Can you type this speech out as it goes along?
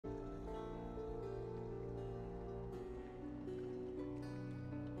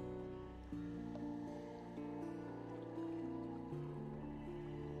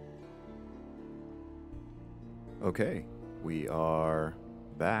Okay, we are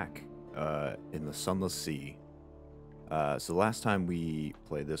back in the Sunless Sea. So the last time we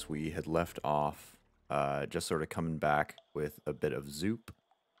played this, we had left off just sort of coming back with a bit of zoop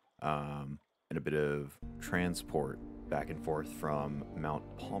and a bit of transport back and forth from Mount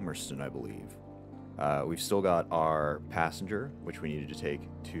Palmerston, I believe. We've still got our passenger, which we needed to take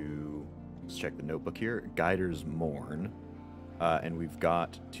to, let's check the notebook here, Guider's Mourn. And we've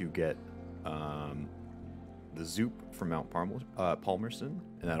got to get the zoop from Mount Palmerston,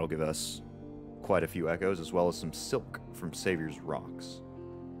 and that'll give us quite a few echoes, as well as some silk from Savior's Rocks.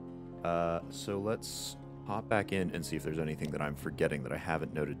 So let's hop back in and see if there's anything that I'm forgetting that I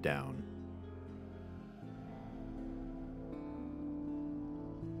haven't noted down.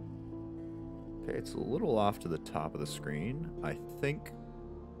 Okay, it's a little off to the top of the screen. I think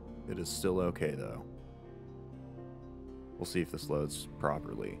it is still okay, though. We'll see if this loads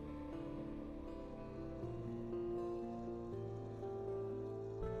properly.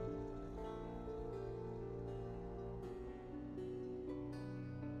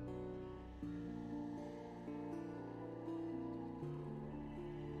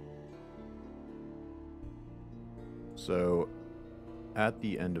 So, at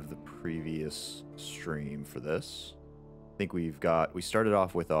the end of the previous stream for this, I think we started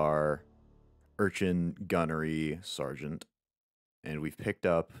off with our Urchin Gunnery Sergeant, and we've picked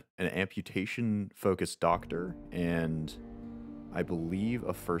up an amputation-focused doctor, and I believe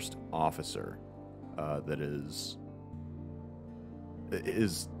a first officer that is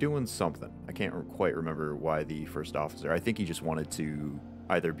doing something. I can't quite remember why the first officer. I think he just wanted to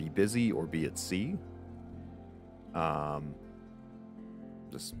either be busy or be at sea.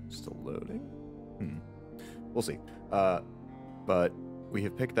 Just still loading? We'll see. But we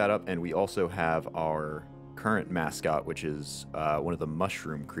have picked that up, and we also have our current mascot, which is one of the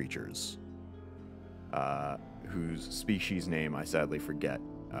mushroom creatures, whose species name I sadly forget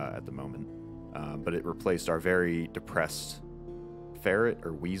at the moment. But it replaced our very depressed ferret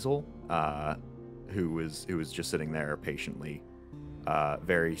or weasel, who was just sitting there patiently,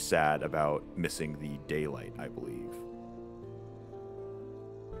 very sad about missing the daylight, I believe.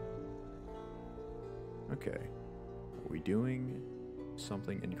 Okay, are we doing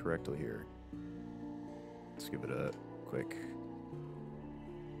something incorrectly here? Let's give it a quick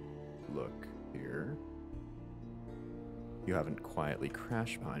look here. You haven't quietly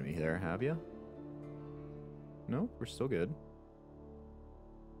crashed behind me there, have you? No, we're still good.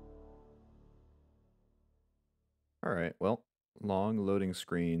 Alright, well, long loading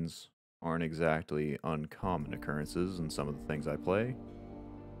screens aren't exactly uncommon occurrences in some of the things I play.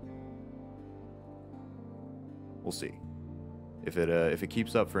 We'll see. If it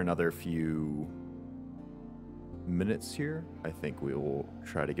keeps up for another few minutes here, I think we will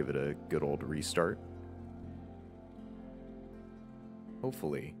try to give it a good old restart.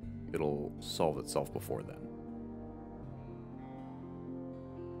 Hopefully, it'll solve itself before then.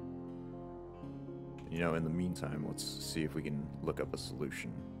 You know, in the meantime, let's see if we can look up a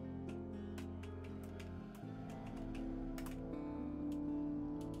solution.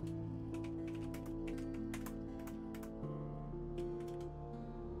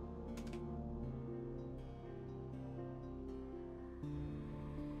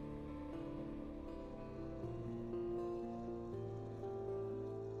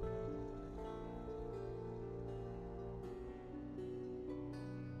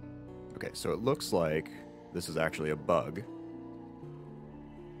 Okay, so it looks like this is actually a bug.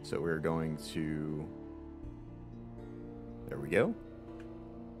 So we're going to... There we go.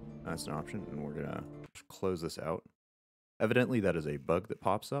 That's an option, and we're gonna close this out. Evidently, that is a bug that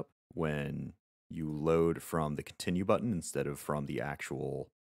pops up when you load from the continue button instead of from the actual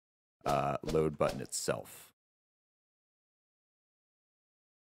load button itself.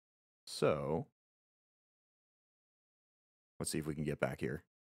 So, let's see if we can get back here.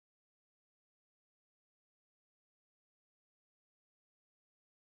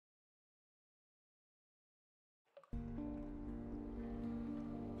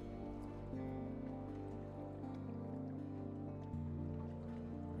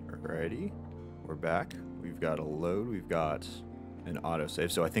 Alrighty, we're back. We've got a load, we've got an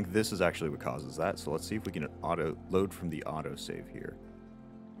autosave. So I think this is actually what causes that. So let's see if we can load from the autosave here.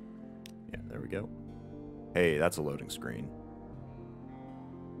 Yeah, there we go. Hey, that's a loading screen.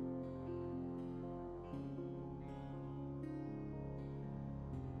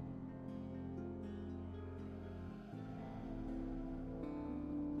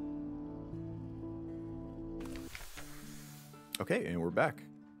 Okay, and we're back.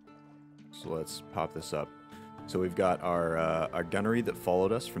 So let's pop this up. So we've got our gunnery that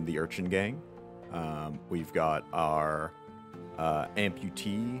followed us from the Urchin gang. We've got our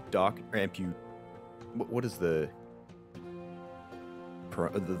amputee doc. Or what is the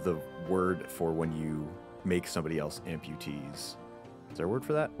word for when you make somebody else amputees? Is there a word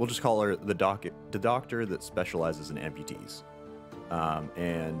for that? We'll just call her the doctor that specializes in amputees.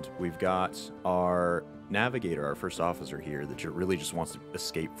 And we've got our navigator, our first officer here, that really just wants to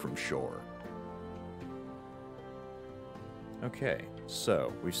escape from shore. Okay,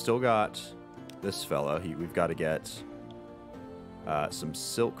 so we've still got this fella. We've got to get some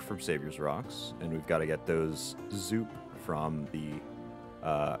silk from Savior's Rocks, and we've got to get those zoop from the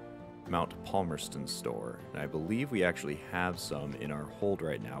Mount Palmerston store. And I believe we actually have some in our hold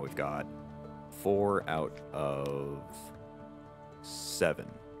right now. We've got 4 out of 7.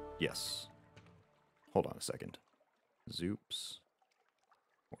 Yes. Hold on a second. Zoops.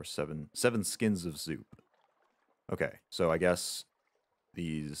 Or 7 skins of zoop. Okay, so I guess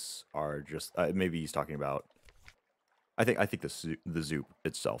these are just maybe he's talking about. I think the zoop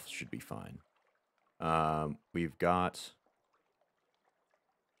itself should be fine. We've got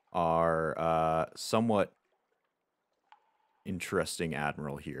our somewhat interesting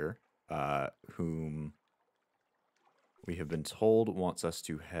admiral here, whom we have been told wants us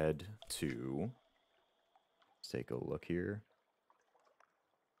to head to. Let's take a look here.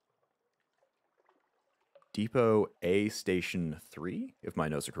 Depot A Station 3, if my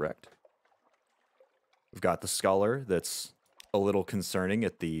notes are correct. We've got the scholar that's a little concerning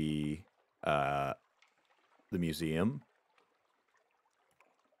at the museum,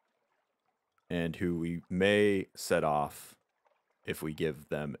 and who we may set off if we give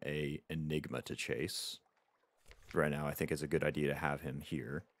them a enigma to chase. Right now, I think it's a good idea to have him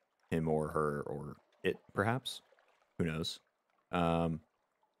here. Him or her or it, perhaps. Who knows?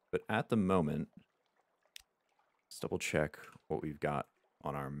 But at the moment, let's double check what we've got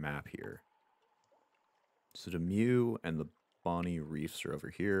on our map here. So the Mew and the Bonnie Reefs are over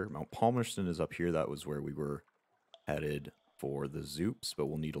here. Mount Palmerston is up here. That was where we were headed for the Zoops, but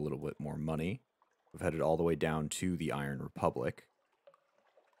we'll need a little bit more money. We've headed all the way down to the Iron Republic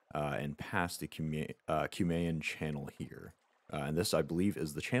and past the Cumaean Channel here. And this, I believe,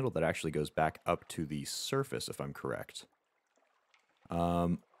 is the channel that actually goes back up to the surface, if I'm correct.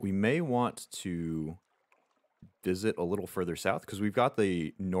 We may want to visit a little further south, because we've got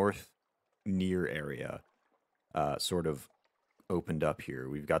the North Near area sort of opened up here.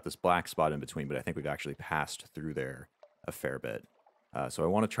 We've got this black spot in between, but I think we've actually passed through there a fair bit. So I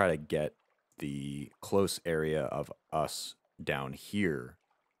want to try to get the close area of us down here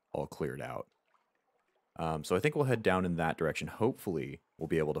all cleared out. So I think we'll head down in that direction. Hopefully, we'll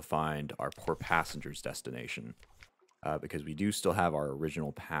be able to find our poor passenger's destination, because we do still have our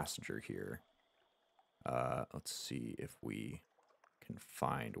original passenger here. Let's see if we can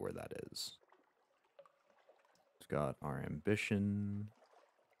find where that is. We've got our ambition.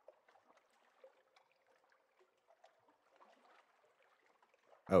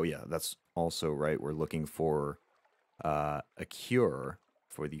 Oh yeah, that's also right. We're looking for a cure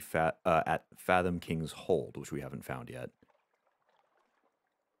for the at Fathom King's Hold, which we haven't found yet.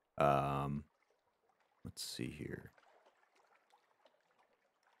 Let's see here.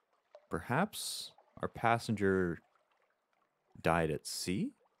 Perhaps our passenger died at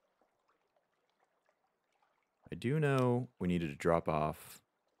sea? I do know we needed to drop off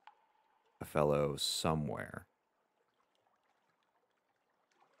a fellow somewhere.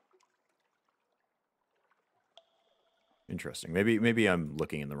 Interesting. Maybe I'm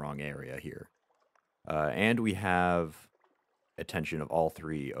looking in the wrong area here. And we have attention of all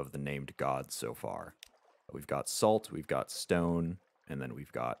 3 of the named gods so far. We've got Salt, we've got Stone, and then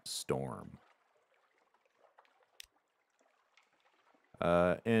we've got Storm.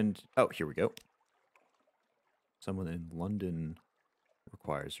 And, oh, here we go. Someone in London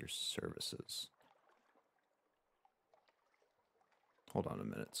requires your services. Hold on a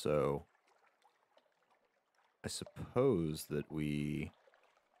minute. So, I suppose that we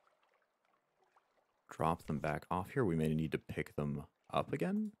drop them back off here. We may need to pick them up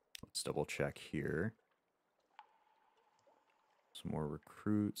again. Let's double check here. Some more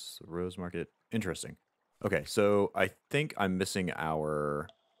recruits, the Rose Market. Interesting. Okay, so I think I'm missing our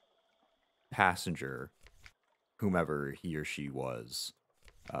passenger, whomever he or she was.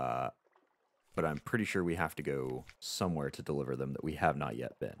 But I'm pretty sure we have to go somewhere to deliver them that we have not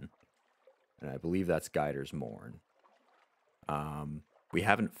yet been. And I believe that's Guider's Morn. We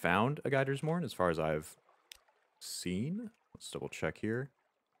haven't found a Guider's Morn as far as I've seen. Let's double check here.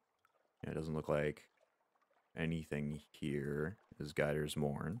 Yeah, it doesn't look like anything here is Guider's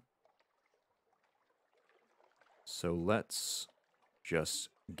Morn. So let's just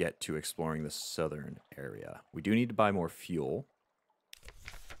get to exploring the southern area. We do need to buy more fuel.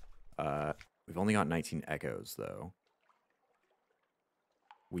 We've only got 19 echoes, though.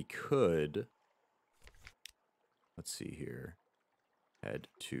 We could, let's see here, head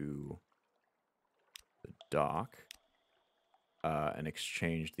to the dock and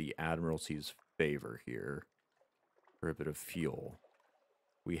exchange the Admiralty's favor here for a bit of fuel.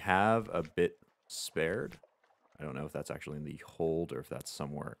 We have a bit spared. I don't know if that's actually in the hold or if that's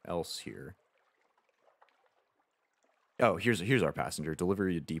somewhere else here. Oh, here's our passenger.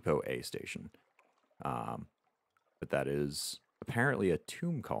 Delivery to Depot A station. But that is apparently a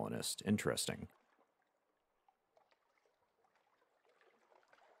tomb colonist. Interesting.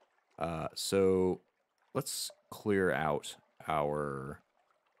 So let's clear out our...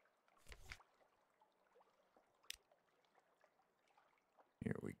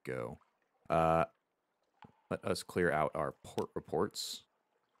 Here we go. Let us clear out our port reports,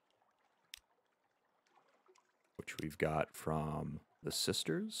 which we've got from the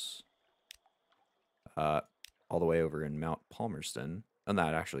sisters, all the way over in Mount Palmerston, and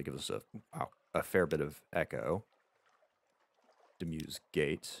that actually gives us a fair bit of echo. Demuse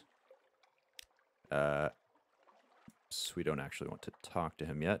Gate. So we don't actually want to talk to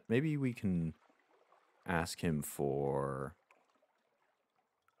him yet. Maybe we can ask him for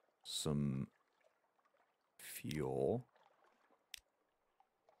some fuel.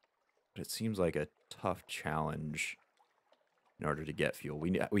 But it seems like a tough challenge in order to get fuel.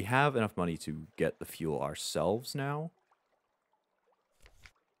 We have enough money to get the fuel ourselves now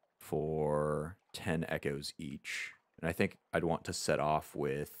for 10 echoes each. And I think I'd want to set off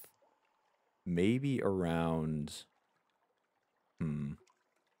with maybe around...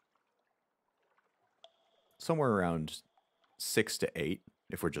 somewhere around 6 to 8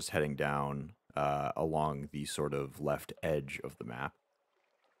 if we're just heading down along the sort of left edge of the map.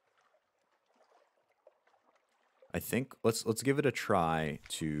 I think let's give it a try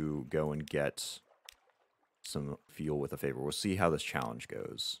to go and get some fuel with a favor. We'll see how this challenge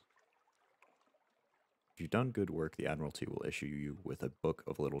goes. If you've done good work, the Admiralty will issue you with a book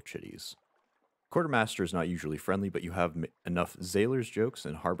of little chitties. Quartermaster is not usually friendly, but you have enough zailors' jokes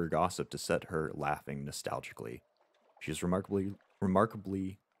and harbor gossip to set her laughing nostalgically. She is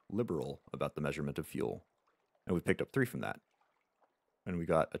remarkably liberal about the measurement of fuel, and we picked up 3 from that. And we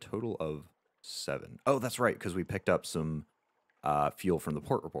got a total of 7. Oh, that's right, because we picked up some fuel from the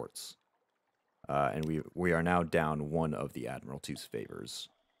port reports. And we are now down 1 of the Admiralty's favors.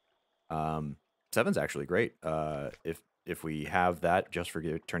 7's actually great. If we have that just for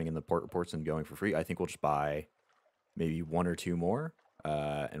turning in the port reports and going for free, I think we'll just buy maybe 1 or 2 more.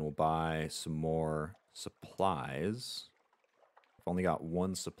 And we'll buy some more supplies. I've only got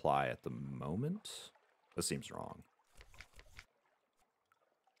 1 supply at the moment. This seems wrong.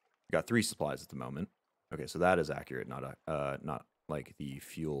 We got 3 supplies at the moment. Okay, so that is accurate, not like the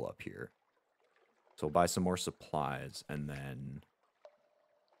fuel up here. So we'll buy some more supplies and then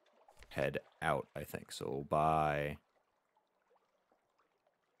head out, I think. So we'll buy,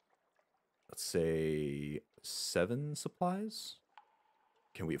 let's say 7 supplies.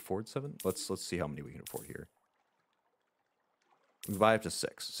 Can we afford 7? Let's see how many we can afford here. We buy up to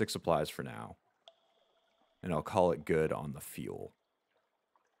 6. 6 supplies for now. And I'll call it good on the fuel.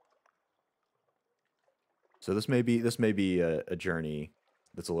 So this may be a journey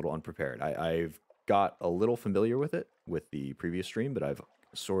that's a little unprepared. I've got a little familiar with it with the previous stream, but I've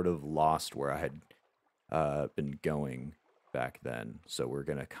sort of lost where I had been going back then. So we're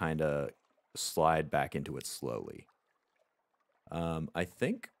going to kind of slide back into it slowly. I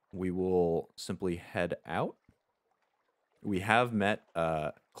think we will simply head out. We have met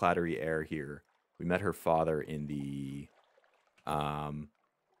Clattery Air here. We met her father in the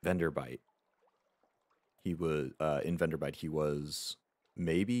Venderbite. He was in Venderbite. He was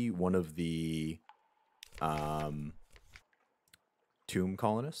maybe one of the tomb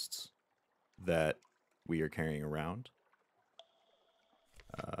colonists that we are carrying around.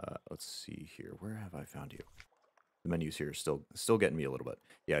 Let's see here. Where have I found you? The menus here are still getting me a little bit.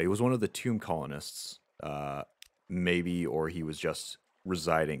 Yeah, he was one of the tomb colonists, maybe, or he was just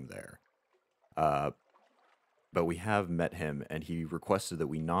residing there. But we have met him, and he requested that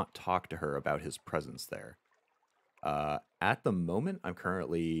we not talk to her about his presence there. At the moment, I'm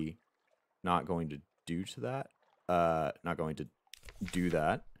currently not going to do that. And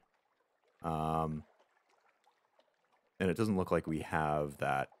it doesn't look like we have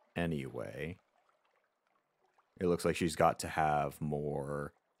that anyway. It looks like she's got to have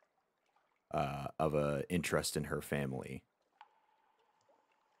more of a interest in her family.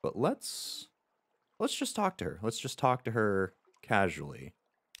 But let's just talk to her. Let's just talk to her casually.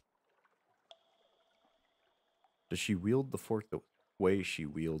 Does she wield the fork the way she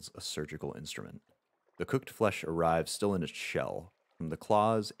wields a surgical instrument? The cooked flesh arrives still in its shell. From the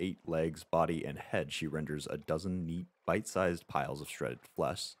claws, 8 legs, body, and head, she renders a dozen neat, bite-sized piles of shredded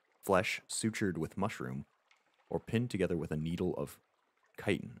flesh sutured with mushroom, or pinned together with a needle of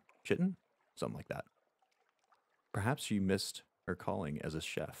chitin? Something like that. Perhaps she missed her calling as a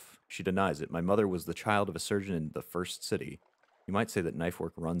chef. She denies it. My mother was the child of a surgeon in the first city. You might say that knife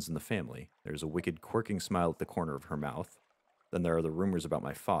work runs in the family. There's a wicked, quirking smile at the corner of her mouth. Then there are the rumors about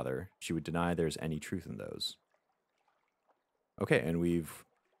my father. She would deny there's any truth in those. Okay, and we've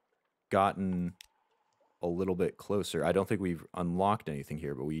gotten a little bit closer. I don't think we've unlocked anything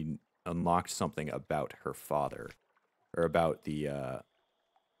here, but we unlocked something about her father, or about the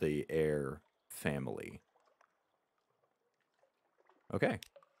heir family. Okay.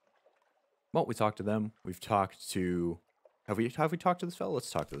 Well, we talked to them. We've talked to... Have we talked to this fellow? Let's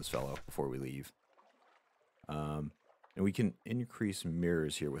talk to this fellow before we leave. And we can increase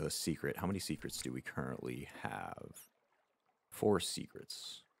mirrors here with a secret. How many secrets do we currently have? 4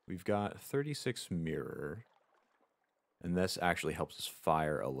 secrets. We've got 36 mirror. And this actually helps us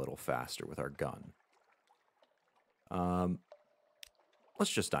fire a little faster with our gun.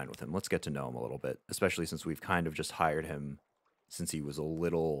 Let's just dine with him. Let's get to know him a little bit. Especially since we've kind of just hired him since he was a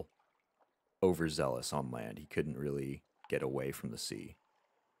little overzealous on land. He couldn't really get away from the sea.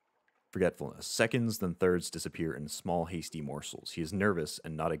 Forgetfulness. Seconds, then thirds disappear in small, hasty morsels. He is nervous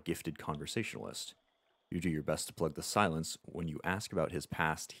and not a gifted conversationalist. You do your best to plug the silence. When you ask about his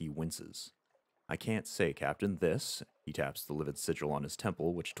past, he winces. I can't say, Captain. This, he taps the livid sigil on his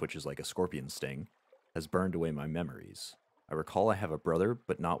temple, which twitches like a scorpion sting, has burned away my memories. I recall I have a brother,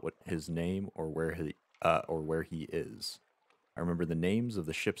 but not what his name or where he is. I remember the names of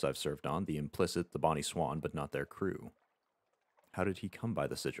the ships I've served on, the Implicit, the Bonnie Swan, but not their crew. How did he come by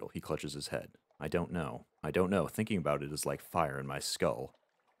the sigil? He clutches his head. I don't know. I don't know. Thinking about it is like fire in my skull.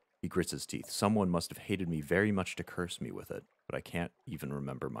 He grits his teeth. Someone must have hated me very much to curse me with it, but I can't even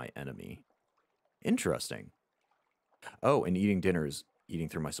remember my enemy. Interesting. Oh, and eating dinner is eating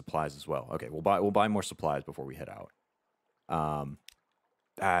through my supplies as well. Okay, we'll buy more supplies before we head out.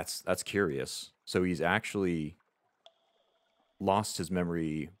 That's curious. So he's actually lost his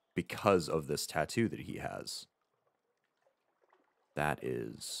memory because of this tattoo that he has. That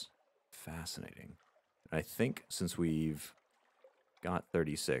is fascinating. I think since we've got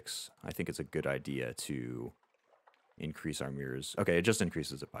 36, I think it's a good idea to increase our mirrors. Okay, it just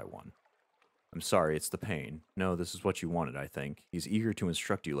increases it by 1. I'm sorry, it's the pain. No, this is what you wanted, I think. He's eager to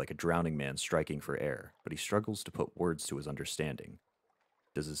instruct you like a drowning man striking for air, but he struggles to put words to his understanding.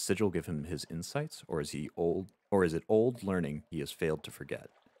 Does his sigil give him his insights, or is it old learning he has failed to forget?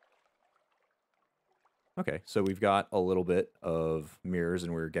 Okay, so we've got a little bit of mirrors,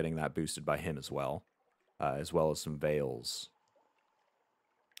 and we're getting that boosted by him as well as some veils.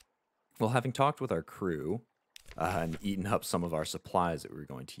 Well, having talked with our crew and eaten up some of our supplies that we were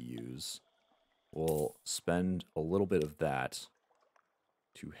going to use, we'll spend a little bit of that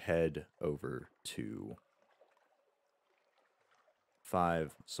to head over to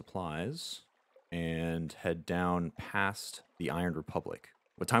 5 supplies and head down past the Iron Republic.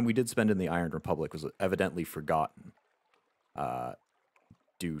 The time we did spend in the Iron Republic was evidently forgotten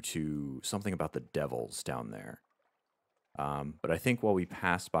due to something about the devils down there. But I think while we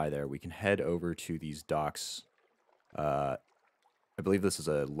pass by there, we can head over to these docks. I believe this is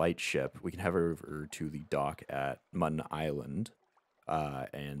a light ship. We can head over to the dock at Mutton Island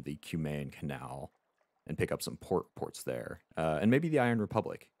and the Cumaean Canal and pick up some port reports there. And maybe the Iron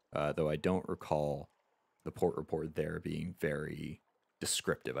Republic, though I don't recall the port report there being very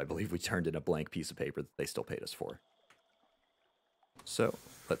descriptive. I believe we turned in a blank piece of paper that they still paid us for. So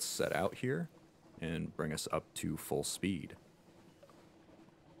let's set out here and bring us up to full speed.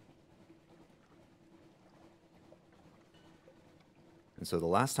 And so the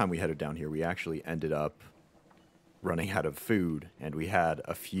last time we headed down here, we actually ended up running out of food, and we had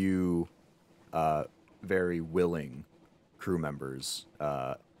a few very willing crew members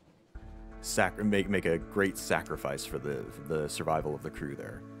make a great sacrifice for the survival of the crew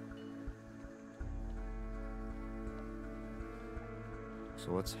there.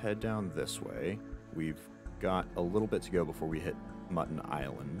 So let's head down this way. We've got a little bit to go before we hit Mutton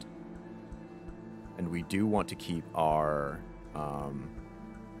Island. And we do want to keep our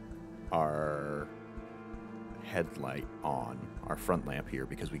headlight on, our front lamp here,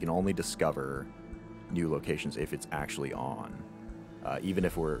 because we can only discover new locations if it's actually on. Even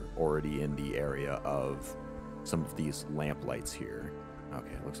if we're already in the area of some of these lamp lights here.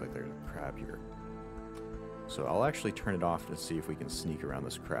 Okay, it looks like there's a crab here. So I'll actually turn it off to see if we can sneak around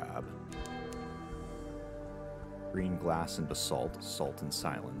this crab. Green glass and basalt, salt and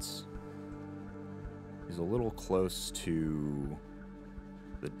silence. He's a little close to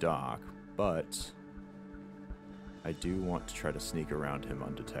the dock, but I do want to try to sneak around him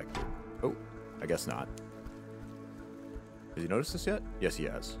undetected. Oh, I guess not. Has he noticed this yet? Yes, he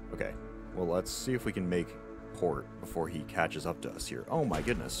has. Okay. Well, let's see if we can make port before he catches up to us here. Oh my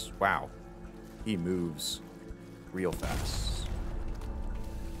goodness. Wow. He moves real fast.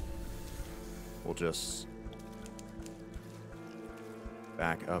 We'll just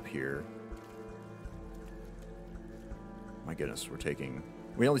back up here. My goodness,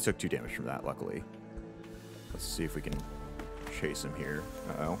 we only took 2 damage from that, luckily. Let's see if we can chase him here.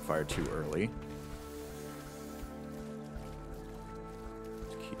 Uh-oh, fired too early.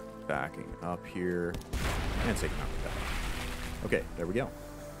 Let's keep backing up here. And take him out with that. Okay, there we go.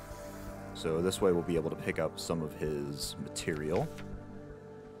 So this way we'll be able to pick up some of his material.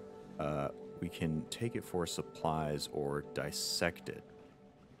 We can take it for supplies or dissect it.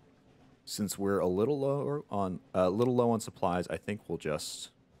 Since we're a little low on supplies, I think we'll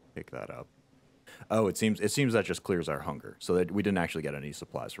just pick that up. Oh, it seems that just clears our hunger, so that we didn't actually get any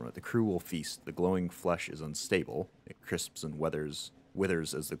supplies from it. The crew will feast. The glowing flesh is unstable. It crisps and withers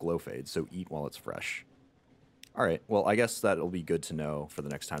as the glow fades, so eat while it's fresh. All right, well, I guess that'll be good to know for the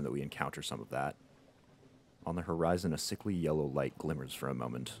next time that we encounter some of that. On the horizon, a sickly yellow light glimmers for a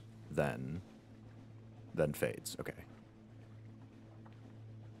moment, then fades. Okay.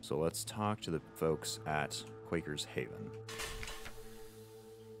 So let's talk to the folks at Quaker's Haven.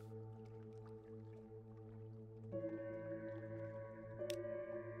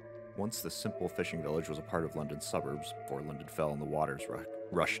 Once the simple fishing village was a part of London's suburbs before London fell and the waters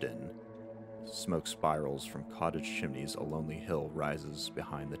rushed in. Smoke spirals from cottage chimneys, a lonely hill rises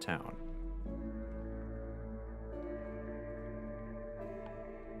behind the town.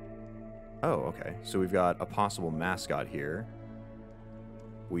 Oh, okay. So we've got a possible mascot here.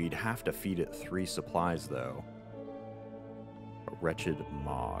 We'd have to feed it 3 supplies, though. A wretched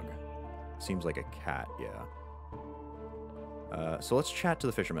Mog. Seems like a cat, yeah. So let's chat to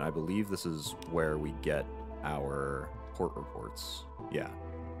the fisherman. I believe this is where we get our port reports. Yeah.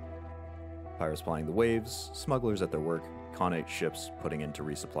 Pirates plying the waves, smugglers at their work, connate ships putting in to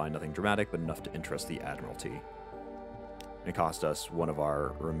resupply. Nothing dramatic, but enough to interest the Admiralty. It cost us one of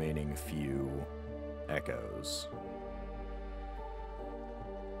our remaining few echoes.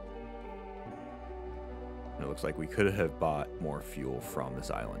 And it looks like we could have bought more fuel from this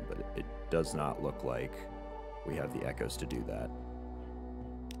island, but it does not look like we have the echoes to do that.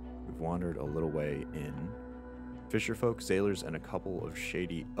 We've wandered a little way in. Fisherfolk, sailors, and a couple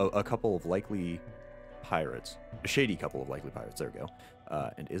of likely pirates. A shady couple of likely pirates, there we go.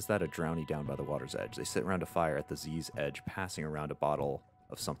 And is that a drowny down by the water's edge? They sit around a fire at the Z's edge, passing around a bottle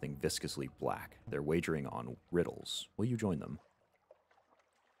of something viscously black. They're wagering on riddles. Will you join them?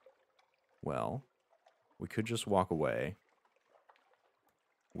 Well, we could just walk away.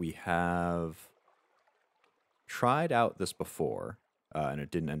 We have tried out this before, and it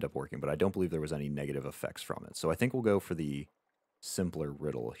didn't end up working, but I don't believe there was any negative effects from it. So I think we'll go for the simpler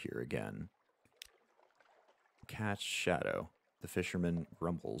riddle here again. Cat's shadow. The fisherman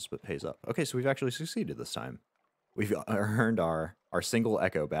grumbles but pays up. Okay, so we've actually succeeded this time. We've earned our single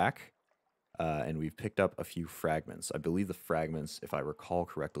echo back, and we've picked up a few fragments. I believe the fragments, if I recall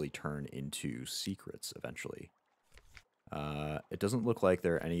correctly, turn into secrets eventually. It doesn't look like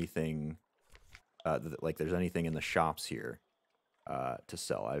there's anything in the shops here to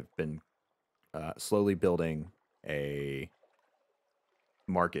sell. I've been slowly building a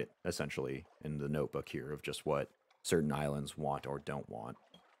market, essentially, in the notebook here of just what certain islands want or don't want,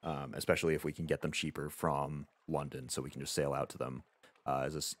 especially if we can get them cheaper from London, so we can just sail out to them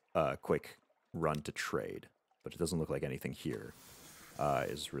as a quick run to trade. But it doesn't look like anything here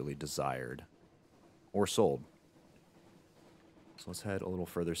is really desired or sold. So let's head a little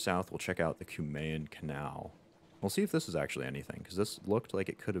further south. We'll check out the Cumaean Canal. We'll see if this is actually anything, because this looked like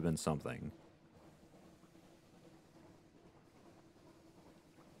it could have been something.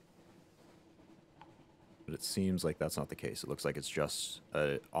 But it seems like that's not the case. It looks like it's just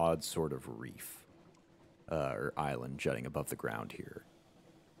an odd sort of reef or island jutting above the ground here.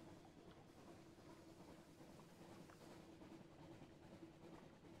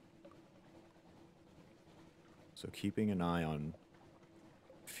 So keeping an eye on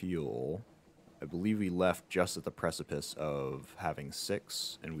fuel. I believe we left just at the precipice of having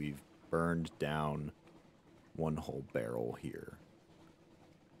 6, and we've burned down 1 whole barrel here.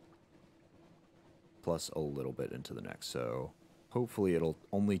 Plus a little bit into the next, so hopefully it'll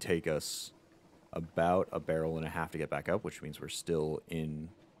only take us about 1.5 barrels to get back up, which means we're still in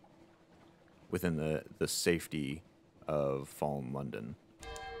within the safety of fallen London.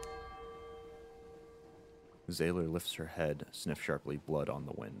 Zailor lifts her head, sniffs sharply, blood on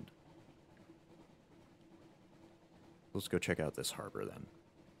the wind. Let's go check out this harbor then.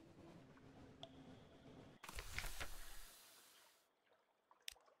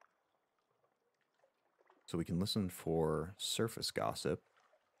 So we can listen for surface gossip.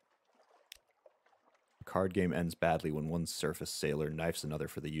 The card game ends badly when one surface sailor knifes another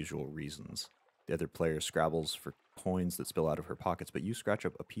for the usual reasons. The other player scrabbles for coins that spill out of her pockets, but you scratch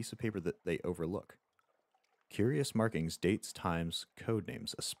up a piece of paper that they overlook. Curious markings, dates, times, code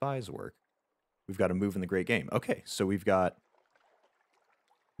names, a spy's work. We've got a move in the Great Game. Okay, so we've got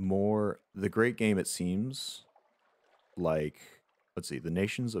more... The Great Game, it seems like... Let's see, the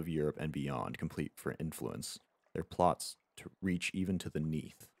nations of Europe and beyond, complete for influence. Their plots to reach even to the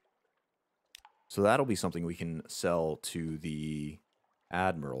Neath. So that'll be something we can sell to the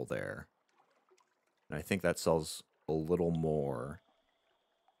Admiral there. And I think that sells a little more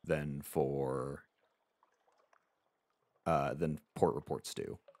than for... than port reports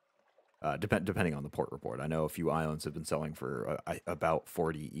do. Depending on the port report. I know a few islands have been selling for about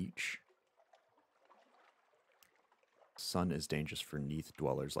 40 each. Sun is dangerous for Neath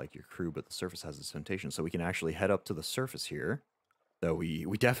dwellers like your crew, but the surface has its temptation. So we can actually head up to the surface here. Though we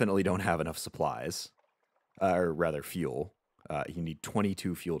definitely don't have enough supplies. Or rather, fuel. You need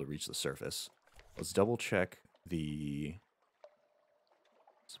 22 fuel to reach the surface. Let's double check the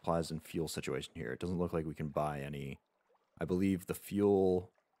supplies and fuel situation here. It doesn't look like we can buy any. I believe the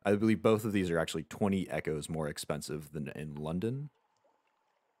fuel... I believe both of these are actually 20 echoes more expensive than in London.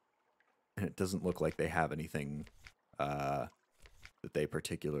 And it doesn't look like they have anything that they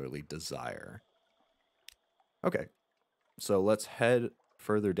particularly desire. Okay. So let's head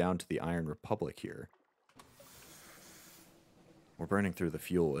further down to the Iron Republic here. We're burning through the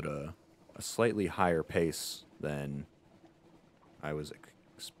fuel at a slightly higher pace than I was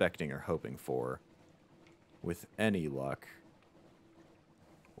expecting or hoping for. With any luck,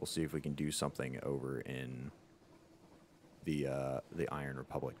 we'll see if we can do something over in the Iron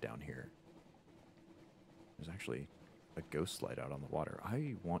Republic down here. There's actually a ghost light out on the water.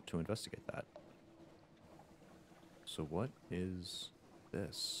 I want to investigate that. So what is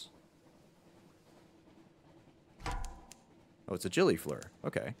this? Oh, it's a gilliflower.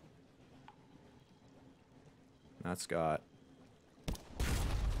 Okay. That's got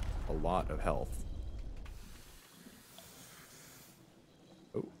a lot of health.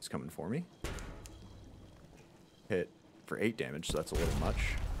 Oh, it's coming for me. Hit for 8 damage, so that's a little much.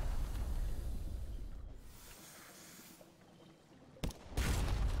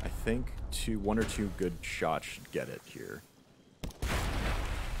 I think one or two good shots should get it here.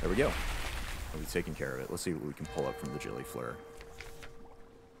 There we go. We'll be taking care of it. Let's see what we can pull up from the gilliflower.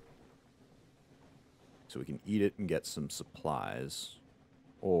 So we can eat it and get some supplies.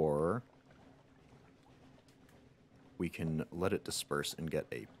 Or we can let it disperse and get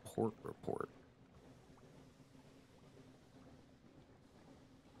a port report.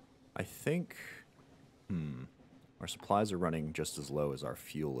 I think... Our supplies are running just as low as our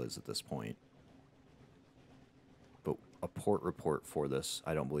fuel is at this point. But a port report for this,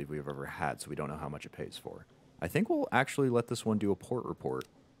 I don't believe we've ever had, so we don't know how much it pays for. I think we'll actually let this one do a port report.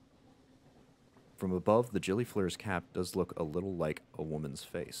 From above, the gilliflower's cap does look a little like a woman's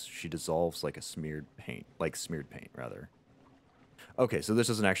face. She dissolves like smeared paint, rather. Okay, so this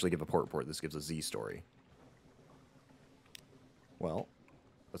doesn't actually give a port report. This gives a Z story. Well,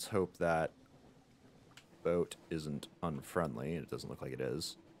 let's hope that boat isn't unfriendly. It doesn't look like it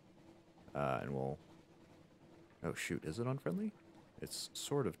is. And we'll... Oh, shoot. Is it unfriendly? It's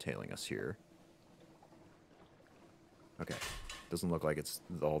sort of tailing us here. Okay. Doesn't look like it's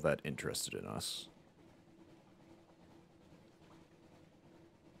all that interested in us.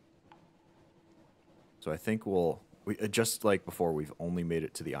 So I think we'll... just like before, we've only made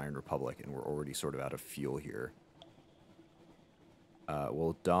it to the Iron Republic, and we're already sort of out of fuel here.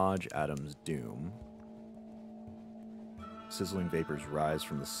 We'll dodge Adam's doom. Sizzling vapors rise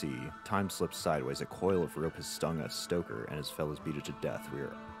from the sea. Time slips sideways. A coil of rope has stung a stoker, and his fellows beat it to death. We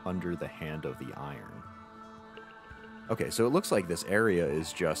are under the hand of the iron. Okay, so it looks like this area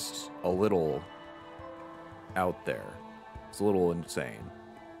is just a little out there. It's a little insane.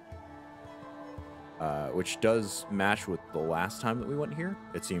 Which does match with the last time that we went here.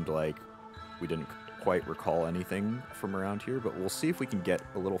 It seemed like we didn't quite recall anything from around here, but we'll see if we can get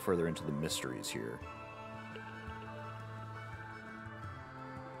a little further into the mysteries here.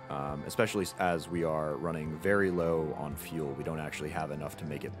 Especially as we are running very low on fuel. We don't actually have enough to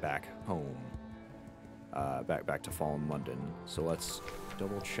make it back home. Back to Fallen London. So let's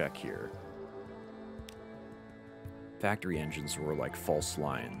double check here. Factory engines roar like false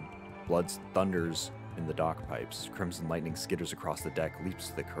lion. Blood thunders in the dock pipes. Crimson lightning skitters across the deck, leaps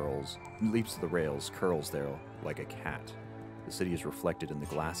to the rails, curls there like a cat. The city is reflected in the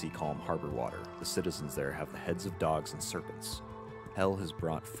glassy, calm harbor water. The citizens there have the heads of dogs and serpents. Hell has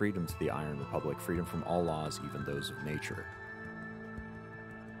brought freedom to the Iron Republic, freedom from all laws, even those of nature.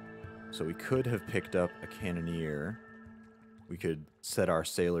 So we could have picked up a cannoneer. We could set our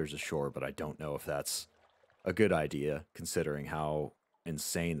sailors ashore, but I don't know if that's a good idea, considering how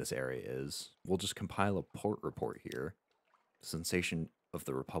insane this area is. We'll just compile a port report here. The sensations of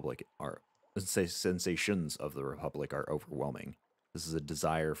the Republic are overwhelming. This is a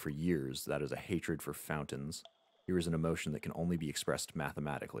desire for years. That is a hatred for fountains. Here is an emotion that can only be expressed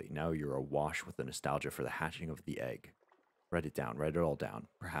mathematically. Now you're awash with the nostalgia for the hatching of the egg. Write it down. Write it all down.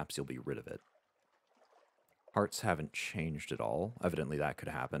 Perhaps you'll be rid of it. Hearts haven't changed at all. Evidently that could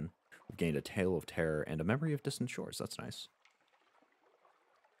happen. We've gained a tale of terror and a memory of distant shores. That's nice.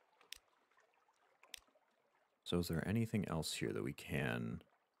 So is there anything else here that we can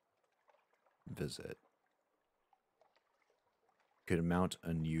visit? Could mount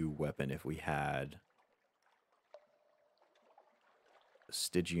a new weapon if we had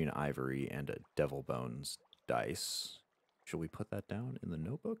Stygian ivory and a devil bones dice. Should we put that down in the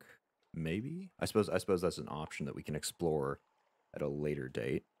notebook? Maybe. I suppose that's an option that we can explore at a later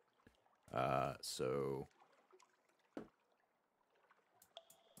date. So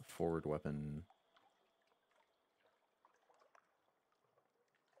forward weapon.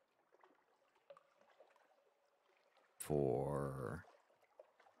 For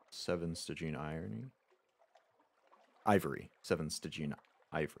 7 Stygian ivory. 7 Stygian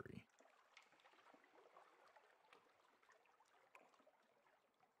ivory.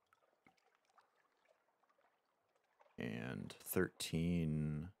 And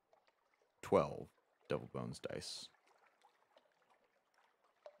 12 devil bones dice.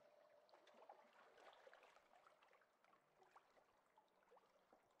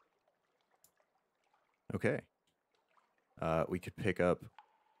 Okay. We could pick up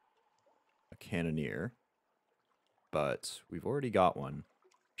a cannoneer, but we've already got one.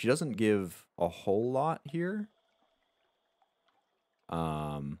 She doesn't give a whole lot here.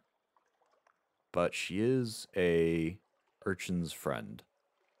 But she is a urchin's friend.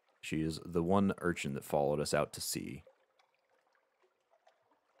 She is the one urchin that followed us out to sea.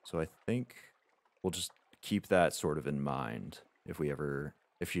 So I think we'll just keep that sort of in mind if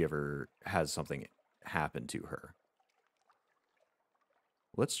she ever has something happen to her.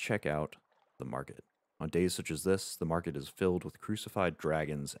 Let's check out the market. On days such as this, the market is filled with crucified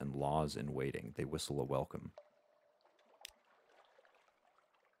dragons and laws in waiting. They whistle a welcome.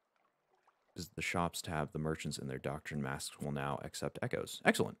 Is the shops tab, the merchants in their doctrine masks will now accept echoes.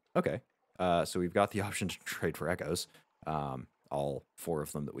 Excellent. Okay. So we've got the option to trade for echoes. All 4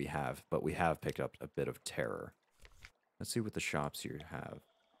 of them that we have, but we have picked up a bit of terror. Let's see what the shops here have.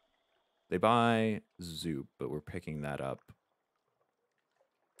 They buy Zoop, but we're picking that up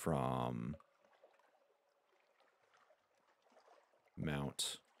from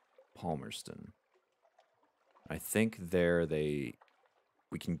Mount Palmerston. I think there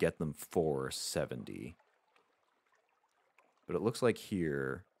we can get them for 70. But it looks like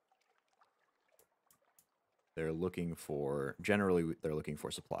here generally they're looking for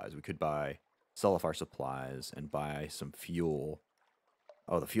supplies. We could sell off our supplies and buy some fuel.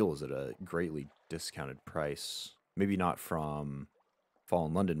 Oh, the fuel is at a greatly discounted price. Maybe not from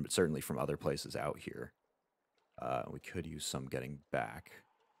Fallen London, but certainly from other places out here. We could use some getting back.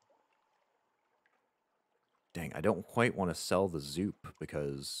 Dang, I don't quite want to sell the Zoop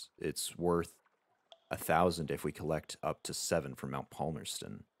because it's worth 1,000 if we collect up to 7 from Mount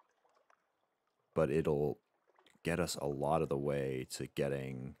Palmerston. But it'll get us a lot of the way to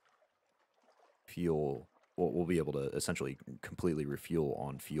getting fuel. We'll be able to essentially completely refuel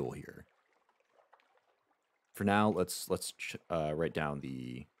on fuel here. For now, let's write down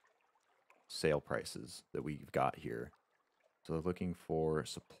the sale prices that we've got here. So they're looking for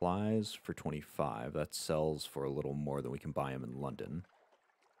supplies for 25. That sells for a little more than we can buy them in London.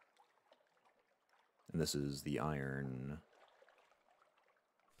 And this is the Iron...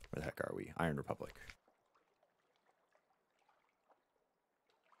 Where the heck are we? Iron Republic.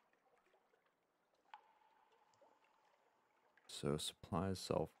 So supplies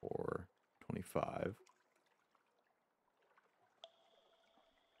sell for 25.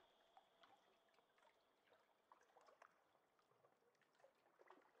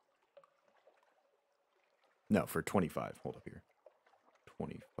 No, for 25. Hold up here.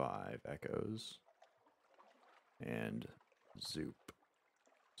 25 echoes. And Zoop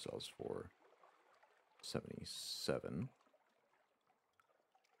sells for 77. And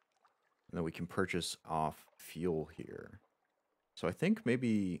then we can purchase off fuel here. So I think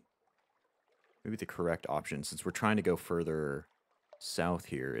maybe the correct option, since we're trying to go further south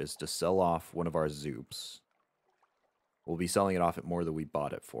here, is to sell off one of our zoops. We'll be selling it off at more than we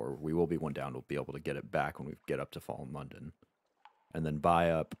bought it for. We will be one down. We'll be able to get it back when we get up to Fallen London. And then buy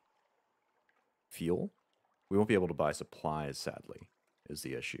up fuel. We won't be able to buy supplies, sadly, is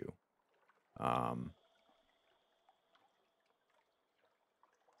the issue. But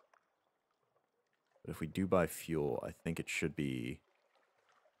if we do buy fuel, I think it should be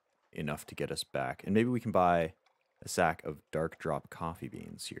enough to get us back. And maybe we can buy a sack of dark drop coffee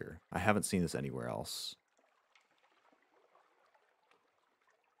beans here. I haven't seen this anywhere else.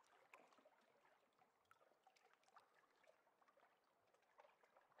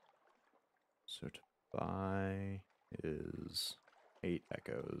 So to buy is 8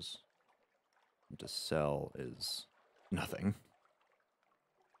 echoes. And to sell is nothing.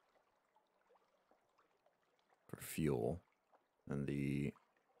 For fuel. And the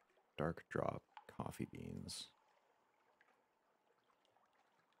dark drop coffee beans.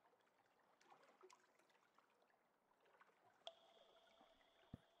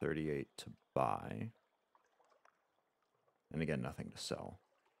 $38 to buy. And again, nothing to sell.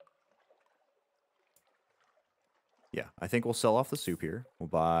 Yeah, I think we'll sell off the soup here. We'll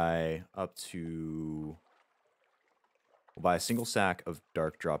buy up to... We'll buy a single sack of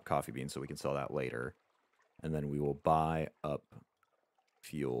dark drop coffee beans so we can sell that later. And then we will buy up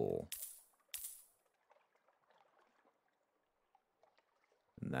fuel.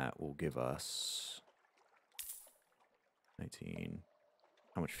 And that will give us 19.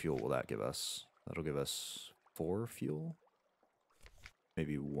 How much fuel will that give us? That'll give us 4 fuel.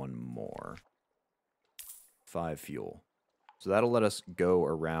 Maybe 1 more. 5 fuel. So that'll let us go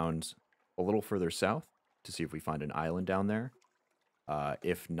around a little further south to see if we find an island down there.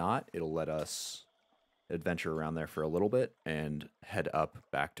 If not, it'll let us adventure around there for a little bit and head up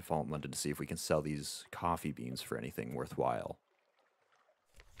back to Fallen London to see if we can sell these coffee beans for anything worthwhile.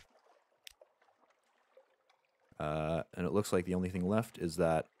 And it looks like the only thing left is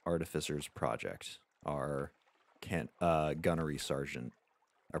that Artificer's project. Our gunnery sergeant,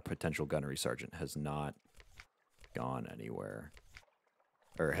 our potential gunnery sergeant, has not gone anywhere.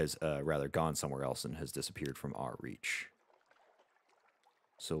 Or has rather gone somewhere else and has disappeared from our reach.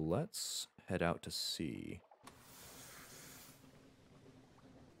 So let's head out to sea.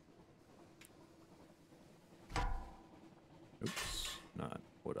 Oops, not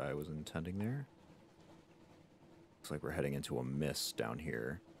what I was intending there. Looks like we're heading into a mist down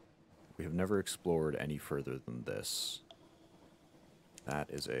here. We have never explored any further than this. That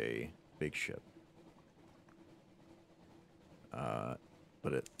is a big ship.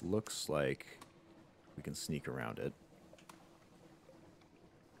 But it looks like we can sneak around it.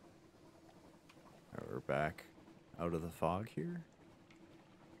 We're back out of the fog here.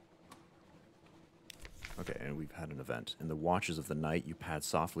 Okay, and we've had an event. In the watches of the night, you pad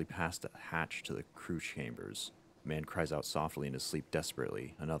softly past a hatch to the crew chambers. A man cries out softly in his sleep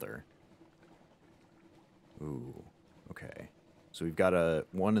desperately. Another. Ooh, okay. So we've got a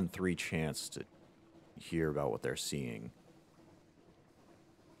 1 in 3 chance to hear about what they're seeing.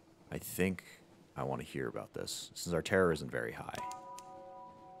 I think I want to hear about this, since our terror isn't very high.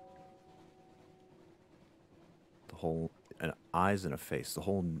 The whole... eyes and a face. The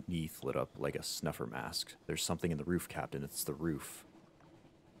whole Neath lit up like a snuffer mask. There's something in the roof, Captain. It's the roof.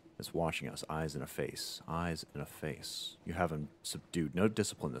 It's watching us. Eyes and a face. Eyes and a face. You have him subdued. No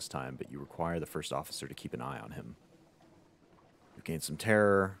discipline this time, but you require the first officer to keep an eye on him. We've gained some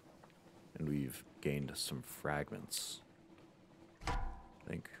terror, and we've gained some fragments. I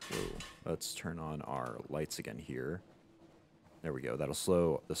think, whoa, let's turn on our lights again here. There we go. That'll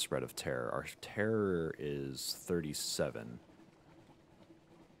slow the spread of terror. Our terror is 37.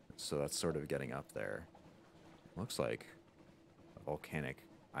 So that's sort of getting up there. Looks like a volcanic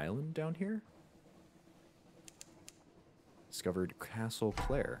island down here. Discovered Castle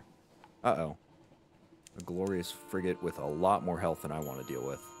Clare. Uh-oh. A glorious frigate with a lot more health than I want to deal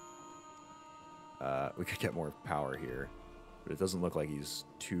with. We could get more power here. But it doesn't look like he's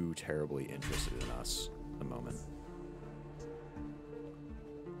too terribly interested in us at the moment.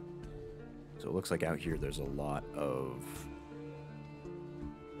 So it looks like out here there's a lot of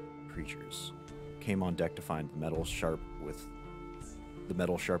creatures. Came on deck to find the metal sharp with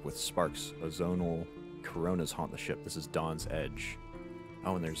sparks. Ozonal coronas haunt the ship. This is Dawn's Edge.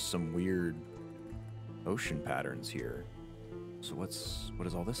 Oh, and there's some weird ocean patterns here. So what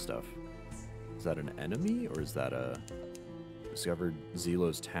is all this stuff? Is that an enemy, or is that a... Discovered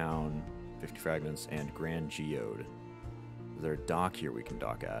Zelo's town, 50 fragments, and Grand Geode. Is there a dock here we can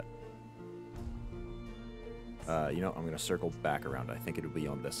dock at? You know, I'm going to circle back around. I think it'll be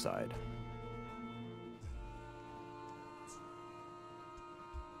on this side.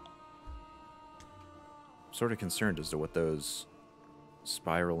 I'm sort of concerned as to what those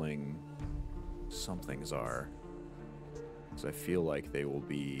spiraling somethings are. Because I feel like they will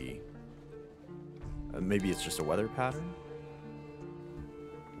be... maybe it's just a weather pattern?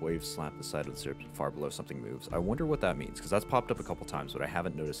 Waves slap the side of the ship far below something moves. I wonder what that means, because that's popped up a couple times, but I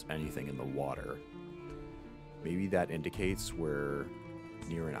haven't noticed anything in the water. Maybe that indicates we're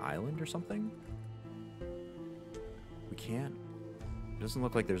near an island or something? We can't... It doesn't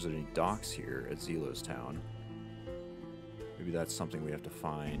look like there's any docks here at Zelos Town. Maybe that's something we have to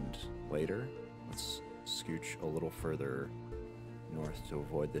find later. Let's scooch a little further north to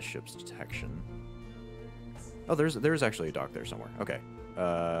avoid this ship's detection. Oh, there's actually a dock there somewhere. Okay.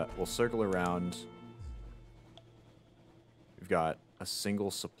 We'll circle around. We've got a single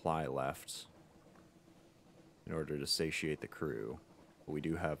supply left in order to satiate the crew. But we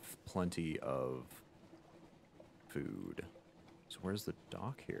do have plenty of food. So where's the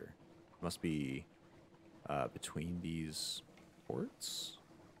dock here? Must be between these ports?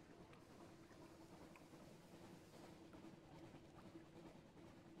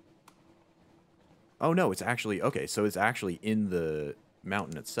 Oh no, it's actually... Okay, so it's actually in the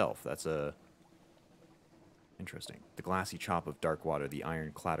mountain itself. That's a... Interesting. The glassy chop of dark water, the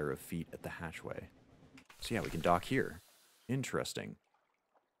iron clatter of feet at the hatchway. So yeah, we can dock here. Interesting.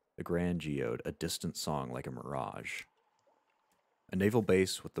 The Grand Geode, a distant song like a mirage. A naval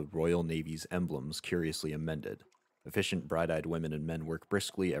base with the Royal Navy's emblems curiously amended. Efficient, bright-eyed women and men work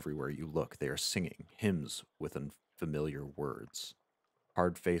briskly everywhere you look. They are singing hymns with unfamiliar words.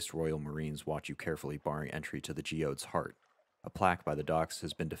 Hard-faced Royal Marines watch you carefully, barring entry to the geode's heart. A plaque by the docks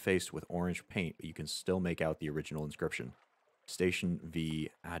has been defaced with orange paint, but you can still make out the original inscription. Station V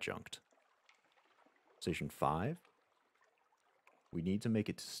Adjunct. Station 5? We need to make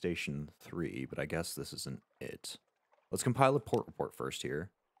it to Station 3, but I guess this isn't it. Let's compile a port report first here.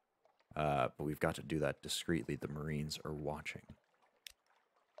 But we've got to do that discreetly. The Marines are watching.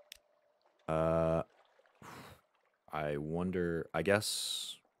 I wonder... I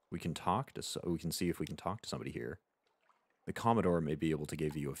guess we can talk to... we can see if we can talk to somebody here. The Commodore may be able to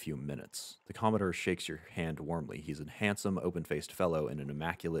give you a few minutes. The Commodore shakes your hand warmly. He's a handsome, open-faced fellow in an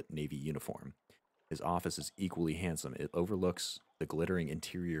immaculate Navy uniform. His office is equally handsome. It overlooks the glittering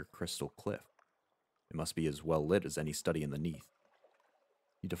interior crystal cliff. It must be as well lit as any study in the Neath.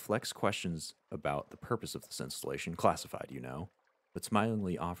 He deflects questions about the purpose of this installation, classified, you know, but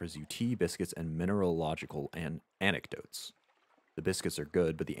smilingly offers you tea, biscuits, and mineralogical anecdotes. The biscuits are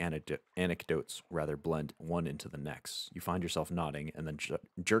good, but the anecdotes rather blend one into the next. You find yourself nodding and then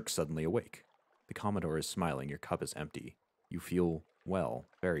jerk suddenly awake. The Commodore is smiling. Your cup is empty. You feel well,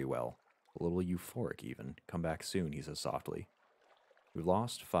 very well. A little euphoric, even. Come back soon, he says softly. We've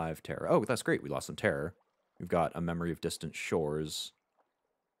lost 5 terror. Oh, that's great. We lost some terror. We've got a memory of distant shores.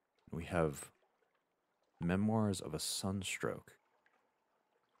 We have memoirs of a sunstroke.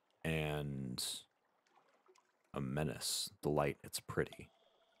 And a menace. The light, it's pretty.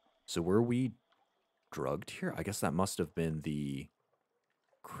 So were we drugged here? I guess that must have been the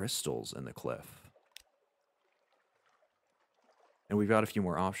crystals in the cliff. And we've got a few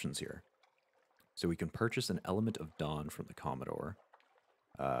more options here. So we can purchase an element of dawn from the Commodore.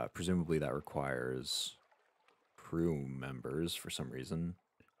 Presumably that requires crew members for some reason.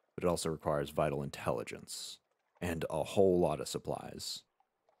 But it also requires vital intelligence. And a whole lot of supplies.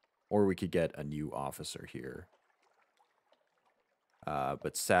 Or we could get a new officer here.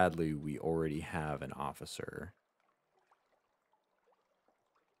 But sadly, we already have an officer.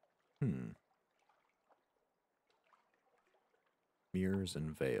 Mirrors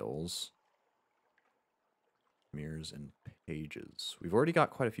and veils. Mirrors and pages. We've already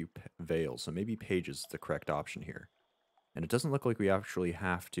got quite a few veils, so maybe pages is the correct option here. And it doesn't look like we actually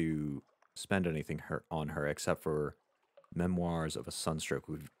have to spend anything on her except for memoirs of a sunstroke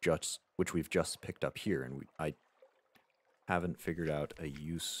which we've just picked up here, and I haven't figured out a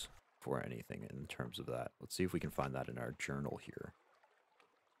use for anything in terms of that. Let's see if we can find that in our journal here.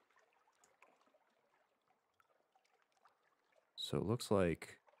 So it looks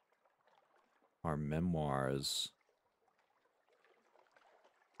like our memoirs,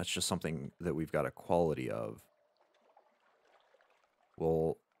 that's just something that we've got a quality of.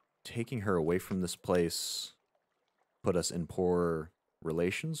 Well, taking her away from this place put us in poor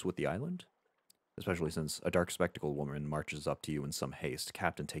relations with the island? Especially since a dark spectacled woman marches up to you in some haste.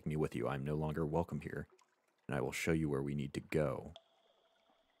 Captain, take me with you. I am no longer welcome here, and I will show you where we need to go.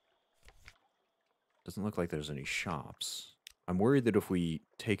 Doesn't look like there's any shops. I'm worried that if we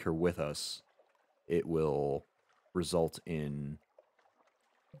take her with us, it will result in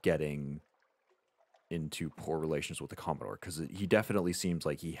getting into poor relations with the Commodore, because he definitely seems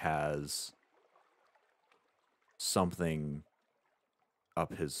like he has something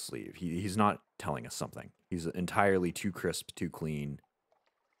up his sleeve. He's not telling us something. He's entirely too crisp, too clean,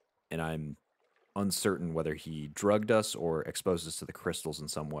 and I'm uncertain whether he drugged us or exposed us to the crystals in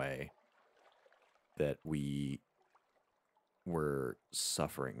some way that we were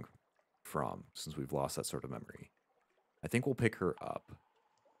suffering from, since we've lost that sort of memory. I think we'll pick her up.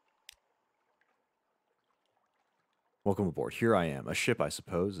 Welcome aboard. Here I am. A ship, I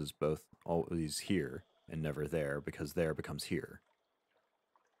suppose, is both always here and never there, because there becomes here.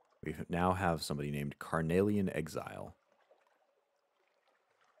 We now have somebody named Carnelian Exile.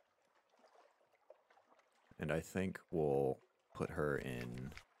 And I think we'll put her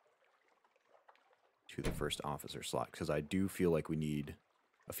in to the first officer slot, because I do feel like we need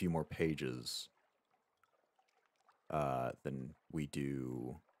a few more pages than we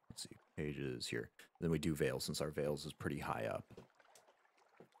do. Let's see, pages here. Then we do Veils, since our Veils is pretty high up.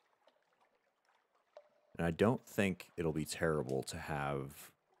 And I don't think it'll be terrible to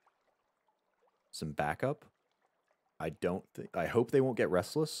have some backup. I hope they won't get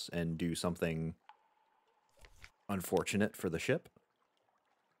restless and do something unfortunate for the ship.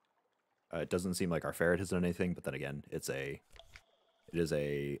 It doesn't seem like our ferret has done anything, but then again, it is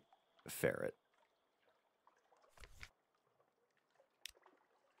a ferret.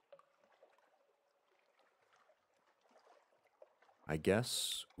 I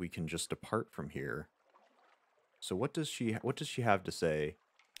guess we can just depart from here. So what does she have to say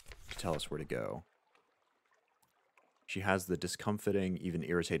to tell us where to go? She has the discomfiting, even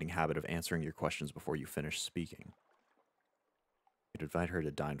irritating habit of answering your questions before you finish speaking. We'd invite her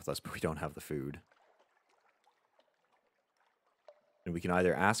to dine with us, but we don't have the food. And we can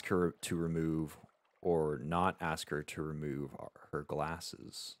either ask her to remove or not ask her to remove her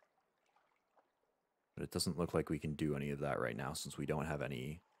glasses. But it doesn't look like we can do any of that right now, since we don't have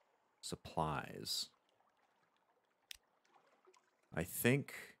any supplies. I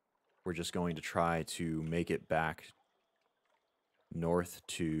think we're just going to try to make it back north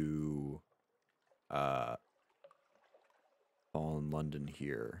to Fallen London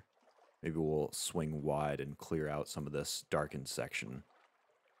here. Maybe we'll swing wide and clear out some of this darkened section,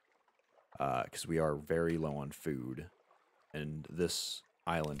 because we are very low on food, and this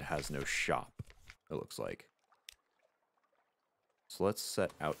island has no shop, it looks like. So let's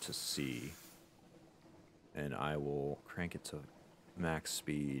set out to sea, and I will crank it to max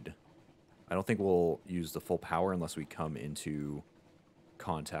speed. I don't think we'll use the full power unless we come into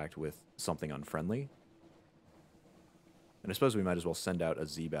contact with something unfriendly. And I suppose we might as well send out a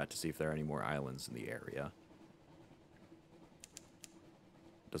Z-Bat to see if there are any more islands in the area.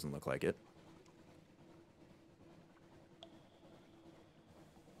 Doesn't look like it.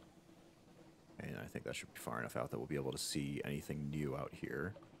 And I think that should be far enough out that we'll be able to see anything new out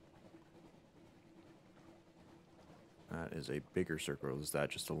here. That is a bigger circle. Is that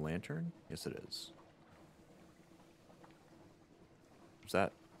just a lantern? Yes, it is. Is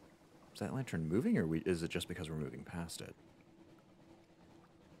that lantern moving, or is it just because we're moving past it?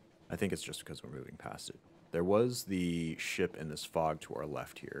 I think it's just because we're moving past it. There was the ship in this fog to our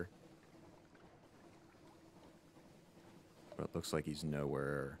left here. But it looks like he's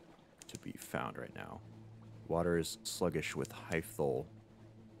nowhere to be found right now. Water is sluggish with hyphal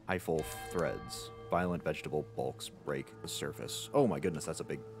threads. Violent vegetable bulks break the surface. Oh my goodness,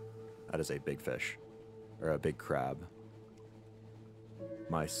 that is a big fish. Or a big crab.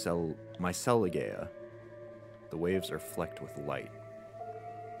 Myceligea. The waves are flecked with light.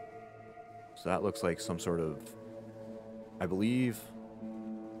 So that looks like some sort of, I believe,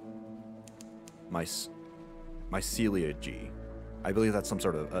 myceliagy. I believe that's some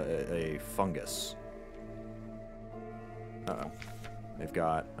sort of a fungus. Uh-oh. They've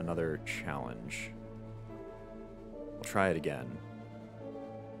got another challenge. We'll try it again.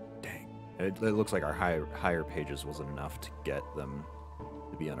 Dang. It looks like our higher pages wasn't enough to get them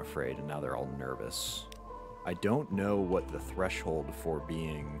to be unafraid, and now they're all nervous. I don't know what the threshold for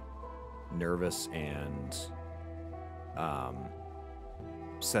being nervous and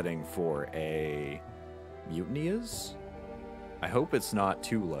setting for a mutiny is. I hope it's not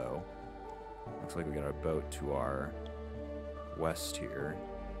too low. Looks like we got a boat to our west here,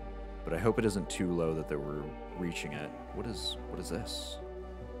 but I hope it isn't too low that we're reaching it. What is this?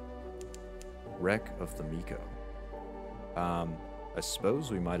 Wreck of the Miko. I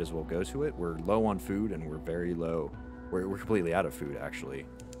suppose we might as well go to it. We're low on food, and we're very low. We're completely out of food, actually.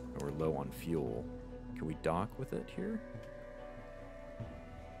 And we're low on fuel. Can we dock with it here?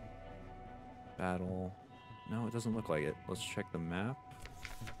 Battle. No, it doesn't look like it. Let's check the map.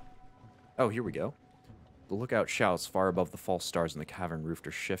 Oh, here we go. The lookout shouts far above the false stars in the cavern roof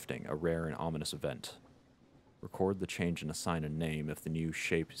are shifting, a rare and ominous event. Record the change and assign a name. If the new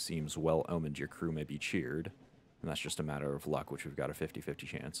shape seems well-omened, your crew may be cheered. And that's just a matter of luck, which we've got a 50-50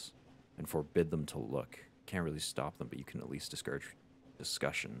 chance. And forbid them to look. Can't really stop them, but you can at least discourage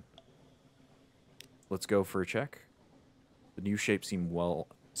discussion. Let's go for a check. The new shape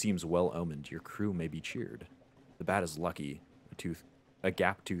seems well-omened. Your crew may be cheered. The bat is lucky. A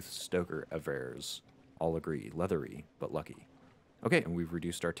gap-toothed stoker avers. All agree. Leathery, but lucky. Okay, and we've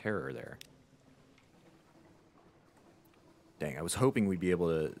reduced our terror there. Dang, I was hoping we'd be able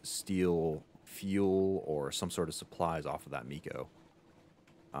to steal fuel or some sort of supplies off of that Miko.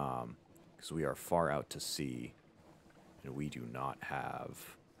 Because we are far out to sea, and we do not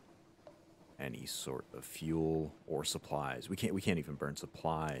have any sort of fuel or supplies. We can't even burn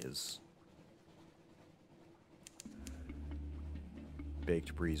supplies.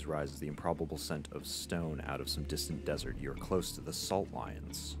 Baked breeze rises, the improbable scent of stone out of some distant desert. You're close to the salt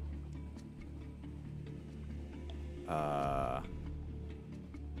lions. Well,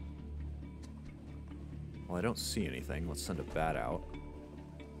 I don't see anything. Let's send a bat out.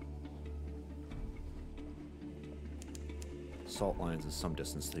 Salt lions is some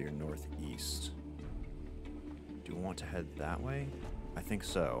distance to your northeast. Do we want to head that way? I think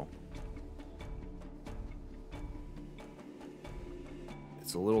so.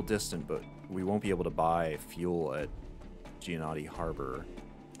 It's a little distant, but we won't be able to buy fuel at Giannotti Harbor.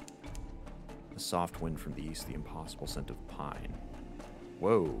 A soft wind from the east, the impossible scent of pine.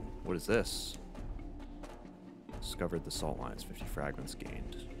 Whoa, what is this? Discovered the salt lines, 50 fragments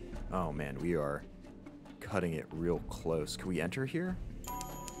gained. Oh man, we are cutting it real close. Can we enter here?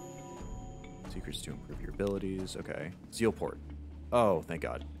 Secrets to improve your abilities. Okay. Zealport. Oh, thank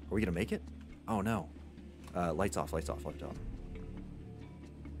God. Are we gonna make it? Oh no. Lights off, lights off, lights off.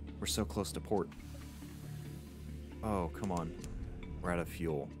 We're so close to port. Oh, come on. We're out of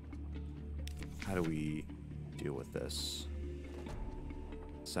fuel. How do we deal with this?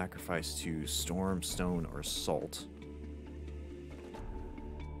 Sacrifice to storm, stone, or salt.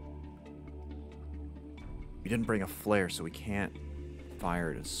 We didn't bring a flare, so we can't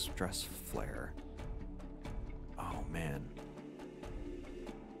fire a stress flare. Oh, man.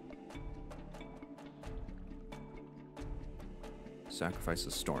 Sacrifice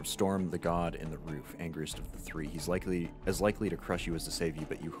a storm. Storm, the god in the roof, angriest of the three. He's as likely to crush you as to save you,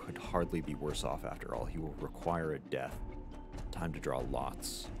 but you could hardly be worse off after all. He will require a death. Time to draw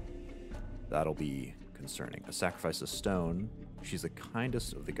lots. That'll be concerning. A sacrifice a stone. She's the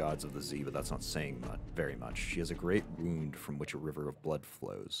kindest of the gods of the sea, but that's not saying very much. She has a great wound from which a river of blood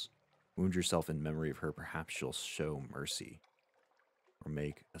flows. Wound yourself in memory of her. Perhaps she'll show mercy. Or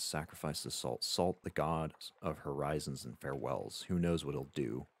make a sacrifice to salt. Salt, the god of horizons and farewells. Who knows what he'll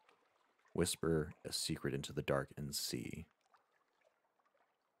do? Whisper a secret into the dark and see.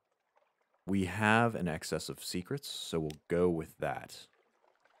 We have an excess of secrets, so we'll go with that.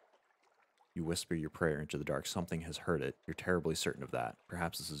 You whisper your prayer into the dark. Something has heard it. You're terribly certain of that.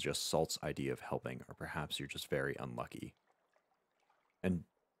 Perhaps this is just Salt's idea of helping, or perhaps you're just very unlucky. And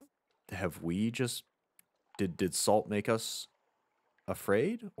have we just... Did Salt make us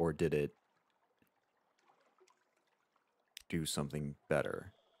afraid, or did it do something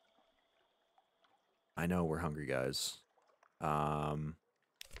better? I know we're hungry, guys.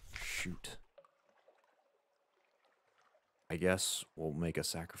 Shoot. I guess we'll make a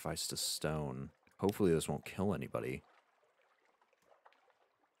sacrifice to stone. Hopefully this won't kill anybody.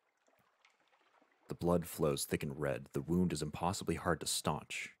 The blood flows thick and red. The wound is impossibly hard to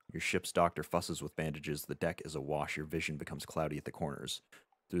staunch. Your ship's doctor fusses with bandages. The deck is awash. Your vision becomes cloudy at the corners.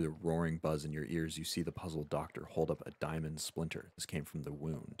 Through the roaring buzz in your ears, you see the puzzled doctor hold up a diamond splinter. This came from the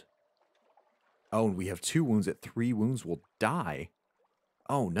wound. Oh, and we have 2 wounds. At 3 wounds, we'll die.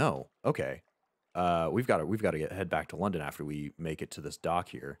 Oh no. Okay. We've got to head back to London after we make it to this dock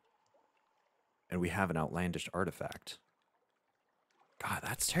here. And we have an outlandish artifact. God,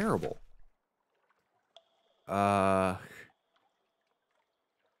 that's terrible. Let's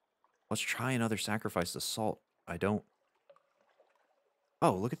try another sacrifice to salt. I don't...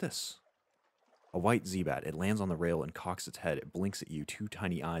 Oh, look at this. A white Zebat. It lands on the rail and cocks its head. It blinks at you, 2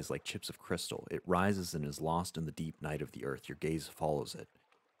 tiny eyes like chips of crystal. It rises and is lost in the deep night of the earth. Your gaze follows it.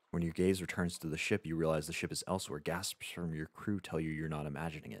 When your gaze returns to the ship, you realize the ship is elsewhere. Gasps from your crew tell you you're not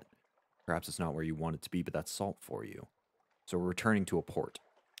imagining it. Perhaps it's not where you want it to be, but that's Salt for you. So we're returning to a port.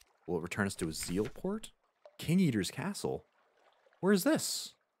 Will it return us to a Zeal port? King Eater's Castle? Where is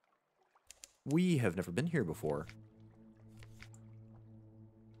this? We have never been here before.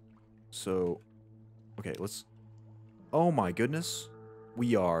 So, okay, let's... Oh my goodness.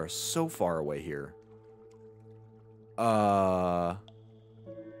 We are so far away here.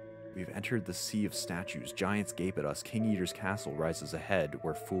 We've entered the sea of statues. Giants gape at us. King Eater's castle rises ahead,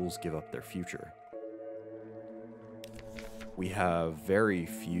 where fools give up their future. We have very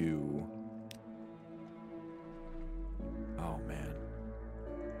few... Oh, man.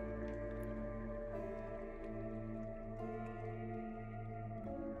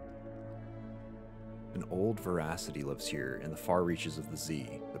 An old veracity lives here in the far reaches of the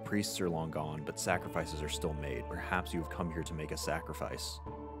Z. The priests are long gone, but sacrifices are still made. Perhaps you have come here to make a sacrifice.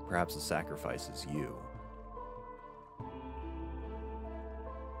 Perhaps the sacrifice is you.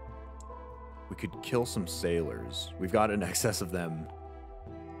 We could kill some sailors. We've got an excess of them,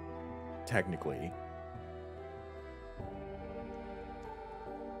 technically.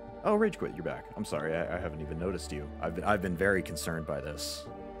 Oh, Rage Quit, you're back. I'm sorry, I haven't even noticed you. I've been very concerned by this.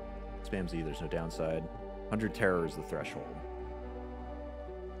 Spam Z, there's no downside. 100 terror is the threshold.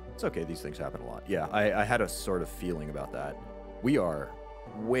 It's okay, these things happen a lot. Yeah, I had a sort of feeling about that. We are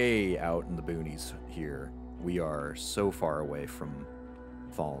way out in the boonies here. We are so far away from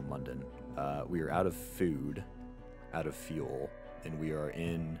fallen London. We are out of food, out of fuel, and we are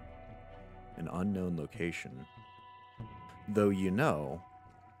in an unknown location. Though, you know,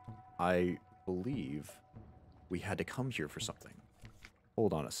 I believe we had to come here for something.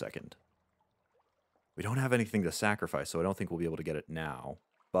 Hold on a second. We don't have anything to sacrifice, so I don't think we'll be able to get it now.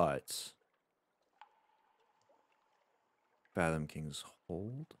 But... Fathom King's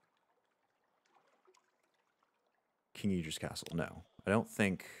Hold? King Eater's Castle. No. I don't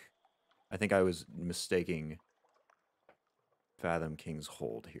think... I think I was mistaking Fathom King's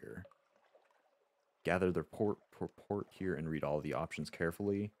Hold here. Gather the purport here and read all the options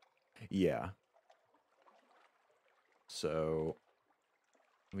carefully. Yeah. So...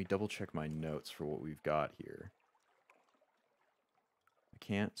 Let me double check my notes for what we've got here. I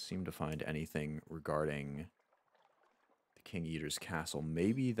can't seem to find anything regarding the King Eater's Castle.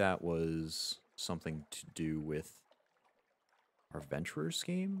 Maybe that was something to do with our Venturer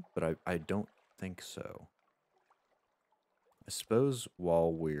scheme, but I don't think so. I suppose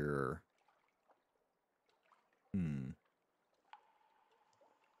while we're...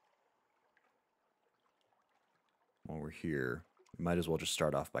 While we're here... We might as well just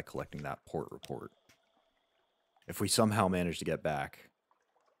start off by collecting that port report. If we somehow manage to get back,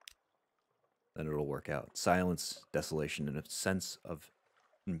 then it'll work out. Silence, desolation, and a sense of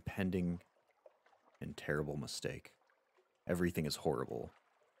impending and terrible mistake. Everything is horrible.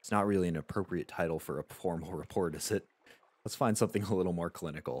 It's not really an appropriate title for a formal report, is it? Let's find something a little more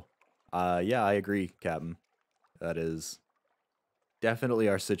clinical. Yeah, I agree, Captain. That is definitely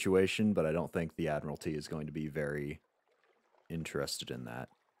our situation, but I don't think the Admiralty is going to be very... interested in that.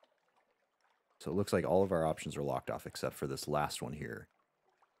 So it looks like all of our options are locked off except for this last one here.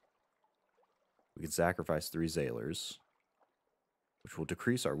 We can sacrifice 3 zailors, which will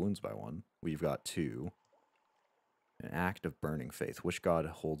decrease our wounds by 1. We've got 2. An act of burning faith. Which god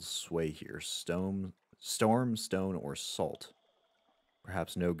holds sway here? Storm, stone, or salt?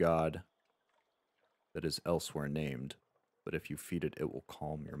 Perhaps no god that is elsewhere named, but if you feed it, it will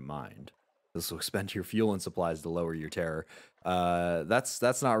calm your mind. This will expend your fuel and supplies to lower your terror.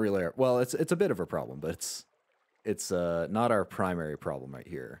 That's not really our, well, it's a bit of a problem, but it's not our primary problem right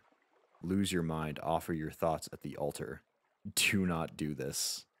here. Lose your mind. Offer your thoughts at the altar. Do not do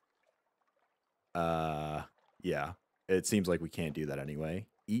this. Yeah, it seems like we can't do that anyway.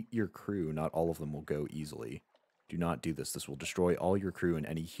 Eat your crew. Not all of them will go easily. Do not do this. This will destroy all your crew and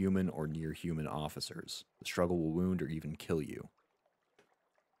any human or near human officers. The struggle will wound or even kill you.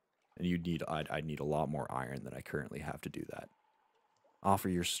 And I'd need a lot more iron than I currently have to do that. Offer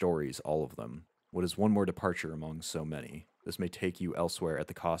your stories, all of them. What is one more departure among so many? This may take you elsewhere at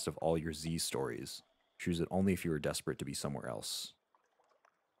the cost of all your Z stories. Choose it only if you are desperate to be somewhere else.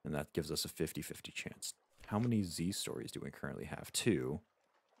 And that gives us a 50-50 chance. How many Z stories do we currently have? 2.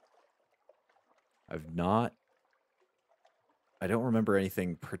 I don't remember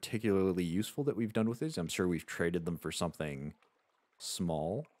anything particularly useful that we've done with these. I'm sure we've traded them for something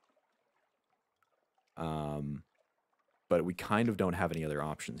small. But we kind of don't have any other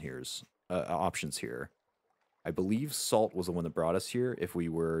options here. I believe salt was the one that brought us here if we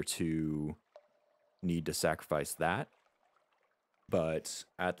were to need to sacrifice that. But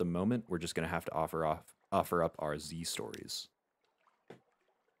at the moment, we're just going to have to offer up our Z stories.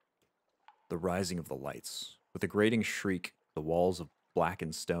 The rising of the lights. With a grating shriek, the walls of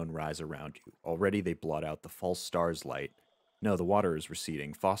blackened stone rise around you. Already they blot out the false star's light No, the water is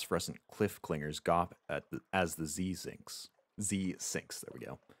receding. Phosphorescent cliff clingers gawp as the Z sinks. Z sinks. There we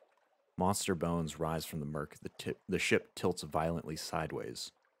go. Monster bones rise from the murk. The ship tilts violently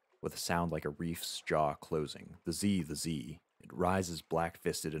sideways, with a sound like a reef's jaw closing. The Z. It rises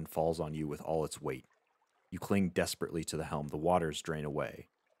black-fisted and falls on you with all its weight. You cling desperately to the helm. The waters drain away.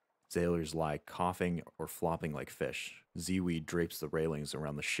 Zailors lie coughing or flopping like fish. Seaweed drapes the railings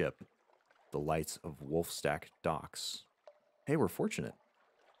around the ship. The lights of Wolfstack docks. Hey, we're fortunate.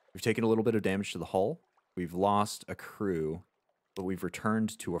 We've taken a little bit of damage to the hull. We've lost a crew, but we've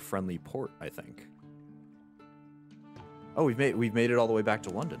returned to a friendly port, I think. Oh, we've made it all the way back to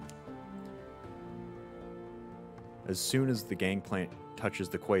London. As soon as the gangplank touches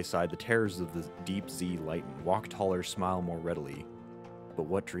the quayside, the terrors of the deep Z lighten. Walk taller, smile more readily. But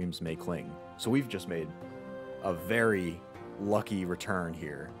what dreams may cling? So we've just made a very lucky return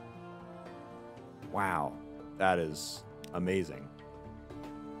here. Wow, that is amazing.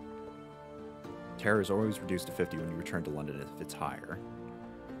 Terror is always reduced to 50 when you return to London if it's higher,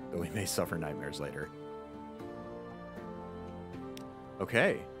 though we may suffer nightmares later.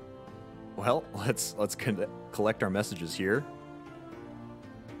 Okay, well, let's collect our messages here.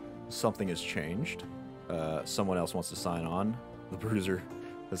 Something has changed. Someone else wants to sign on. The Bruiser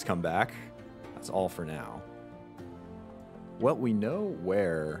has come back. That's all for now. Well, we know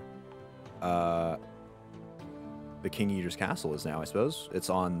where the King Eater's Castle is now, I suppose.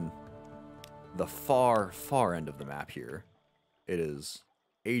 It's on the far, far end of the map here. It is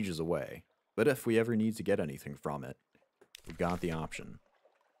ages away. But if we ever need to get anything from it, we've got the option.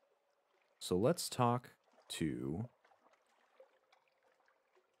 So let's talk to...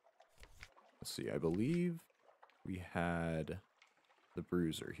 Let's see, I believe we had the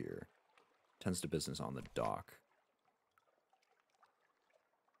Bruiser here. Tends to business on the dock.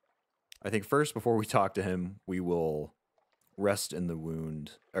 I think first, before we talk to him, we will rest in the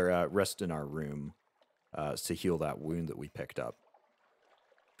wound, or rest in our room to heal that wound that we picked up.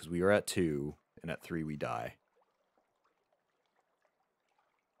 Because we are at 2, and at 3 we die.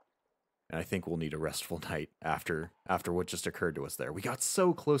 And I think we'll need a restful night after what just occurred to us there. We got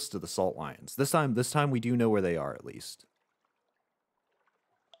so close to the salt lions. This time we do know where they are, at least.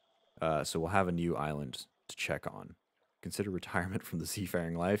 So we'll have a new island to check on. Consider retirement from the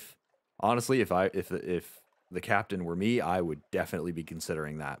seafaring life. Honestly, if the captain were me, I would definitely be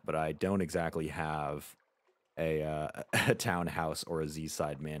considering that. But I don't exactly have a townhouse or a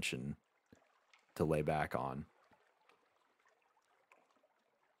Z-side mansion to lay back on.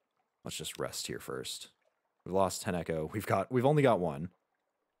 Let's just rest here first. We've lost 10 echo. We've only got 1.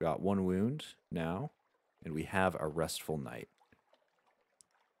 We got 1 wound now, and we have a restful night.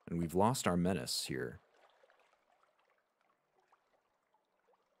 And we've lost our menace here.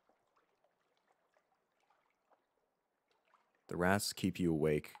 The rats keep you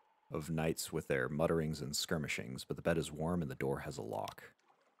awake of nights with their mutterings and skirmishings, but the bed is warm and the door has a lock.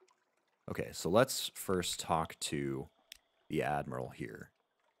 Okay, so let's first talk to the Admiral here.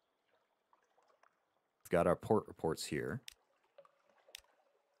 We've got our port reports here.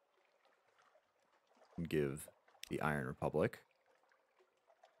 And give the Iron Republic.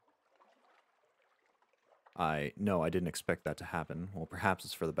 No, I didn't expect that to happen. Well, perhaps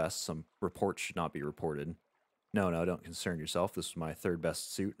it's for the best. Some reports should not be reported. No, don't concern yourself. This is my 3rd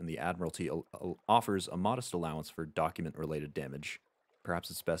best suit, and the Admiralty offers a modest allowance for document-related damage. Perhaps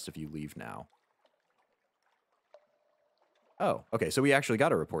it's best if you leave now. Oh, okay, so we actually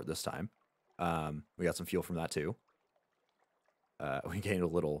got a report this time. We got some fuel from that, too. We gained a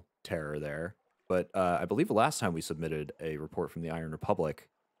little terror there. But I believe the last time we submitted a report from the Iron Republic,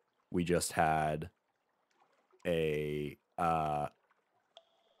 we just had a...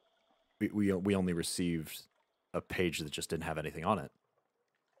 we only received a page that just didn't have anything on it.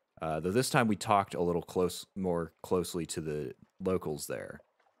 Though this time we talked a little more closely to the locals there.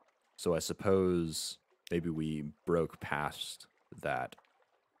 So I suppose maybe we broke past that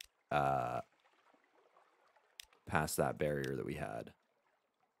barrier that we had.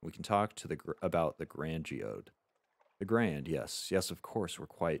 We can talk to about the Grand Geode. The Grand, yes, of course.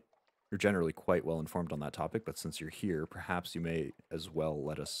 You're generally quite well informed on that topic, but since you're here, perhaps you may as well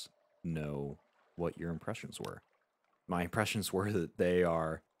let us know what your impressions were. My impressions were that they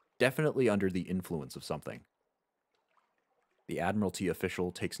are definitely under the influence of something. The Admiralty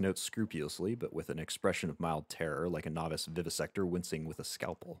official takes notes scrupulously, but with an expression of mild terror, like a novice vivisector wincing with a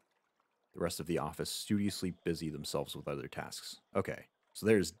scalpel. The rest of the office studiously busy themselves with other tasks. Okay, so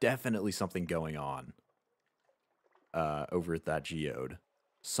there's definitely something going on over at that geode.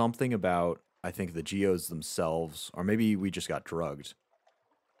 Something about, I think, the geodes themselves, or maybe we just got drugged,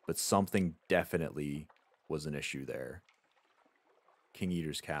 but something definitely was an issue there. King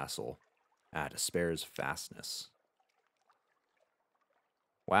Eater's Castle. Despair's Fastness.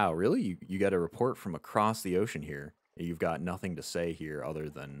 Wow, really? You got a report from across the ocean here. You've got nothing to say here other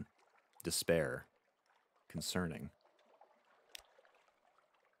than despair. Concerning.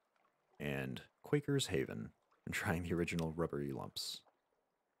 And Quaker's Haven. I'm trying the original rubbery lumps.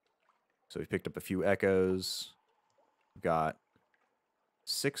 So we picked up a few echoes. We've got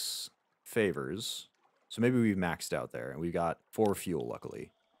 6 favors. So maybe we've maxed out there. And we got 4 fuel,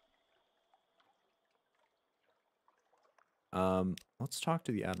 luckily. Let's talk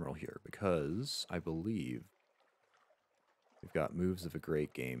to the Admiral here, because I believe we've got moves of a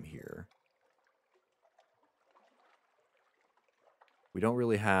great game here. We don't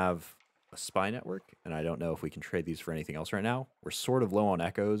really have a spy network, and I don't know if we can trade these for anything else right now. We're sort of low on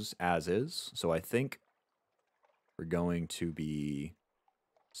echoes as is, so I think we're going to be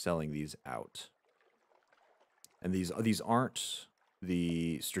selling these out. And these aren't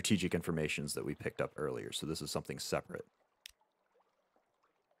the strategic informations that we picked up earlier, so this is something separate.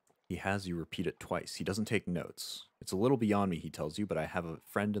 He has you repeat it twice. He doesn't take notes. It's a little beyond me, he tells you, but I have a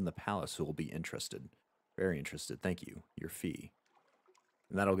friend in the palace who will be interested. Very interested. Thank you. Your fee.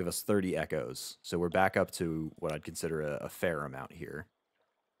 And that'll give us 30 echoes. So we're back up to what I'd consider a fair amount here.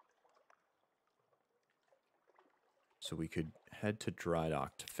 So we could head to dry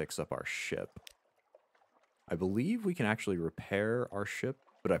dock to fix up our ship. I believe we can actually repair our ship,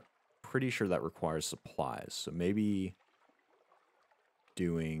 but I'm pretty sure that requires supplies. So maybe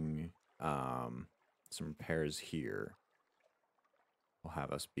doing some repairs here will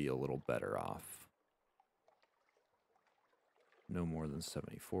have us be a little better off. No more than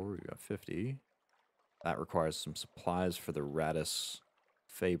 74. We've got 50. That requires some supplies for the Radis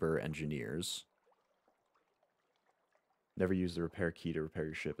Faber engineers. Never use the repair key to repair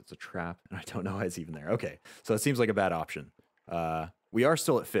your ship. It's a trap, and I don't know why it's even there. Okay, so it seems like a bad option. We are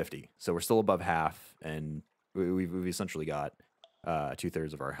still at 50, so we're still above half, and we've essentially got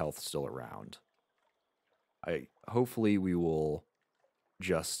 2/3 of our health still around. Hopefully we will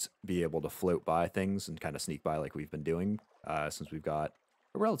just be able to float by things and kind of sneak by like we've been doing, since we've got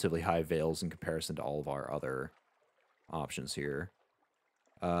a relatively high veils in comparison to all of our other options here.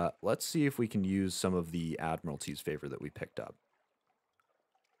 Let's see if we can use some of the Admiralty's favor that we picked up.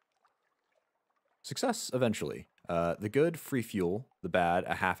 Success, eventually. The good, free fuel. The bad,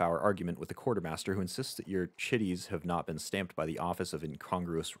 a half-hour argument with the quartermaster who insists that your chitties have not been stamped by the Office of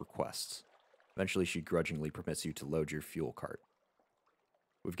Incongruous Requests. Eventually, she grudgingly permits you to load your fuel cart.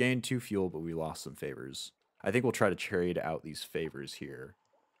 We've gained 2 fuel, but we lost some favors. I think we'll try to trade out these favors here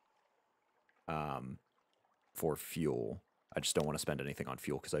for fuel. I just don't want to spend anything on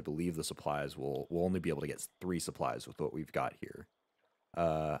fuel because I believe the supplies we'll only be able to get 3 supplies with what we've got here.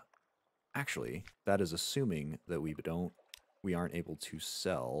 Actually, that is assuming that we aren't able to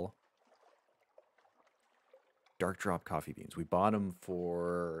sell dark drop coffee beans. We bought them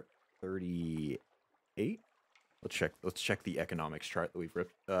for 38. Let's check the economics chart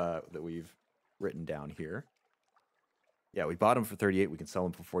that we've written down here. Yeah, we bought them for 38. We can sell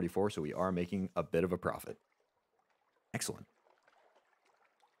them for 44, so we are making a bit of a profit. Excellent.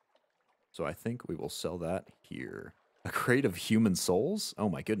 So I think we will sell that here. A crate of human souls? Oh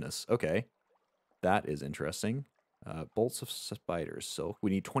my goodness. Okay. That is interesting. Bolts of spider silk.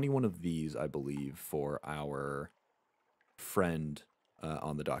 We need 21 of these, I believe, for our friend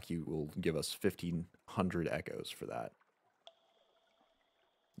on the dock. You will give us 1,500 echoes for that.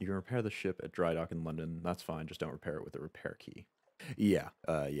 You can repair the ship at dry dock in London. That's fine. Just don't repair it with a repair key. Yeah.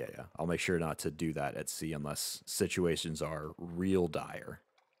 I'll make sure not to do that at sea unless situations are real dire.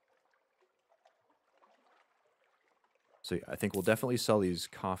 So yeah, I think we'll definitely sell these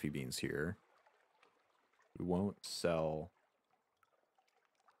coffee beans here. We won't sell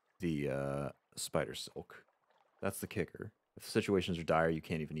the spider silk. That's the kicker. If situations are dire, you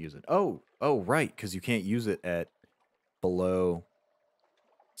can't even use it. Oh, right, because you can't use it at below,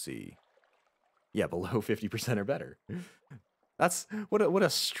 let's see. Yeah, below 50% or better. That's what a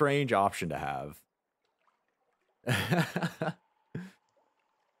strange option to have.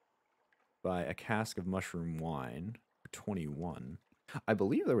 Buy a cask of mushroom wine for 21. I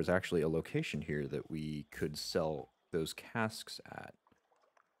believe there was actually a location here that we could sell those casks at.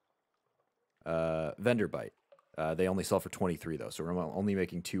 Vendor bite. They only sell for 23 though, so we're only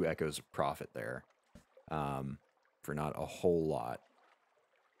making 2 echoes of profit there. For not a whole lot.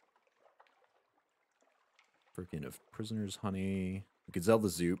 Freaking of prisoners honey. We could sell the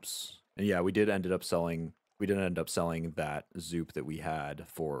zoops. And yeah, we did end up selling that zoop that we had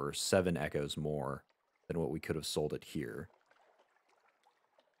for 7 echoes more than what we could have sold it here.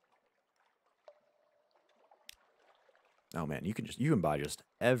 Oh man, you can buy just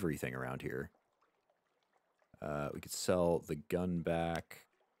everything around here. We could sell the gun back.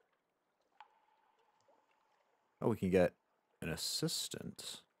 Oh, we can get an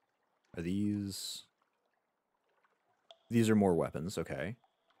assistant. Are these... These are more weapons, okay.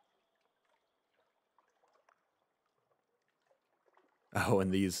 Oh,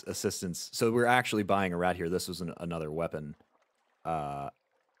 and these assistants... So we're actually buying a rat here. This was another weapon. And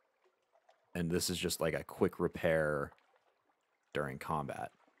this is just like a quick repair during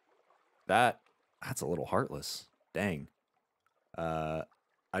combat. That's a little heartless. Dang. I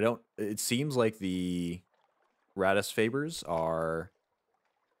don't... It seems like the Ratus Fabers are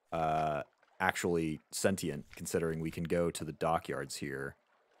actually sentient, considering we can go to the dockyards here.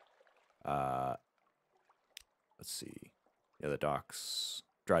 Let's see. Yeah, the docks,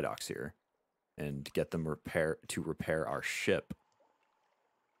 dry docks here, and get them to repair our ship.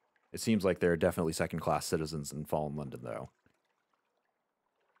 It seems like they're definitely second-class citizens in Fallen London, though.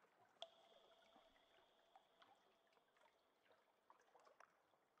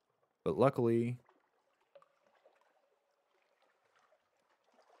 But luckily,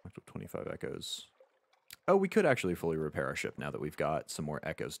 25 echoes. Oh, we could actually fully repair our ship now that we've got some more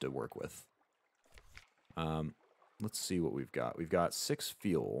echoes to work with. Let's see what we've got. We've got 6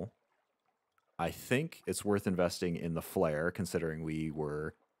 fuel. I think it's worth investing in the flare, considering we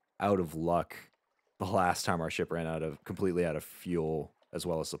were out of luck the last time our ship ran completely out of fuel as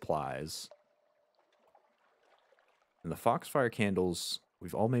well as supplies. And the Foxfire candles,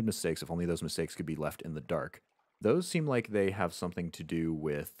 we've all made mistakes. If only those mistakes could be left in the dark. Those seem like they have something to do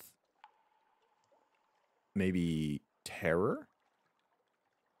with maybe terror?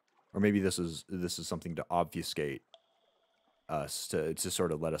 Or maybe this is something to obfuscate us, to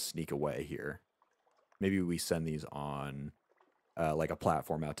sort of let us sneak away here. Maybe we send these on like a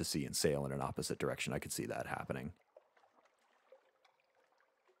platform out to sea and sail in an opposite direction. I could see that happening.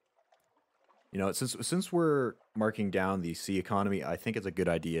 You know, since we're marking down the sea economy, I think it's a good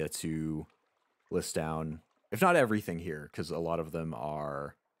idea to list down, if not everything here, because a lot of them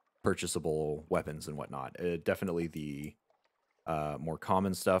are purchasable weapons and whatnot. Definitely the more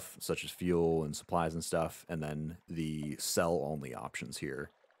common stuff, such as fuel and supplies and stuff, and then the sell-only options here.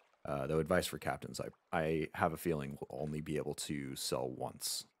 Though advice for captains, I have a feeling we'll only be able to sell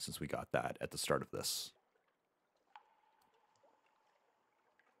once, since we got that at the start of this.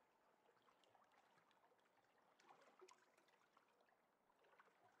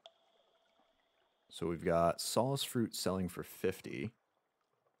 So we've got solace fruit selling for 50.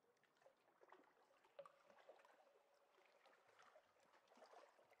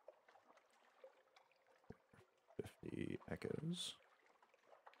 50 echoes.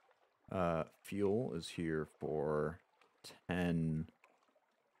 Fuel is here for 10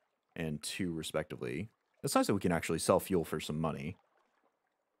 and 2 respectively. It's nice that we can actually sell fuel for some money.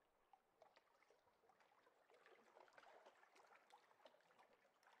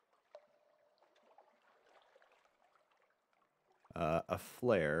 A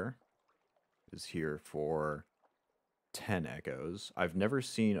flare is here for 10 echoes. I've never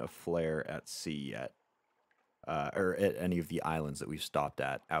seen a flare at sea yet. Or at any of the islands that we've stopped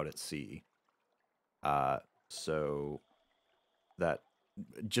at out at sea. So that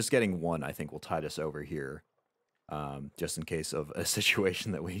just getting one, I think, will tide us over here. Just in case of a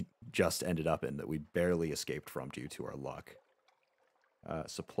situation that we just ended up in that we barely escaped from due to our luck.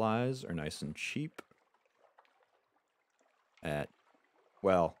 Supplies are nice and cheap.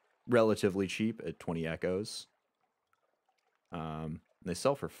 Well, relatively cheap at 20 echoes. They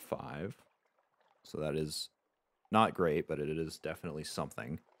sell for 5. So that is not great, but it is definitely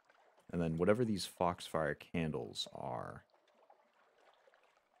something. And then whatever these Foxfire candles are,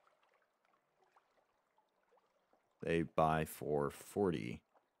 they buy for 40.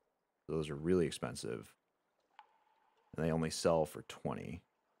 So those are really expensive. And they only sell for 20.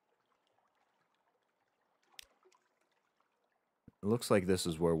 It looks like this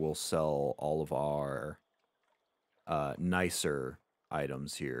is where we'll sell all of our nicer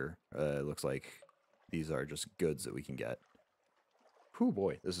items here. It looks like these are just goods that we can get. Whew,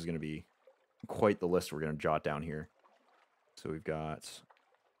 boy, this is going to be quite the list we're going to jot down here. So we've got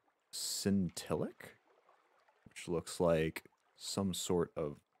scintillic, which looks like some sort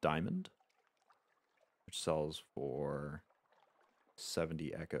of diamond, which sells for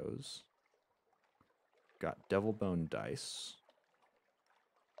 70 echoes. Got devil bone dice,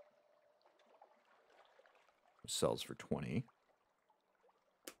 which sells for 20.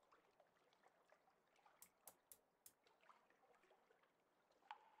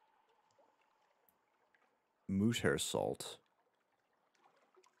 Moose hair salt,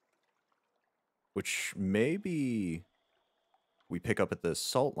 which may be we pick up at the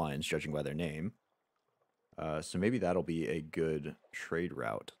salt lines, judging by their name. So maybe that'll be a good trade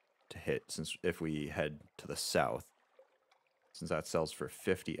route to hit, since if we head to the south, since that sells for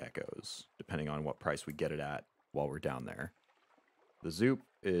 50 echoes, depending on what price we get it at while we're down there. The Zoop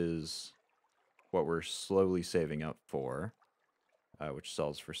is what we're slowly saving up for, which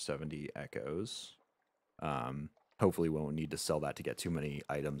sells for 70 echoes. Hopefully we won't need to sell that to get too many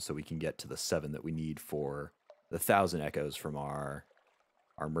items, so we can get to the 7 that we need for the 1,000 echoes from our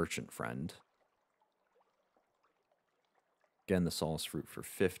merchant friend. Again, the solace fruit for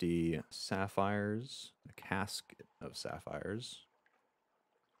 50 sapphires, a casket of sapphires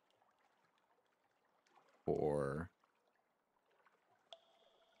for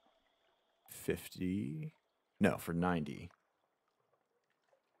 50, no, for 90.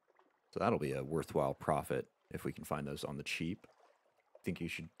 So that'll be a worthwhile profit if we can find those on the cheap. I think you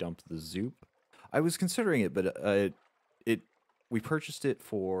should dump the Zoop. I was considering it, but we purchased it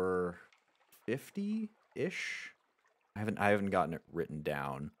for 50-ish. I haven't gotten it written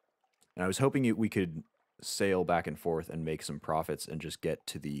down, and I was hoping we could sail back and forth and make some profits and just get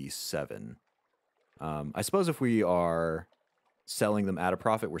to the 7. I suppose if we are selling them at a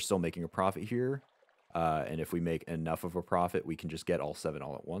profit, we're still making a profit here, and if we make enough of a profit, we can just get all 7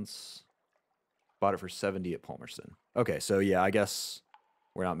 all at once. Bought it for 70 at Palmerston. Okay, so yeah, I guess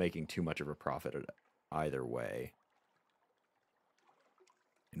we're not making too much of a profit either way.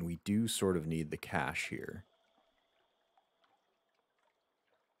 And we do sort of need the cash here.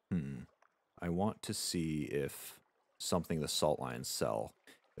 I want to see if something the salt lines sell,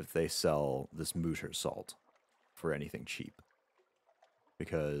 if they sell this Mutter salt for anything cheap.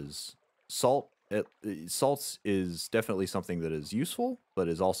 Because salt is definitely something that is useful, but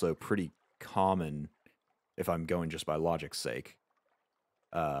is also pretty common if I'm going just by logic's sake.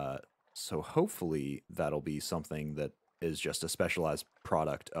 So hopefully that'll be something that is just a specialized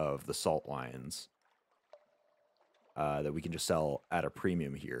product of the salt lines that we can just sell at a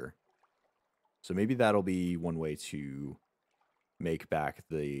premium here. So maybe that'll be one way to make back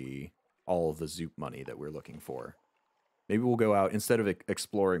all of the Zoop money that we're looking for. Maybe we'll go out, instead of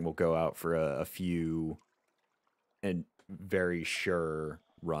exploring, we'll go out for a few and very sure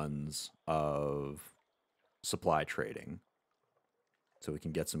runs of supply trading, so we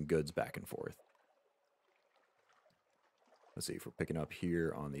can get some goods back and forth. Let's see if we're picking up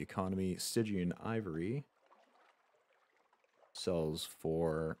here on the economy. Stygian ivory sells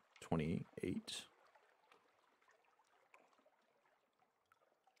for 28.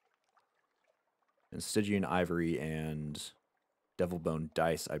 And Stygian ivory and devil bone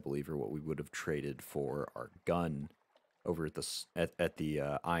dice, I believe, are what we would have traded for our gun over at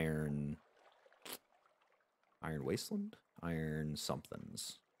the iron wasteland, iron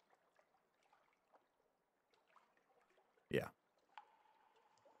somethings. Yeah.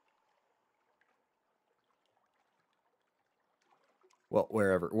 Well,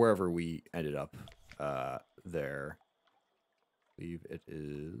 wherever we ended up there, I believe it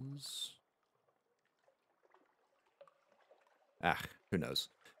is. Who knows?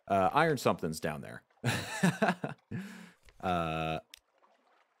 Iron something's down there.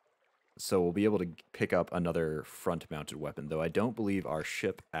 So we'll be able to pick up another front-mounted weapon, though I don't believe our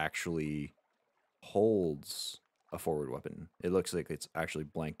ship actually holds a forward weapon. It looks like it's actually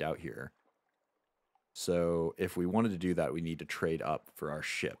blanked out here. So if we wanted to do that, we need to trade up for our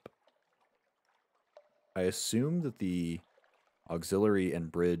ship. I assume that the auxiliary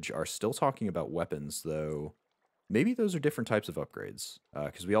and bridge are still talking about weapons, though maybe those are different types of upgrades,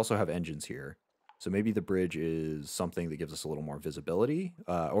 because we also have engines here. So maybe the bridge is something that gives us a little more visibility,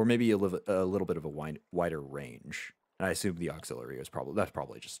 or maybe a little bit of a wider range. And I assume the auxiliary is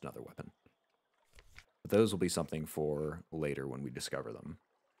probably just another weapon. But those will be something for later when we discover them.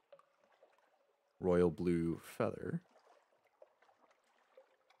 Royal blue feather.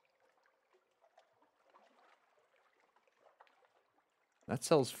 That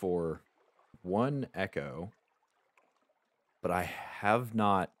sells for 1 echo. But I have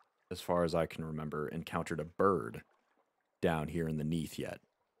not, as far as I can remember, encountered a bird down here in the Neath yet.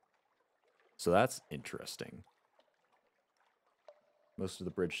 So that's interesting. Most of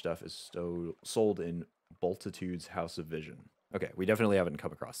the bridge stuff is sold in Boltitude's House of Vision. Okay, we definitely haven't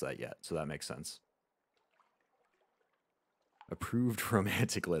come across that yet, so that makes sense. Approved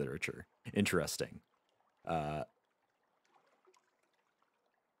romantic literature. Interesting.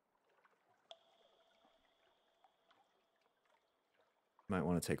 Might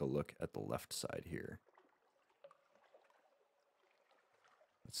want to take a look at the left side here.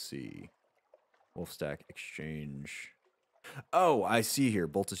 Let's see. Wolfstack Exchange. Oh, I see here.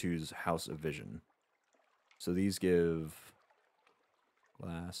 Boltitude's House of Vision. So these give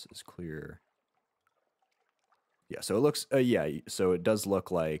Glass is clear. Yeah, so it looks, yeah, so it does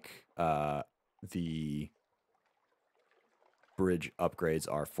look like the bridge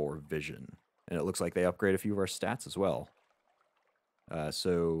upgrades are for vision. And it looks like they upgrade a few of our stats as well.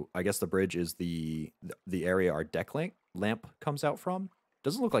 So I guess the bridge is the area our deck lamp comes out from.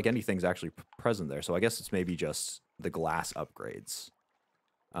 Doesn't look like anything's actually present there, so I guess it's maybe just the glass upgrades.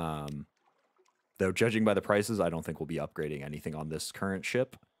 Though judging by the prices, I don't think we'll be upgrading anything on this current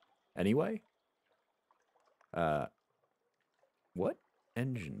ship anyway. What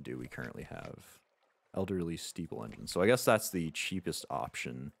engine do we currently have? Elderly steeple engine. So I guess that's the cheapest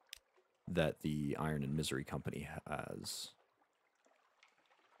option that the Iron and Misery Company has.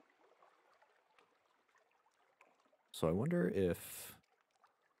 So I wonder if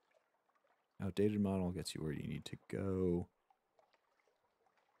outdated model gets you where you need to go.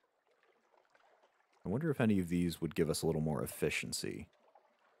 I wonder if any of these would give us a little more efficiency.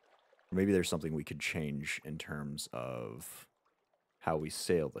 Or maybe there's something we could change in terms of how we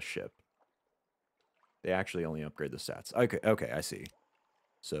sail the ship. They actually only upgrade the stats. Okay, I see.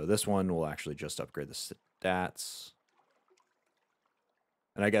 So this one will actually just upgrade the stats.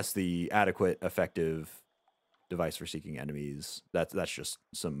 And I guess the adequate, effective device for seeking enemies, that's just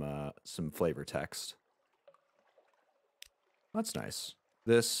some flavor text. That's nice.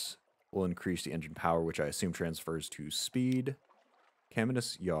 This will increase the engine power, which I assume transfers to speed.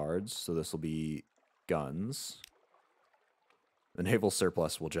 Caminus yards, so this will be guns. The naval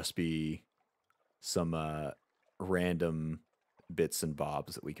surplus will just be some random bits and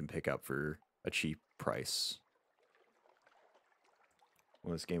bobs that we can pick up for a cheap price.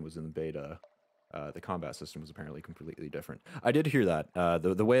 When this game was in the beta, the combat system was apparently completely different. I did hear that.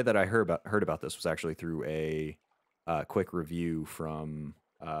 The way that I heard about this was actually through a quick review from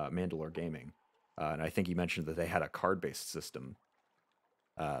Mandalore Gaming, and I think he mentioned that they had a card-based system,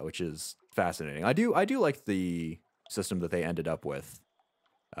 which is fascinating. I do like the system that they ended up with,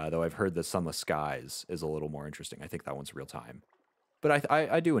 though I've heard that Sunless Skies is a little more interesting. I think that one's real time, but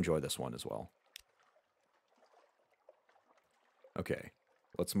I do enjoy this one as well. Okay,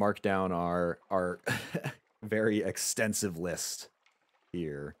 let's mark down our very extensive list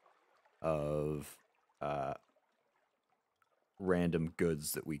here of random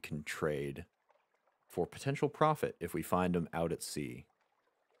goods that we can trade for potential profit if we find them out at sea.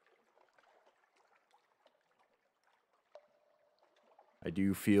 I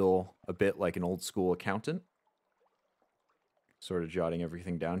do feel a bit like an old school accountant, sort of jotting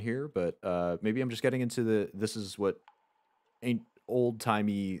everything down here, but maybe I'm just getting into this is what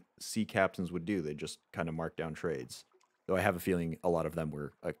old-timey sea captains would do. They just kind of mark down trades. Though I have a feeling a lot of them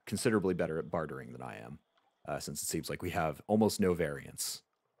were considerably better at bartering than I am, since it seems like we have almost no variance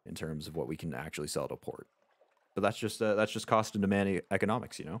in terms of what we can actually sell to port. But that's just cost and demand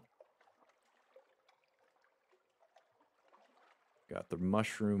economics, you know? Got the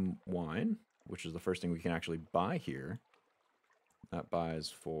mushroom wine, which is the first thing we can actually buy here. That buys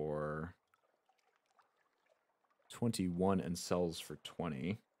for 21 and sells for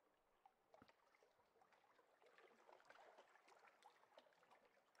 20.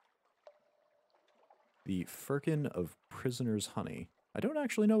 The firkin of prisoner's honey. I don't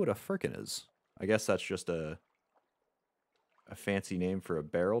actually know what a firkin is. I guess that's just a fancy name for a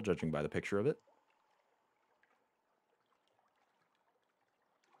barrel, judging by the picture of it.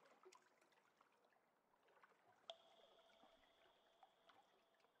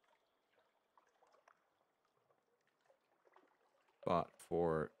 Bought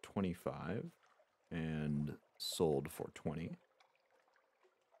for 25 and sold for 20.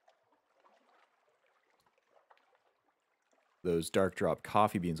 Those dark drop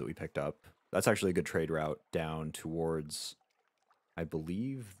coffee beans that we picked up, that's actually a good trade route down towards, I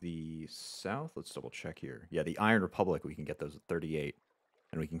believe, the south. Let's double check here. Yeah, the Iron Republic, we can get those at 38,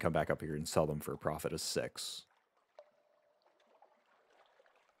 and we can come back up here and sell them for a profit of 6.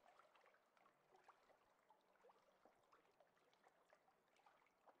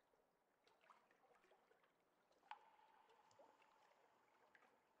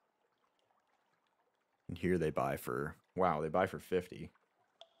 And here they buy for, wow, they buy for 50.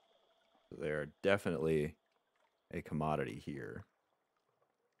 So they're definitely a commodity here.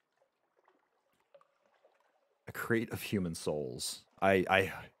 A crate of human souls.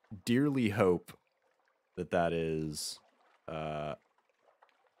 I dearly hope that is,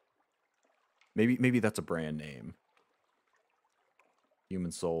 maybe that's a brand name.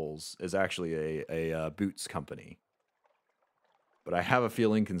 Human Souls is actually a boots company. But I have a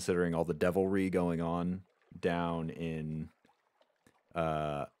feeling, considering all the devilry going on down in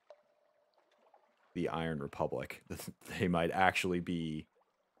the Iron Republic, that they might actually be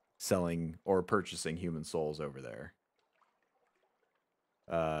selling or purchasing human souls over there.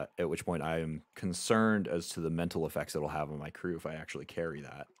 At which point I am concerned as to the mental effects it'll have on my crew if I actually carry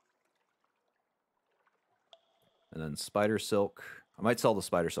that. And then spider silk. I might sell the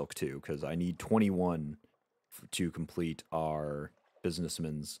spider silk too, because I need 21 to complete our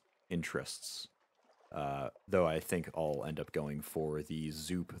businessman's interests. Though I think I'll end up going for the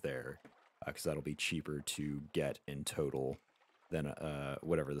zoop there, because that'll be cheaper to get in total than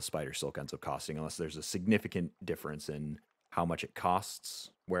whatever the spider silk ends up costing, unless there's a significant difference in how much it costs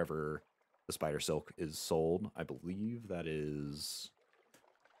wherever the spider silk is sold. I believe that is,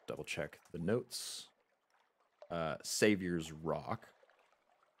 double check the notes, Savior's Rocks.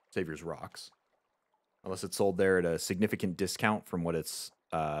 Unless it's sold there at a significant discount from what it's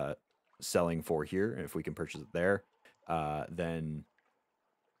selling for here. And if we can purchase it there, then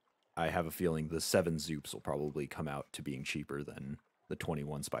I have a feeling the 7 zoops will probably come out to being cheaper than the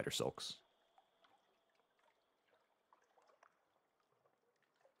 21 spider silks.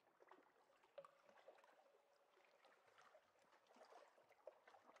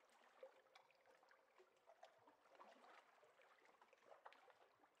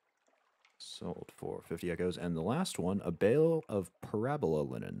 Sold for 50 echoes. And the last one, a bale of parabola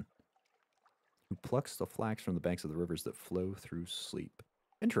linen, who plucks the flax from the banks of the rivers that flow through sleep.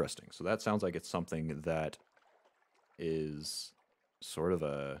 Interesting. So that sounds like it's something that is sort of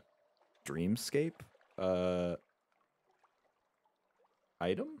a dreamscape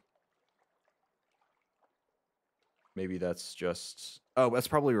item? Maybe that's just... Oh, that's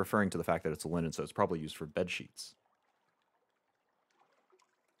probably referring to the fact that it's a linen, so it's probably used for bed sheets.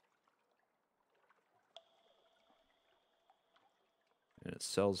 And it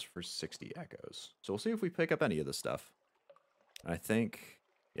sells for 60 echoes. So we'll see if we pick up any of this stuff. I think,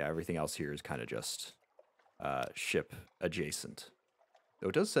 yeah, everything else here is kind of just ship adjacent. Though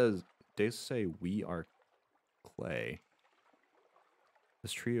it does say we are clay.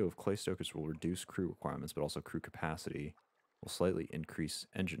 This trio of clay stokers will reduce crew requirements, but also crew capacity will slightly increase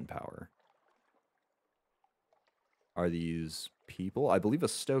engine power. Are these people? I believe a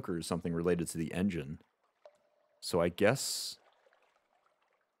stoker is something related to the engine. So I guess...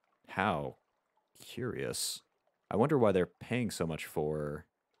 How curious. I wonder why they're paying so much for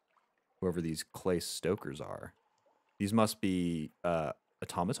whoever these clay stokers are. These must be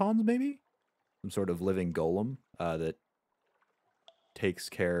automatons, maybe? Some sort of living golem that takes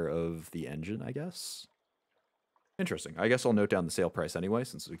care of the engine, I guess. Interesting. I guess I'll note down the sale price anyway,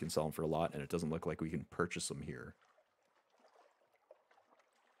 since we can sell them for a lot, and it doesn't look like we can purchase them here.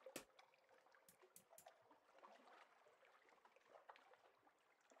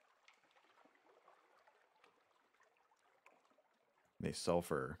 They sell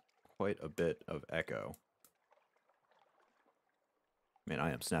for quite a bit of echo. Man,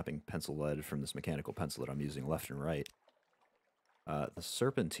 I am snapping pencil lead from this mechanical pencil that I'm using left and right. The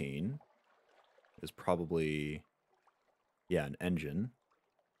serpentine is probably, yeah, an engine.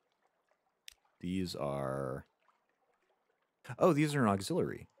 These are... Oh, these are an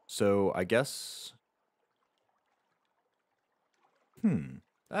auxiliary. So I guess...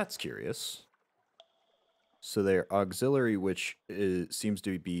 that's curious. So they're auxiliary, which seems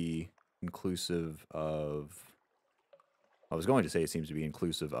to be inclusive of... I was going to say it seems to be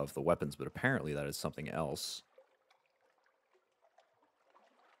inclusive of the weapons, but apparently that is something else.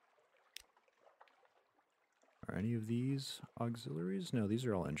 Are any of these auxiliaries? No, these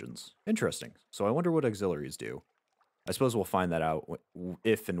are all engines. Interesting. So I wonder what auxiliaries do. I suppose we'll find that out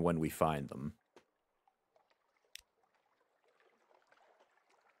if and when we find them.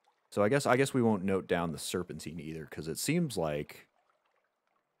 So I guess we won't note down the serpentine either, because it seems like...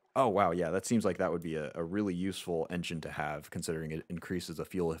 Oh, wow, yeah, that seems like that would be a really useful engine to have, considering it increases the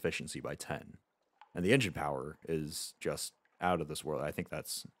fuel efficiency by 10. And the engine power is just out of this world. I think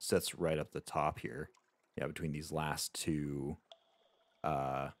that sits right up the top here. Yeah, between these last two...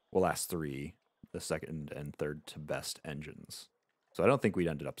 well, last three, the second and third to best engines. So I don't think we'd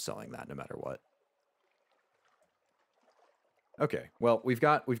ended up selling that no matter what. Okay, well, we've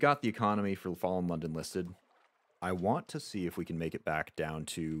got the economy for Fallen London listed. I want to see if we can make it back down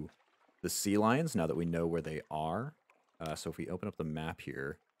to the sea lions now that we know where they are. So if we open up the map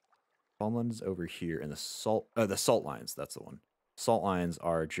here, Fallen London's over here, and the salt lions, that's the one. Salt lions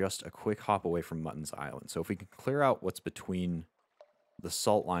are just a quick hop away from Mutton's Island. So if we can clear out what's between the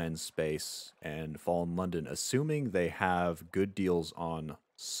salt lion space and Fallen London, assuming they have good deals on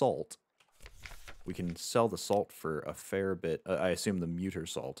salt, we can sell the salt for a fair bit. I assume the muter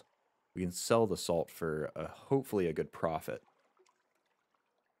salt. We can sell the salt for hopefully a good profit.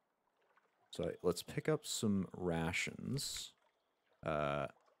 So let's pick up some rations.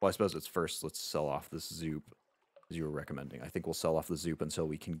 Well, I suppose it's first, let's sell off this zoop, as you were recommending. I think we'll sell off the zoop until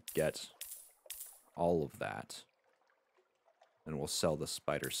we can get all of that. And we'll sell the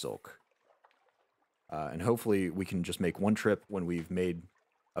spider silk. And hopefully we can just make one trip when we've made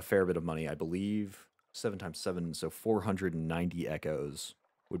a fair bit of money. I believe 7 times 7, so 490 echoes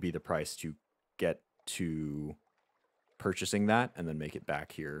would be the price to get to purchasing that and then make it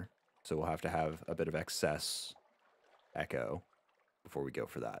back here. So we'll have to have a bit of excess echo before we go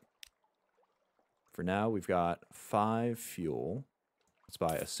for that. For now, we've got 5 fuel. Let's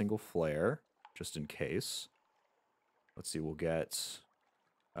buy a single flare, just in case. Let's see, we'll get...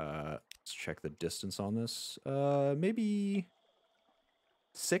 let's check the distance on this. Maybe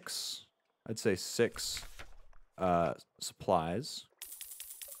 6. I'd say 6 supplies.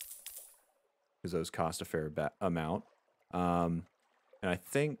 Because those cost a fair amount. And I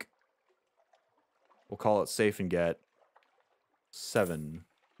think we'll call it safe and get 7.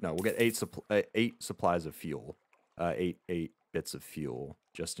 No, we'll get 8 supplies of fuel. 8 bits of fuel,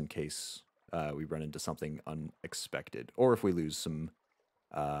 just in case we run into something unexpected, or if we lose some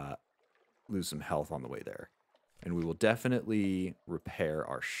health on the way there. And we will definitely repair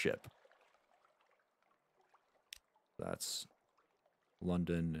our ship. That's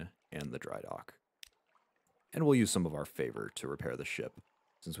London and the dry dock. And we'll use some of our favor to repair the ship,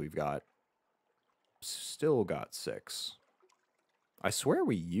 since we've still got 6. I swear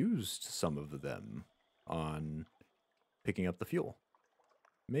we used some of them on picking up the fuel.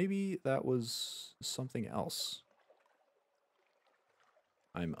 Maybe that was something else.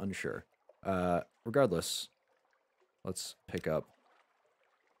 I'm unsure. Regardless, let's pick up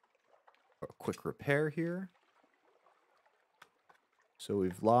a quick repair here. So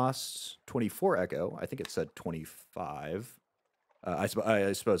we've lost 24 echo. I think it said 25. I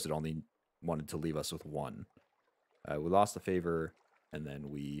suppose it only wanted to leave us with 1. We lost the favor, and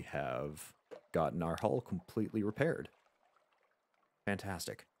then we have gotten our hull completely repaired.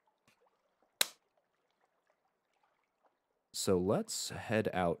 Fantastic. So let's head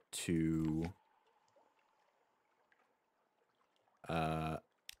out to the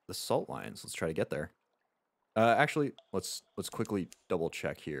salt lines. Let's try to get there. Actually, let's quickly double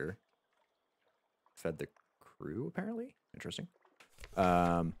check here. Fed the crew, apparently. Interesting.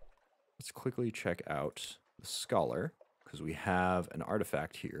 Let's quickly check out the scholar, because we have an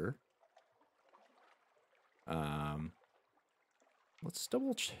artifact here. Let's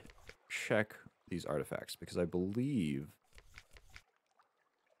double check these artifacts, because I believe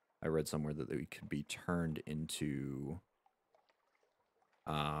I read somewhere that they could be turned into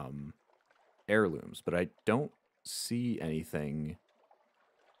heirlooms, but I don't see anything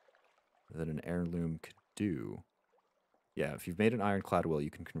that an heirloom could do. Yeah, if you've made an ironclad will, you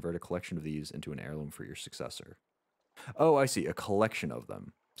can convert a collection of these into an heirloom for your successor. Oh, I see, a collection of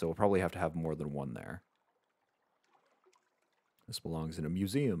them. So we'll probably have to have more than one there. This belongs in a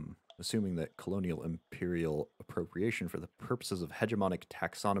museum, assuming that colonial imperial appropriation for the purposes of hegemonic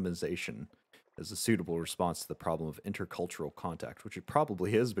taxonomization is a suitable response to the problem of intercultural contact, which it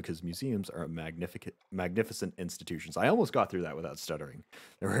probably is, because museums are magnificent institutions. I almost got through that without stuttering.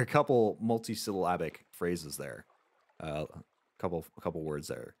 There were a couple multisyllabic phrases there, a couple words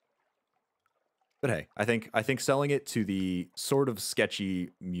there. But hey, I think selling it to the sort of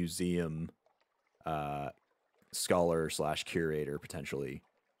sketchy museum scholar / curator potentially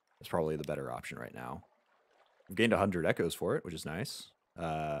is probably the better option right now. We've gained 100 echoes for it, which is nice.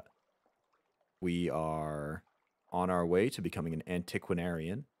 We are on our way to becoming an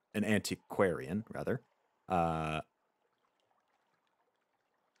antiquarian, rather. I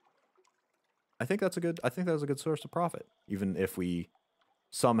think that was a good source of profit, even if we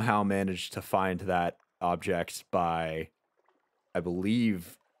somehow managed to find that object by, I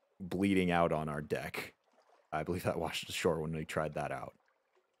believe, bleeding out on our deck. I believe that washed ashore when we tried that out.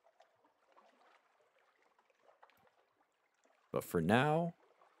 But for now,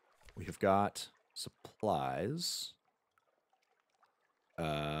 we have got supplies.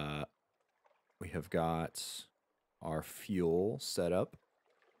 We have got our fuel set up.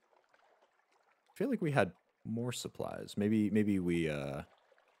 I feel like we had more supplies. Maybe we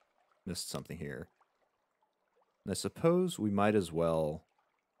missed something here. And I suppose we might as well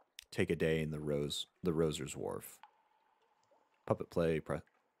take a day in the Roser's Wharf. Puppet play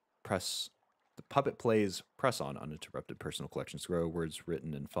press. The puppet plays press on uninterrupted. Personal collections grow. Words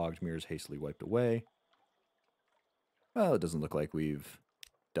written in fogged mirrors hastily wiped away. Well, it doesn't look like we've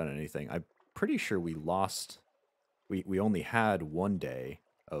done anything. I'm pretty sure we lost. We only had 1 day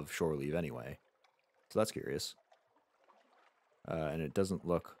of shore leave anyway, so that's curious. And it doesn't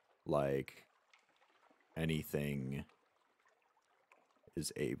look like anything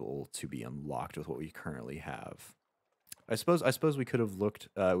is able to be unlocked with what we currently have. I suppose we could have looked.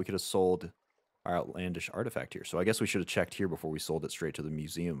 We could have sold our outlandish artifact here. So I guess we should have checked here before we sold it straight to the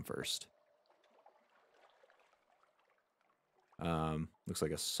museum first. Looks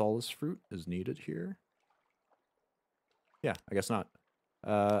like a solace fruit is needed here. Yeah, I guess not.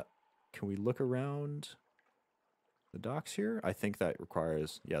 Can we look around the docks here? I think that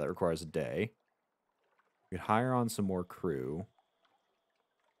requires, yeah, that requires a day. We could hire on some more crew.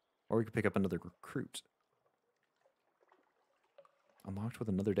 Or we could pick up another recruit. Unlocked with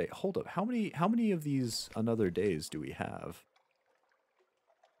another day. Hold up. How many of these another days do we have?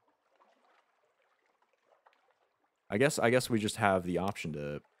 I guess we just have the option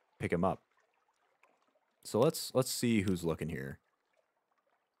to pick him up. So let's see who's looking here.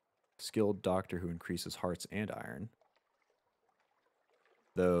 Skilled doctor who increases hearts and iron.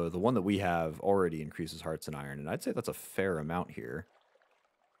 Though the one that we have already increases hearts and iron, and I'd say that's a fair amount here.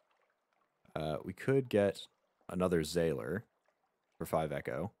 We could get another zailor for 5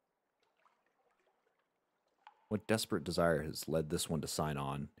 echo. What desperate desire has led this one to sign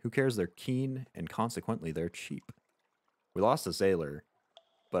on? Who cares? They're keen, and consequently they're cheap. We lost a zailor,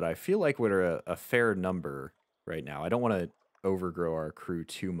 but I feel like we're a fair number right now. I don't want to overgrow our crew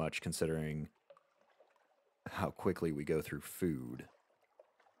too much considering how quickly we go through food.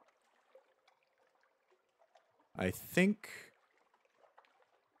 I think...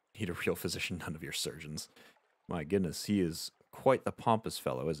 Need a real physician, none of your surgeons. My goodness, he is quite the pompous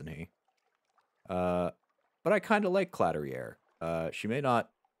fellow, isn't he? But I kind of like Clatterier. She may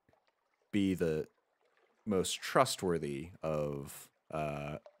not be the most trustworthy of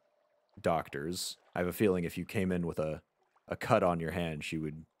doctors. I have a feeling if you came in with a cut on your hand, she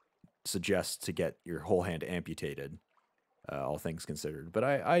would suggest to get your whole hand amputated, all things considered. But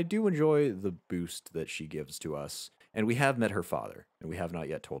I do enjoy the boost that she gives to us. And we have met her father, and we have not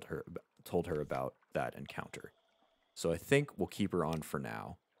yet told her about that encounter. So I think we'll keep her on for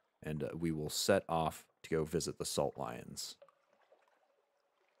now, and we will set off to go visit the salt lions.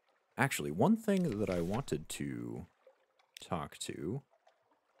 Actually, one thing that I wanted to talk to...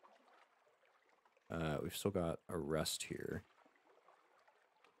 we've still got a rest here.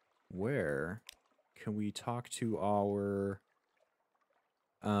 Where can we talk to our...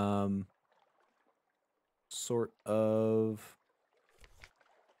 sort of...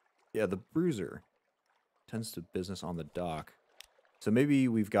 Yeah, the bruiser tends to business on the dock. So maybe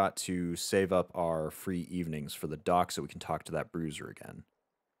we've got to save up our free evenings for the dock so we can talk to that bruiser again.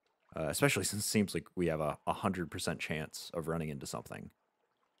 Especially since it seems like we have a 100% chance of running into something.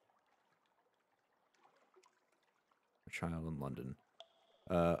 A child in London.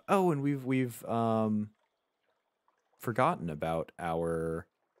 Oh, and we've forgotten about our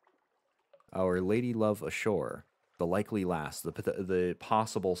lady love ashore, the likely lass, the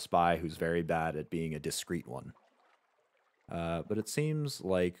possible spy who's very bad at being a discreet one. But it seems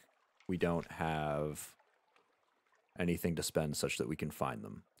like we don't have anything to spend such that we can find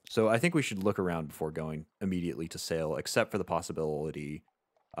them. So I think we should look around before going immediately to sail, except for the possibility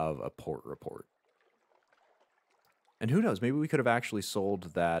of a port report. And who knows, maybe we could have actually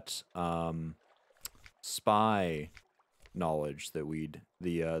sold that spy knowledge that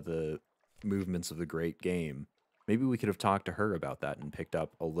the movements of the great game. Maybe we could have talked to her about that and picked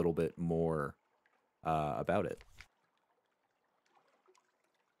up a little bit more about it.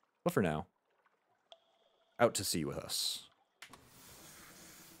 But for now, out to sea with us.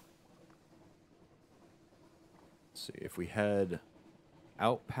 Let's see, if we head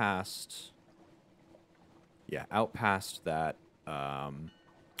out past... Yeah, out past that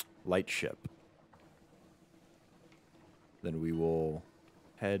light ship, then we will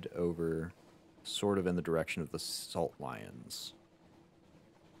head over sort of in the direction of the salt lions.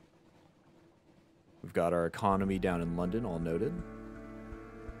 We've got our economy down in London all noted.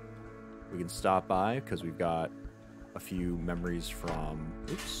 We can stop by because we've got a few memories from...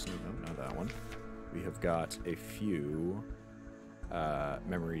 Oops, no, not that one. We have got a few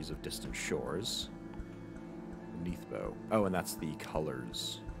memories of distant shores. Neathbow. Oh, and that's the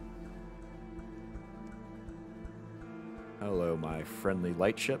colors. Hello, my friendly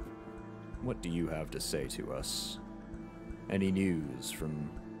lightship. What do you have to say to us? Any news from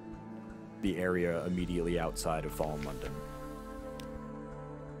the area immediately outside of Fallen London?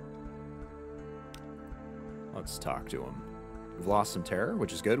 Let's talk to him. We've lost some terror,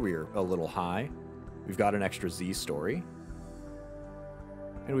 which is good. We're a little high. We've got an extra Z story.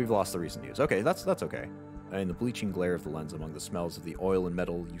 And we've lost the recent news. Okay, that's okay. In the bleaching glare of the lens among the smells of the oil and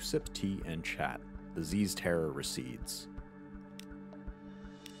metal, you sip tea and chat. The Z's terror recedes.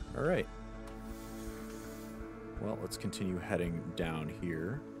 Alright. Well, let's continue heading down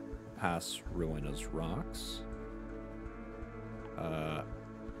here, past Ruina's rocks.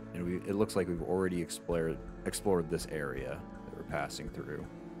 And it looks like we've already explored this area that we're passing through.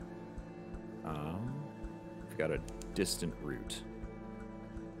 We've got a distant route.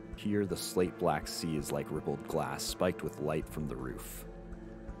 Here, the slate black sea is like rippled glass, spiked with light from the roof.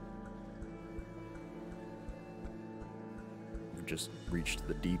 We've just reached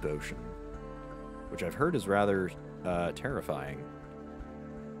the deep ocean, which I've heard is rather terrifying.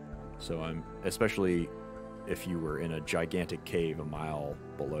 So especially if you were in a gigantic cave a mile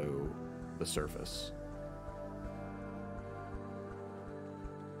below the surface.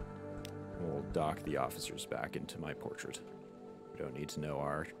 We'll dock the officers back into my portrait. We don't need to know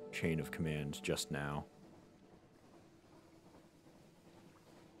our chain of command just now.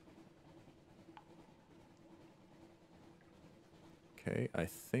 Okay, I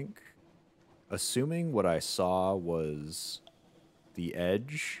think, assuming what I saw was the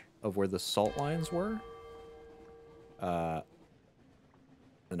edge of where the salt lines were, and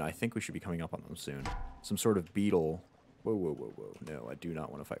I think we should be coming up on them soon. Some sort of beetle. Whoa, whoa, whoa, whoa. No, I do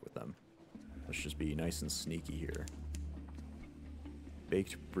not want to fight with them. Let's just be nice and sneaky here.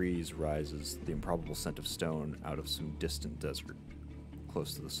 Baked breeze rises the improbable scent of stone out of some distant desert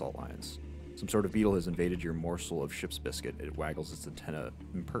close to the salt lines. Some sort of beetle has invaded your morsel of ship's biscuit. It waggles its antenna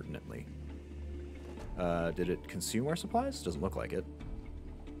impertinently. Did it consume our supplies? Doesn't look like it.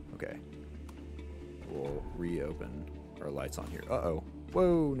 Okay. We'll reopen our lights on here. Uh-oh.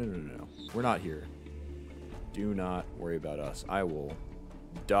 Whoa, no, no, no, no. We're not here. Do not worry about us. I will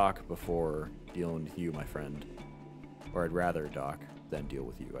dock before dealing with you, my friend. Or I'd rather dock than deal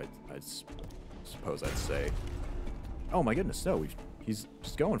with you, I'd suppose I'd say. Oh my goodness, no, he's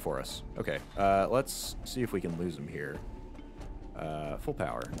just going for us. Okay, let's see if we can lose him here. Full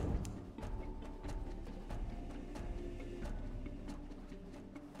power.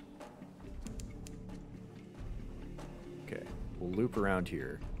 Okay, we'll loop around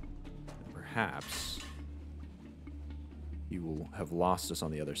here. And perhaps he will have lost us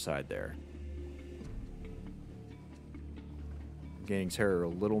on the other side there. Gaining terror a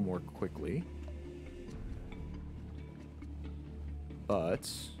little more quickly.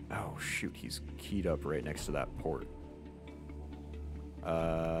 But, oh shoot, he's keyed up right next to that port. You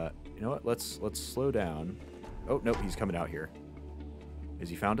know what? Let's slow down. Oh, nope, he's coming out here. Has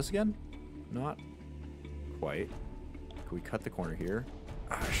he found us again? Not quite. Can we cut the corner here?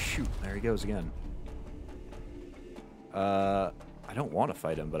 Ah, shoot, there he goes again. I don't want to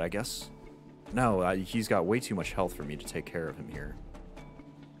fight him, but I guess... No, he's got way too much health for me to take care of him here.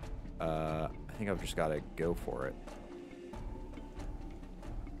 I think I've just got to go for it.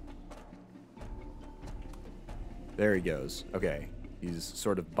 There he goes. Okay. He's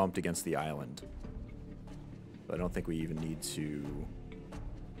sort of bumped against the island. But I don't think we even need to...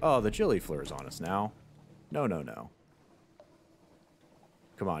 Oh, the Gillyfleur is on us now. No, no, no.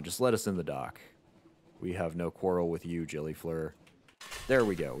 Come on, just let us in the dock. We have no quarrel with you, Gillyfleur. There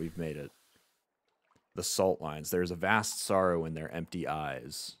we go. We've made it. The salt lines. There's a vast sorrow in their empty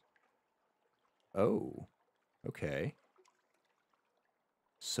eyes. Oh. Okay.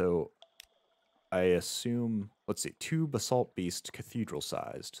 So, I assume... Let's see. 2 basalt beasts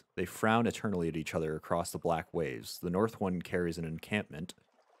cathedral-sized. They frown eternally at each other across the black waves. The north one carries an encampment.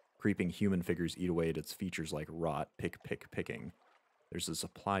 Creeping human figures eat away at its features like rot. Picking. There's a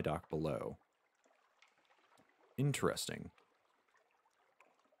supply dock below. Interesting.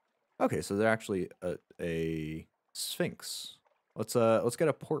 Okay, so they're actually a sphinx. Let's get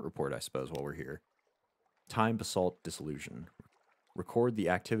a port report, I suppose, while we're here. Time basalt disillusion. Record the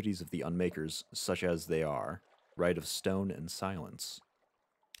activities of the unmakers, such as they are. Rite of stone and silence.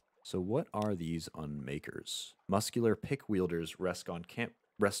 So what are these unmakers? Muscular pick wielders rest on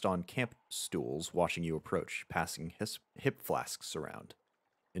camp stools, watching you approach, passing hip flasks around.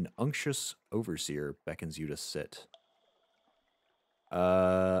 An unctuous overseer beckons you to sit.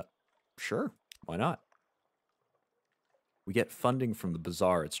 Sure, why not? We get funding from the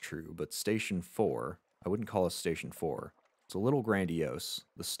bazaar, it's true, but Station 4, I wouldn't call us Station 4. It's a little grandiose.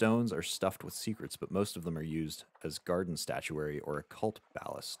 The stones are stuffed with secrets, but most of them are used as garden statuary or occult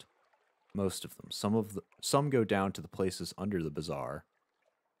ballast. Most of them. Some go down to the places under the bazaar.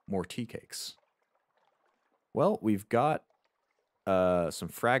 More tea cakes. Well, we've got some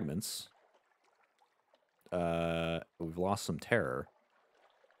fragments. We've lost some terror.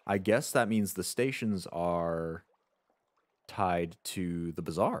 I guess that means the stations are tied to the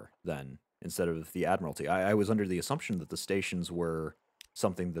bazaar, then, instead of the Admiralty. I was under the assumption that the stations were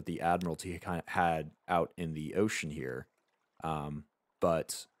something that the Admiralty kind of had out in the ocean here.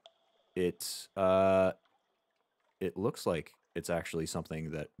 But it it looks like it's actually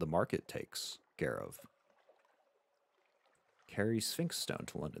something that the market takes care of. Carry Sphinx Stone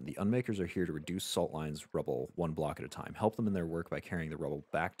to London. The Unmakers are here to reduce Salt Line's rubble 1 block at a time. Help them in their work by carrying the rubble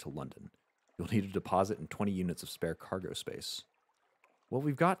back to London. You'll need a deposit and 20 units of spare cargo space. Well,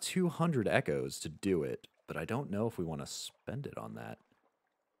 we've got 200 echoes to do it, but I don't know if we want to spend it on that.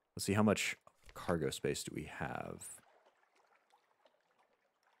 Let's see, how much cargo space do we have?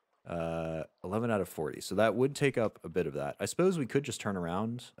 11 out of 40. So that would take up a bit of that. I suppose we could just turn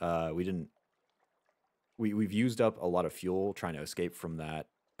around. We've used up a lot of fuel trying to escape from that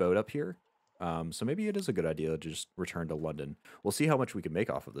boat up here. So maybe it is a good idea to just return to London. We'll see how much we can make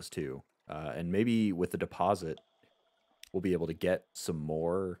off of this too. And maybe with the deposit, we'll be able to get some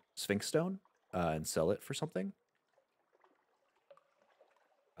more Sphinx Stone and sell it for something.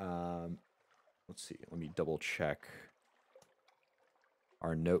 Let's see. Let me double check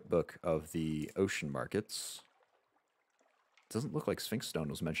our notebook of the ocean markets. It doesn't look like Sphinx Stone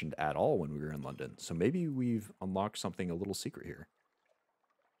was mentioned at all when we were in London, so maybe we've unlocked something a little secret here.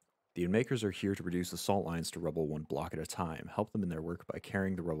 The Unmakers are here to reduce the salt lines to rubble 1 block at a time. Help them in their work by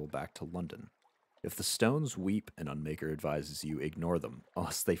carrying the rubble back to London. If the stones weep, an Unmaker advises you ignore them.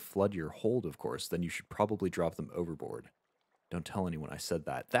 Unless they flood your hold, of course, then you should probably drop them overboard. Don't tell anyone I said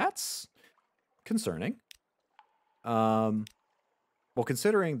that. That's concerning. Well,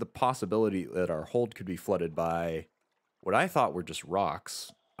 considering the possibility that our hold could be flooded by what I thought were just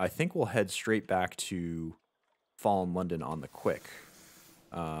rocks, I think we'll head straight back to Fallen London on the quick.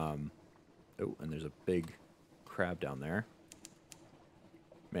 Oh, and there's a big crab down there.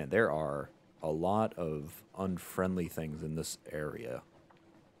 Man, there are a lot of unfriendly things in this area.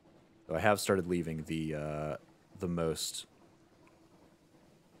 So I have started leaving the most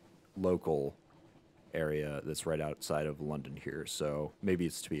local area that's right outside of London here, so maybe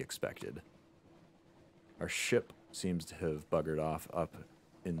it's to be expected. Our ship seems to have buggered off up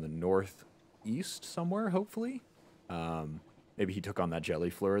in the northeast somewhere, hopefully. Maybe he took on that jelly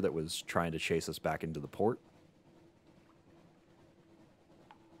fleur that was trying to chase us back into the port.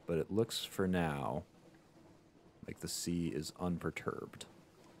 But it looks for now like the sea is unperturbed.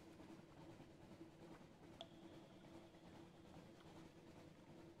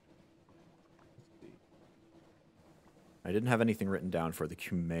 I didn't have anything written down for the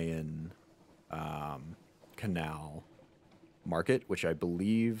Cumaean Canal market, which I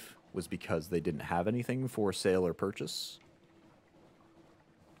believe was because they didn't have anything for sale or purchase.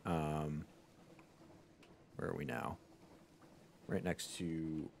 Where are we now? Right next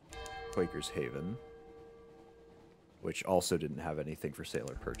to Quaker's Haven, which also didn't have anything for sale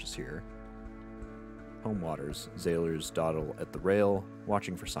or purchase here. Home waters, zailors dawdle at the rail,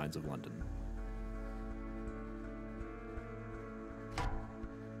 watching for signs of London.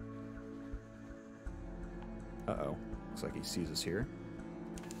 Uh-oh. Looks like he sees us here.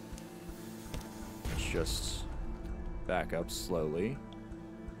 Let's just back up slowly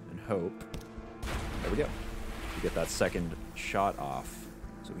and hope. There we go. We get that second shot off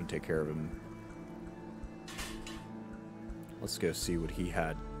so we can take care of him. Let's go see what he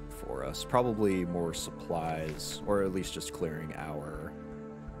had for us. Probably more supplies, or at least just clearing our...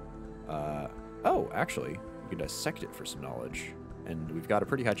 Oh, actually, we can dissect it for some knowledge, and we've got a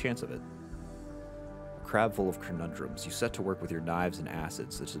pretty high chance of it. Crab full of conundrums. You set to work with your knives and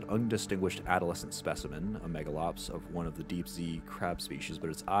acids. It's an undistinguished adolescent specimen, a megalops of one of the deep sea crab species, but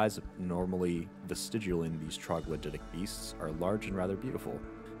its eyes, normally vestigial in these troglodytic beasts, are large and rather beautiful.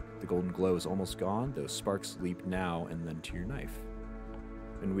 The golden glow is almost gone. Those sparks leap now and then to your knife.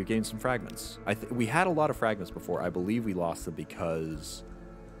 And we gained some fragments. We had a lot of fragments before. I believe we lost them because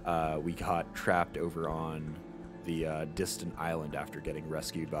we got trapped over on the distant island after getting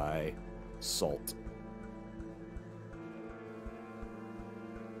rescued by Salt.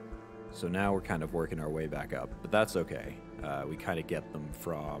 So now we're kind of working our way back up, but that's okay. We kind of get them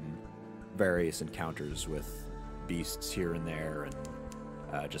from various encounters with beasts here and there,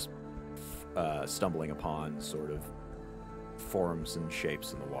 and just stumbling upon sort of forms and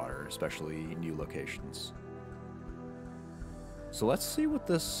shapes in the water, especially new locations. So let's see what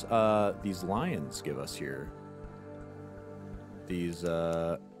these lions give us here. These,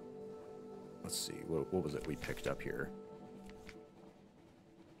 let's see, what was it we picked up here?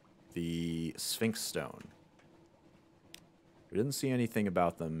 The Sphinx Stone. We didn't see anything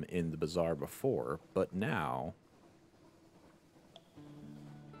about them in the bazaar before, but now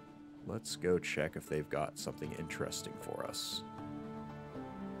let's go check if they've got something interesting for us.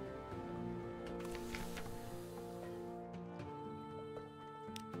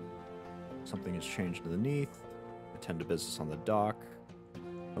 Something has changed underneath. Attend to business on the dock.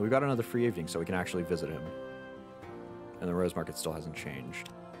 Oh, we've got another free evening, so we can actually visit him. And the rose market still hasn't changed.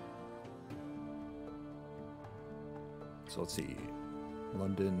 So let's see.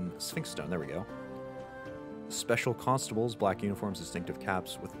 London Sphinx Stone. There we go. Special constables, black uniforms, distinctive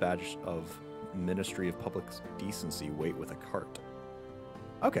caps with badge of Ministry of Public Decency wait with a cart.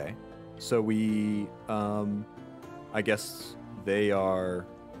 Okay. So we, I guess they are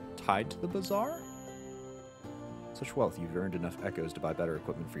tied to the bazaar? Such wealth, you've earned enough echoes to buy better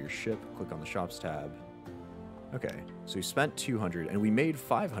equipment for your ship. Click on the shops tab. Okay, so we spent 200 and we made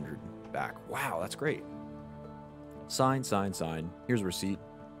 500 back. Wow, that's great. Sign, sign, sign. Here's a receipt.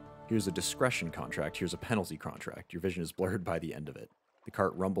 Here's a discretion contract. Here's a penalty contract. Your vision is blurred by the end of it. The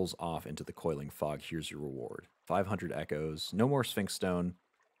cart rumbles off into the coiling fog. Here's your reward. 500 echoes, no more Sphinx Stone,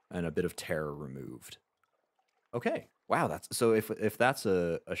 and a bit of terror removed. Okay. Wow, that's so if that's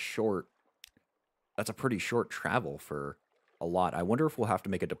a short, that's a pretty short travel for a lot. I wonder if we'll have to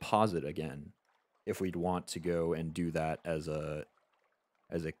make a deposit again if we'd want to go and do that as a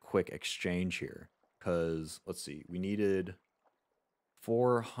quick exchange here. Because let's see, we needed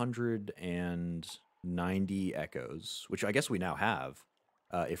 490 echoes, which I guess we now have.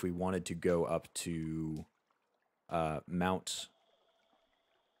 If we wanted to go up to Mount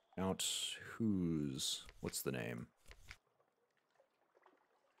what's the name?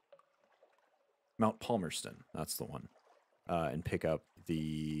 Mount Palmerston, that's the one, and pick up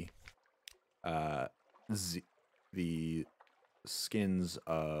the the skins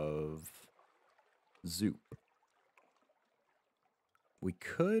of Zoop. We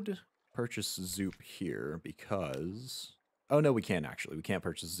could purchase Zoop here because... Oh, no, we can't actually. We can't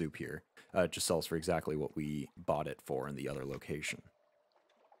purchase Zoop here. It just sells for exactly what we bought it for in the other location.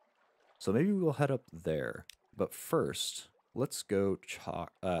 So maybe we'll head up there. But first, let's go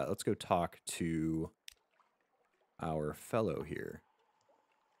talk to our fellow here.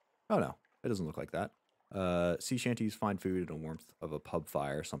 Oh, no. It doesn't look like that. Sea shanties, fine food, and a warmth of a pub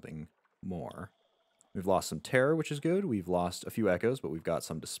fire, something more. We've lost some terror, which is good. We've lost a few echoes, but we've got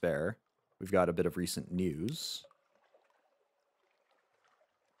some to spare. We've got a bit of recent news.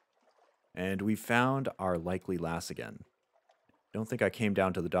 And we found our likely lass again. Don't think I came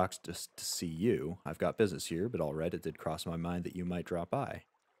down to the docks just to see you. I've got business here, but all right, it did cross my mind that you might drop by.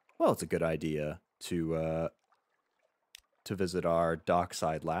 Well, it's a good idea to visit our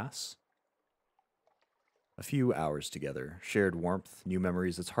dockside lass. A few hours together, shared warmth, new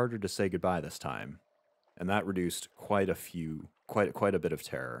memories. It's harder to say goodbye this time. And that reduced quite a bit of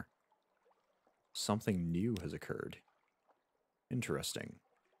terror. Something new has occurred. Interesting.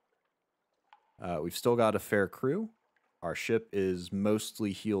 We've still got a fair crew. Our ship is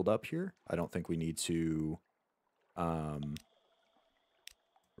mostly healed up here. I don't think we need to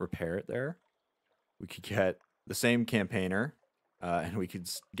repair it there. We could get the same campaigner, and we could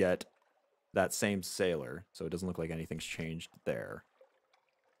get that same sailor, so it doesn't look like anything's changed there.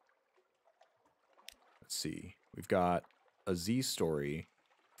 Let's see. We've got a Z story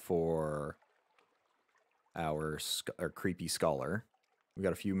for our creepy scholar. We've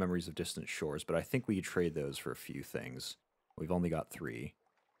got a few memories of distant shores, but I think we could trade those for a few things. We've only got 3.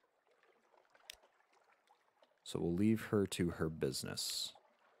 So we'll leave her to her business.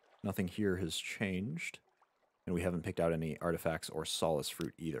 Nothing here has changed, and we haven't picked out any artifacts or solace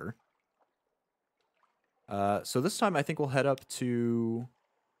fruit either. So this time I think we'll head up to...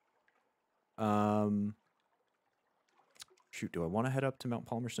 Shoot, do I want to head up to Mount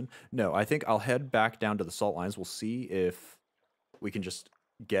Palmerston? No, I think I'll head back down to the salt lines. We'll see if we can just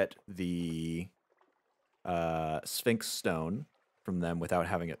get the Sphinx Stone from them without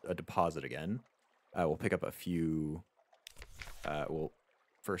having a deposit again. We'll pick up a few...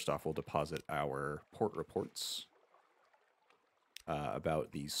 first off, we'll deposit our port reports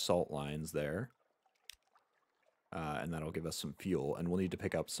about these salt lines there. And that'll give us some fuel, and we'll need to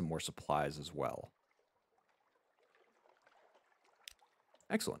pick up some more supplies as well.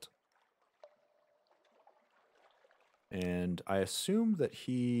 Excellent. And I assume that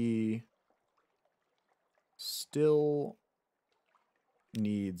he still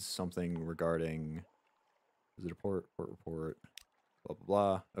needs something regarding... Is it a port report? Blah, blah,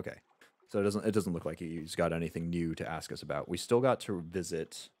 blah. Okay. So it doesn't look like he's got anything new to ask us about. We still got to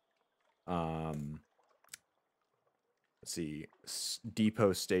visit... let's see,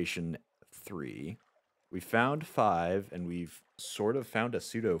 Depot Station 3. We found 5, and we've sort of found a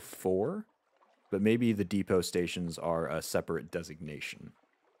pseudo 4, but maybe the depot stations are a separate designation.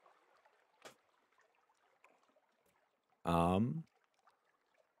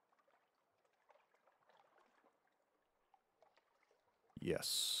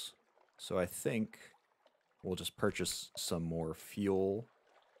 Yes. So I think we'll just purchase some more fuel.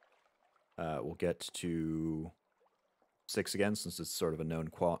 We'll get to 6 again, since it's sort of a known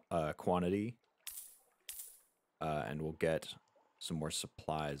quantity. And we'll get some more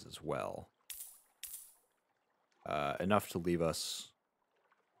supplies as well. Enough to leave us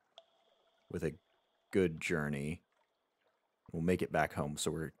with a good journey. We'll make it back home.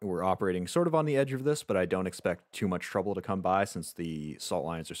 So we're operating sort of on the edge of this, but I don't expect too much trouble to come by since the salt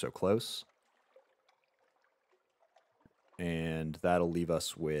lines are so close. And that'll leave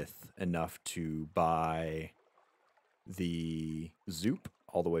us with enough to buy the Zoop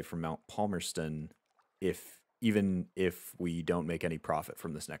all the way from Mount Palmerston, even if we don't make any profit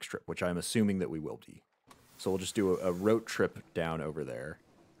from this next trip, which I'm assuming that we will be. So we'll just do a road trip down over there.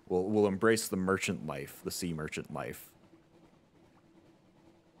 We'll embrace the merchant life, the sea merchant life.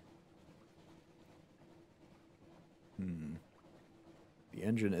 The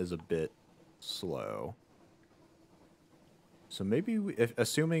engine is a bit slow. So maybe,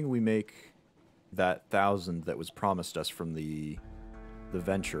 assuming we make that 1,000 that was promised us from the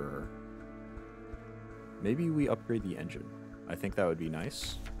venturer, maybe we upgrade the engine. I think that would be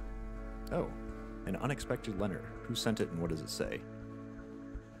nice. Oh, an unexpected letter. Who sent it and what does it say?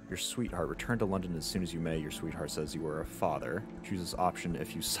 Your sweetheart. Return to London as soon as you may. Your sweetheart says you are a father. Choose this option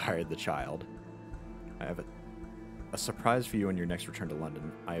if you sired the child. I have a surprise for you on your next return to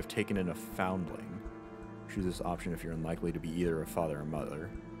London. I have taken in a foundling. Choose this option if you're unlikely to be either a father or mother.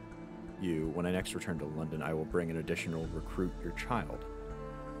 When I next return to London, I will bring an additional recruit your child.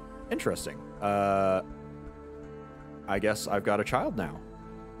 Interesting. I guess I've got a child now.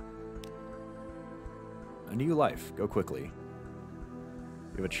 A new life. Go quickly.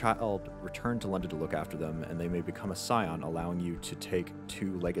 You have a child, return to London to look after them, and they may become a scion, allowing you to take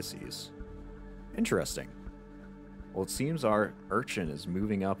 2 legacies. Interesting. Well, it seems our Urchin is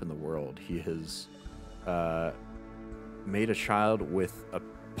moving up in the world. He has made a child with a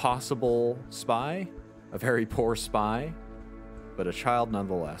possible spy, a very poor spy, but a child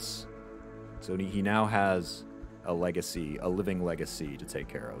nonetheless. So he now has a legacy, a living legacy to take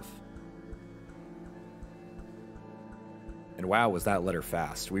care of. And wow, was that letter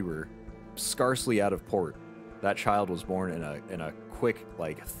fast. We were scarcely out of port. That child was born in a quick,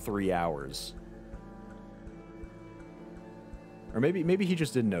 like, 3 hours. Or maybe he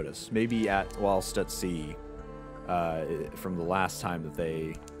just didn't notice. Maybe whilst at sea, from the last time that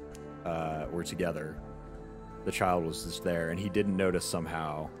they were together, the child was just there, and he didn't notice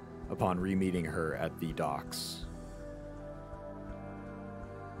somehow upon re-meeting her at the docks.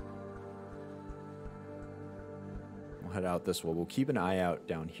 We'll head out this way. We'll keep an eye out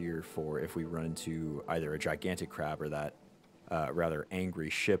down here for if we run into either a gigantic crab or that rather angry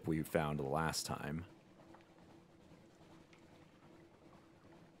ship we found the last time.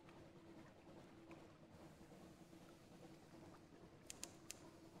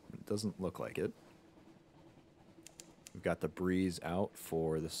 Doesn't look like it. We've got the breeze out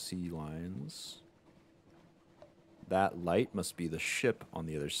for the sea lions. That light must be the ship on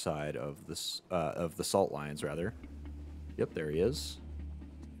the other side of this of the salt lions, rather. Yep, there he is.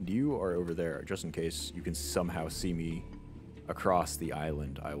 And you are over there, just in case you can somehow see me across the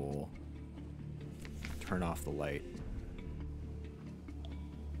island. I will turn off the light.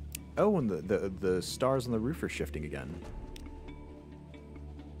 Oh, and the stars on the roof are shifting again.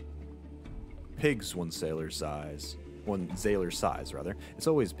 Pigs, one sailor's size, rather. It's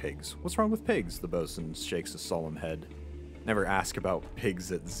always pigs. What's wrong with pigs? The bosun shakes a solemn head. Never ask about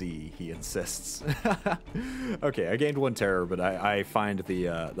pigs at Z, he insists. Okay, I gained 1 terror, but I find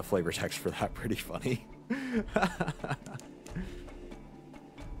the flavor text for that pretty funny.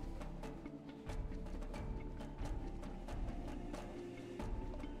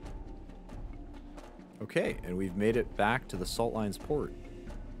 Okay, and we've made it back to the Salt Lines port.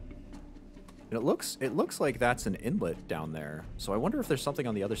 And it looks like that's an inlet down there. So I wonder if there's something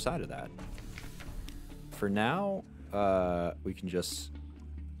on the other side of that. For now, we can just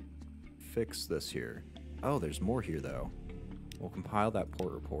fix this here. Oh, there's more here, though. We'll compile that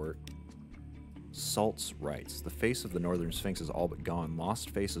port report. Salt's rights. The face of the Northern Sphinx is all but gone.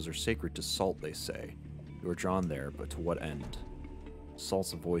 Lost faces are sacred to Salt, they say. You are drawn there, but to what end?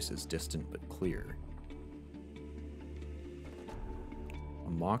 Salt's voice is distant but clear.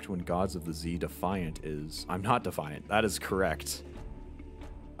 Unlocked when gods of the Z defiant is... I'm not defiant. That is correct.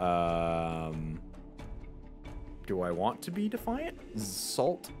 Do I want to be defiant?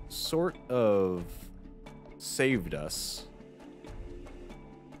 Salt sort of saved us.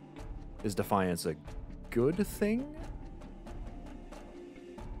 Is defiance a good thing?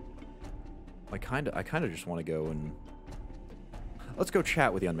 I kind of just want to go and... Let's go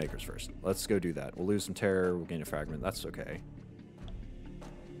chat with the Unmakers first. Let's go do that. We'll lose some terror. We'll gain a fragment. That's okay.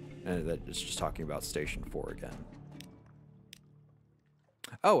 And that is just talking about Station 4 again.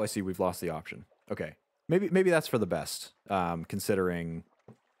 Oh, I see. We've lost the option. Okay. Maybe that's for the best, considering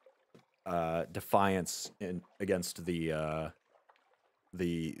defiance against the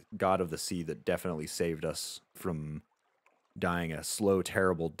god of the sea that definitely saved us from dying a slow,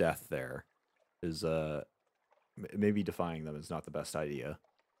 terrible death there is maybe defying them is not the best idea,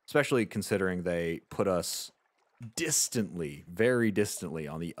 especially considering they put us distantly, very distantly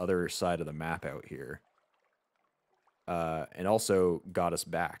on the other side of the map out here, and also got us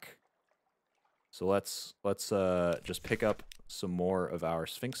back. So let's just pick up some more of our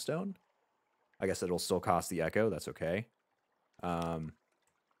Sphinx Stone. I guess it'll still cost the Echo. That's okay. Can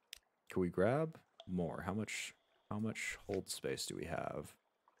we grab more? How much hold space do we have?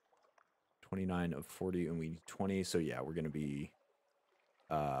 29 of 40, and we need 20. So yeah, we're gonna be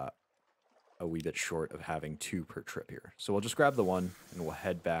a wee bit short of having 2 per trip here. So we'll just grab the 1, and we'll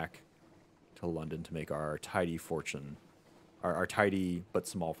head back to London to make our tidy fortune, our tidy but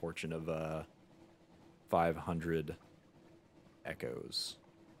small fortune of 500 echoes.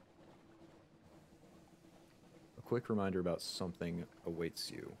 A quick reminder about something awaits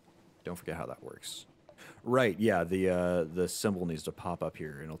you. Don't forget how that works. Right, yeah, the symbol needs to pop up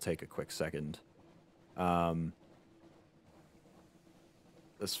here, and it'll take a quick second. As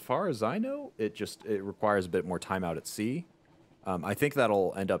far as I know, it requires a bit more time out at sea. I think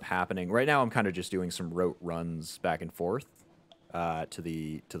that'll end up happening. Right now, I'm kind of just doing some rote runs back and forth to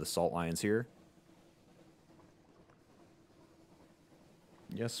the salt lions here.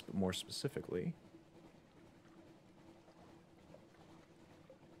 Yes, but more specifically,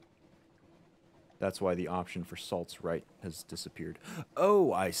 that's why the option for salt's right has disappeared.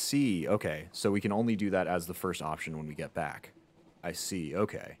 Oh, I see. Okay, so we can only do that as the first option when we get back. I see.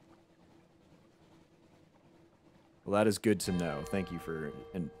 Okay. Well, that is good to know. Thank you for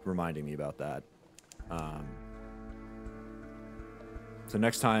reminding me about that. So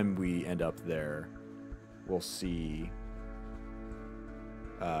next time we end up there, we'll see...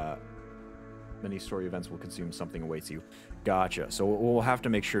 many story events will consume something awaits you. Gotcha. So we'll have to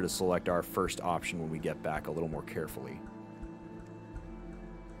make sure to select our first option when we get back a little more carefully.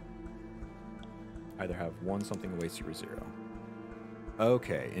 Either have 1 something awaits you or 0.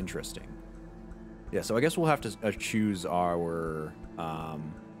 Okay, interesting. Yeah, so I guess we'll have to choose our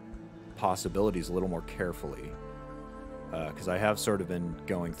possibilities a little more carefully. Because I have sort of been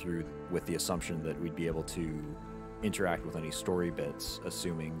going through with the assumption that we'd be able to interact with any story bits,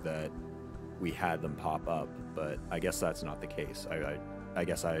 assuming that we had them pop up, but I guess that's not the case. I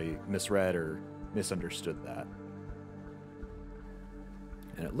guess I misread or misunderstood that.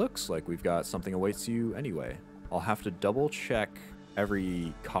 And it looks like we've got something awaits you anyway. I'll have to double check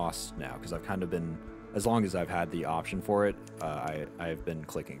every cost now, because I've kind of been, as long as I've had the option for it, I've been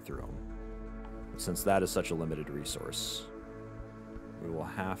clicking through them. Since that is such a limited resource, we will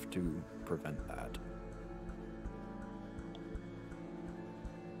have to prevent that.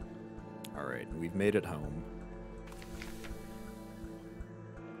 Alright, we've made it home.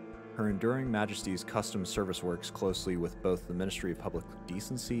 Her Enduring Majesty's Customs Service works closely with both the Ministry of Public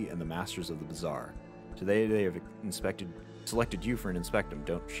Decency and the Masters of the Bazaar. Today they have selected you for an inspectum.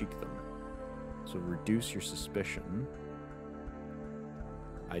 Don't cheek them. So reduce your suspicion.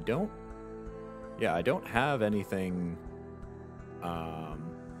 I don't have anything... How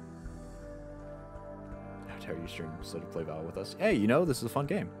dare you stream instead of play Val with us? Hey, you know, this is a fun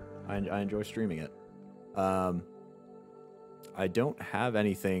game. I enjoy streaming it. I don't have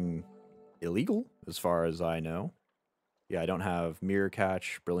anything illegal, as far as I know. Yeah, I don't have Mirror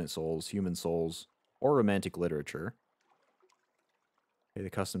Catch, Brilliant Souls, Human Souls, or Romantic Literature. Pay the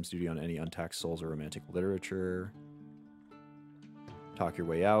customs duty on any untaxed souls or romantic literature. Talk your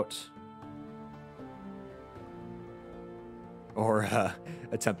way out. Or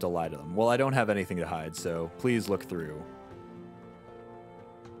attempt to lie to them. Well, I don't have anything to hide, so please look through.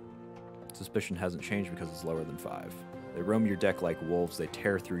 Suspicion hasn't changed because it's lower than 5. They roam your deck like wolves. They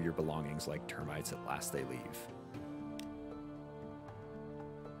tear through your belongings like termites. At last they leave.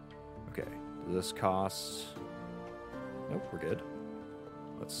 Okay. Does this cost... Nope, we're good.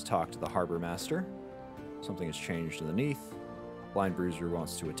 Let's talk to the harbor master. Something has changed underneath. Blind Bruiser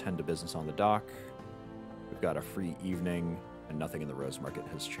wants to attend to business on the dock. We've got a free evening, and nothing in the Rose Market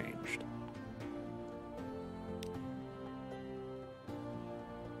has changed.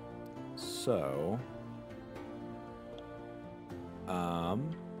 So,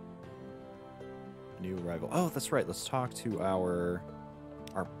 new arrival. Oh, that's right. Let's talk to our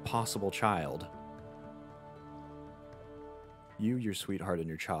possible child. You, your sweetheart, and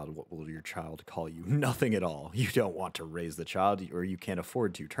your child. What will your child call you? Nothing at all. You don't want to raise the child, or you can't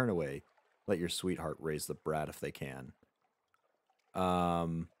afford to. Turn away. Let your sweetheart raise the brat if they can.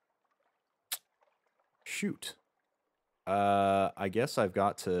 Shoot. I guess I've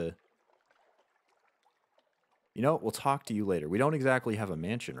got to... You know, we'll talk to you later. We don't exactly have a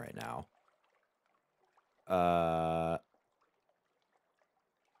mansion right now.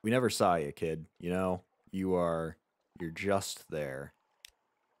 We never saw you, kid. You know, you're just there.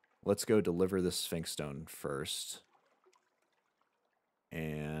 Let's go deliver this Sphinx Stone first.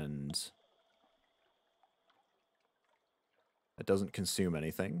 And it doesn't consume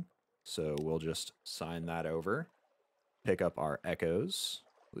anything. So we'll just sign that over. Pick up our echoes.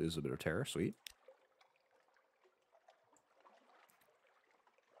 Lose a bit of terror. Sweet.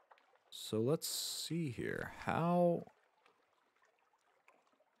 So let's see here. How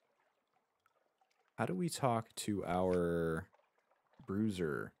do we talk to our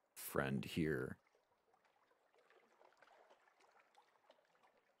bruiser friend here?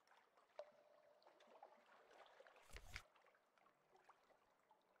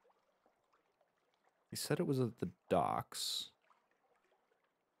 He said it was at the docks.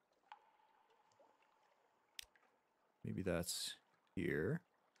 Maybe that's here.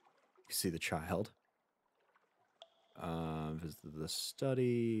 You see the child. Visit the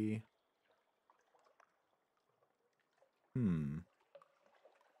study. We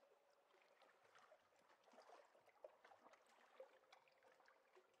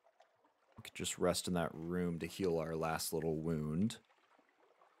could just rest in that room to heal our last little wound.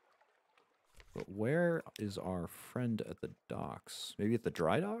 But where is our friend at the docks? Maybe at the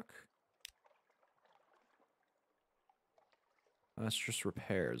dry dock? That's just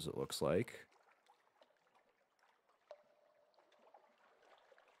repairs, it looks like.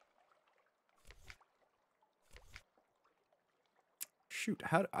 Shoot,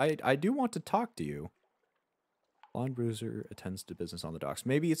 I do want to talk to you. Lawn Bruiser attends to business on the docks.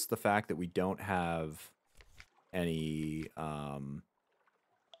 Maybe it's the fact that we don't have any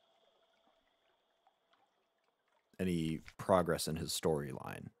progress in his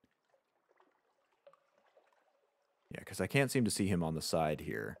storyline. Yeah, because I can't seem to see him on the side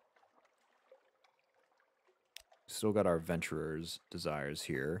here. Still got our Venturer's Desires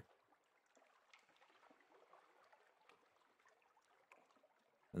here.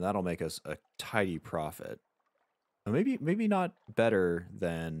 And that'll make us a tidy profit. Maybe not better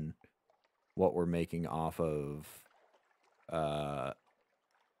than what we're making off of our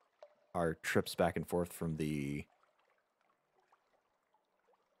trips back and forth from the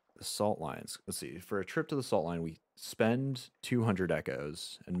salt lines. Let's see. For a trip to the salt line, we spend 200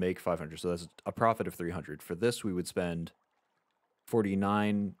 echoes and make 500. So that's a profit of 300. For this, we would spend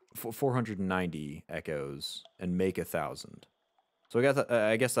 490 echoes and make 1,000. So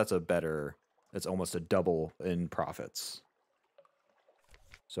I guess that's a better... It's almost a double in profits.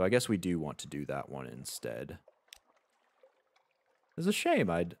 So I guess we do want to do that one instead. It's a shame.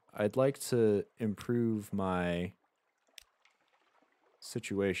 I'd like to improve my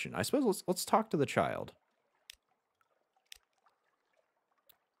situation. I suppose let's talk to the child.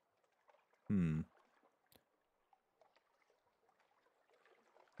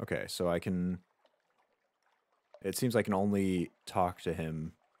 Okay, so I can... It seems I can only talk to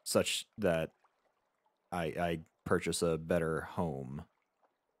him such that I purchase a better home.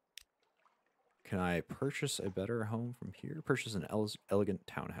 Can I purchase a better home from here? Purchase an elegant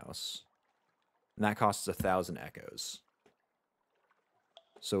townhouse. And that costs 1,000 echoes.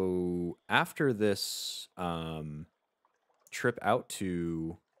 So after this trip out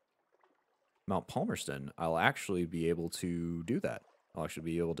to Mount Palmerston, I'll actually be able to do that. I'll actually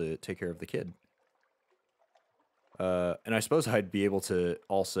be able to take care of the kid. And I suppose I'd be able to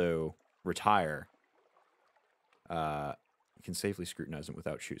also retire. You can safely scrutinize them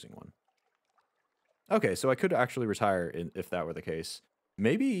without choosing one. Okay, so I could actually retire if that were the case.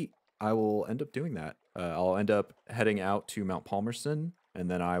 Maybe I will end up doing that. I'll end up heading out to Mount Palmerston,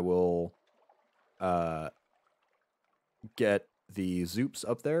 and then I will get the Zoops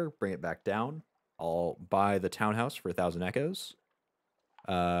up there, bring it back down. I'll buy the townhouse for 1,000 echoes,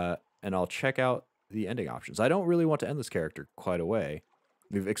 and I'll check out the ending options. I don't really want to end this character quite away.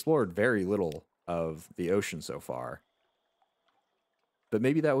 We've explored very little of the ocean so far. But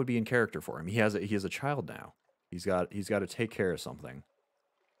maybe that would be in character for him. He has a child now. He's got to take care of something.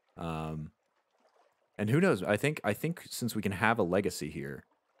 And who knows? I think since we can have a legacy here,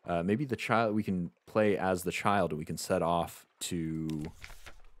 maybe the child, we can play as the child and we can set off to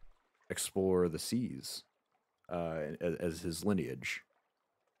explore the seas as his lineage.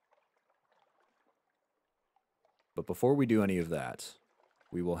 But before we do any of that,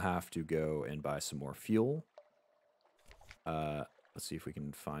 we will have to go and buy some more fuel. Let's see if we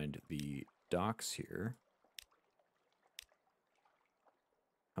can find the docks here.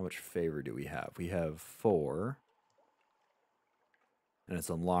 How much favor do we have? We have 4. And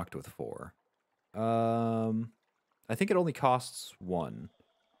it's unlocked with 4. I think it only costs 1.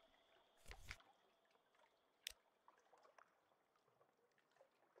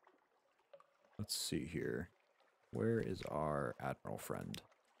 Let's see here. Where is our admiral friend?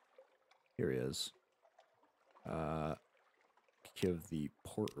 Here he is. Give the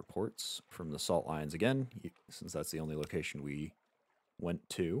port reports from the salt lines again, since that's the only location we went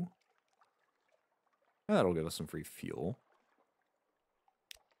to. That'll give us some free fuel.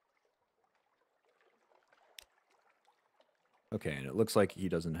 Okay, and it looks like we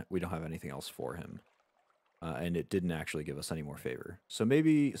don't have anything else for him. And it didn't actually give us any more favor. So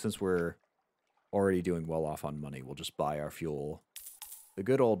maybe since we're already doing well off on money, we'll just buy our fuel the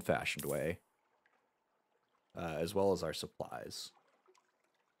good old-fashioned way, as well as our supplies.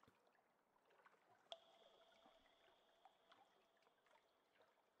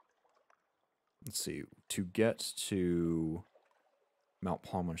 Let's see. To get to Mount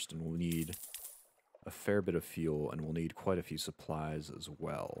Palmerston, we'll need a fair bit of fuel, and we'll need quite a few supplies as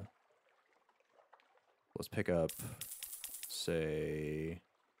well. Let's pick up, say,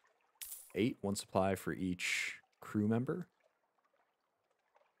 8, 1 supply for each crew member.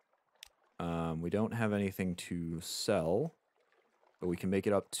 We don't have anything to sell, but we can make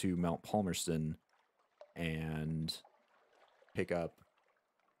it up to Mount Palmerston and pick up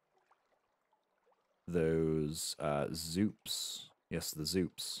those zoops. Yes, the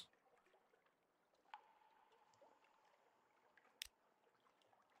zoops.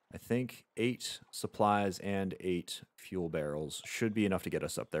 I think 8 supplies and 8 fuel barrels should be enough to get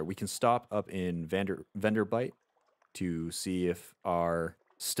us up there. We can stop up in Vanderbite to see if our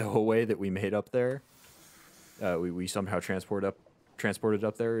stowaway that we made up there, we somehow transported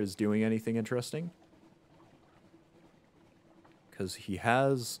up there, is doing anything interesting. Because he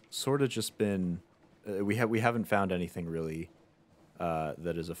has sort of just been, we haven't found anything really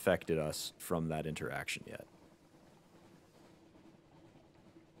that has affected us from that interaction yet.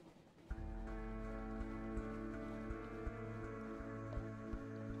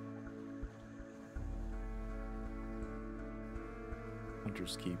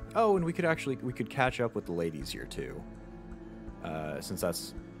 Hunter's Keep. Oh, and we could catch up with the ladies here too. Since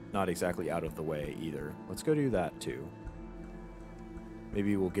that's not exactly out of the way either. Let's go do that too.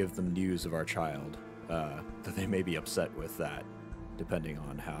 Maybe we'll give them news of our child. That they may be upset with that, depending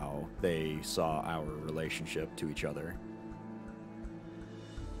on how they saw our relationship to each other.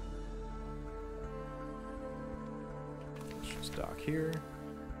 Let's just dock here.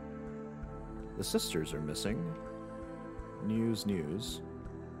 The sisters are missing. News.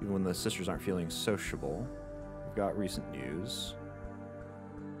 Even when the sisters aren't feeling sociable, we've got recent news.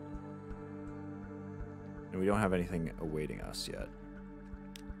 And we don't have anything awaiting us yet.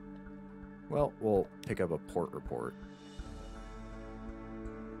 Well, we'll pick up a port report.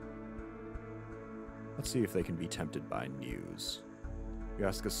 Let's see if they can be tempted by news. You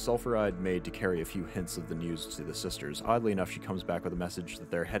ask a sulfuride maid to carry a few hints of the news to the sisters. Oddly enough, she comes back with a message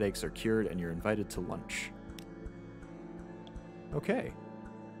that their headaches are cured and you're invited to lunch. Okay.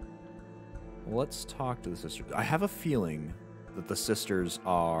 Well, let's talk to the sisters. I have a feeling that the sisters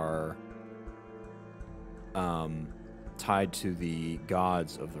are tied to the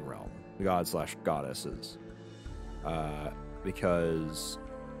gods of the realm. The gods/goddesses. Because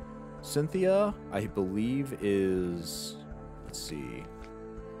Cynthia, I believe, is... Let's see.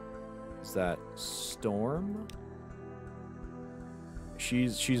 Is that Storm?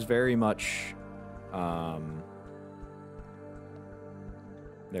 She's very much...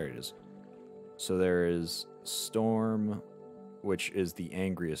 There it is. So there is Storm, which is the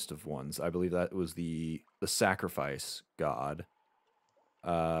angriest of ones. I believe that was the sacrifice god.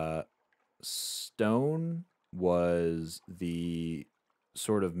 Stone was the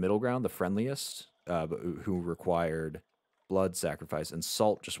sort of middle ground, the friendliest, but who required blood sacrifice, and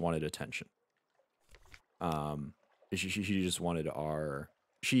Salt just wanted attention. She just wanted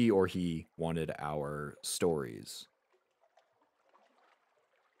she or he wanted our stories.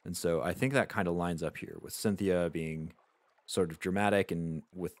 And so I think that kind of lines up here with Cynthia being sort of dramatic and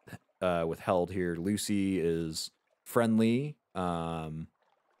withheld here. Lucy is friendly and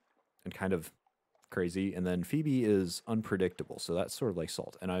kind of crazy. And then Phoebe is unpredictable. So that's sort of like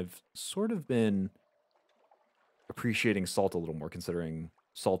Salt. And I've sort of been appreciating Salt a little more, considering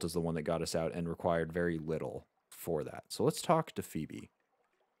Salt is the one that got us out and required very little for that. So let's talk to Phoebe.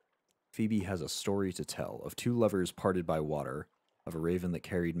 Phoebe has a story to tell of 2 lovers parted by water, of a raven that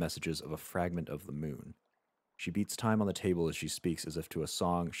carried messages of a fragment of the moon. She beats time on the table as she speaks, as if to a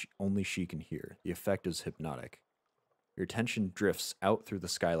song only she can hear. The effect is hypnotic. Your attention drifts out through the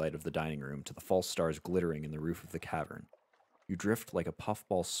skylight of the dining room to the false stars glittering in the roof of the cavern. You drift like a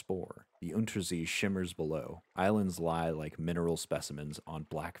puffball spore. The Untersee shimmers below. Islands lie like mineral specimens on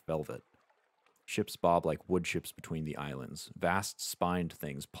black velvet. Ships bob like wood ships between the islands. Vast spined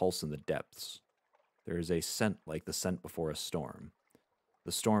things pulse in the depths. There is a scent like the scent before a storm.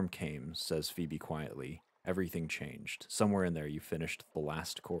 The storm came, says Phoebe quietly. Everything changed. Somewhere in there you finished the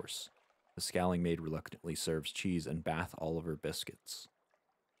last course. The scowling maid reluctantly serves cheese and Bath Oliver biscuits.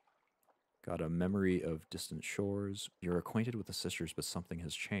 Got a memory of distant shores. You're acquainted with the sisters, but something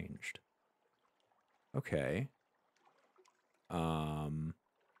has changed. Okay. Oh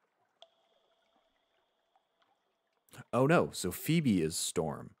no, so Phoebe is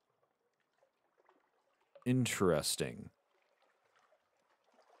Storm. Interesting.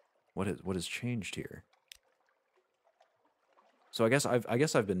 What has changed here? So I guess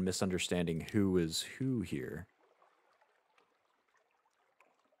I've been misunderstanding who is who here.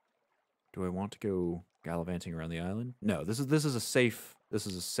 Do I want to go gallivanting around the island? No, this is a safe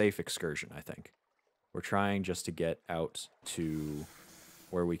excursion, I think. We're trying just to get out to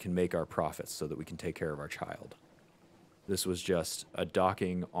where we can make our profits so that we can take care of our child. This was just a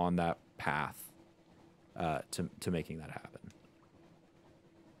docking on that path to making that happen.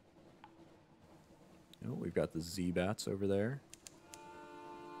 Oh, we've got the Z-bats over there.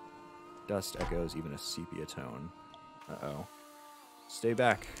 Dust echoes, even a sepia tone. Uh-oh. Stay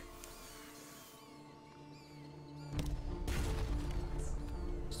back.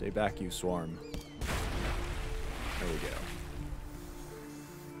 Stay back, you swarm. There we go.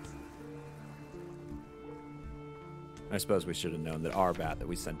 I suppose we should have known that our bat that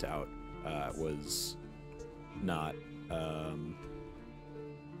we sent out was not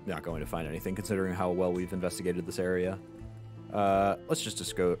going to find anything, considering how well we've investigated this area. Let's just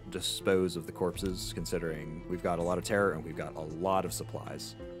dispose of the corpses, considering we've got a lot of terror and we've got a lot of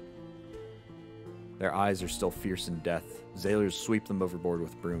supplies. Their eyes are still fierce in death. Zailors sweep them overboard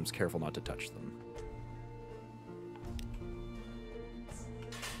with brooms, careful not to touch them.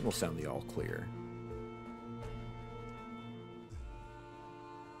 And we'll sound the all clear.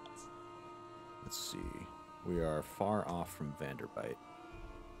 Let's see. We are far off from Vanderbite.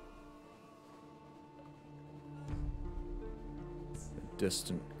 A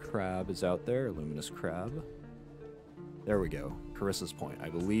distant crab is out there, a luminous crab. There we go. Carissa's Point. I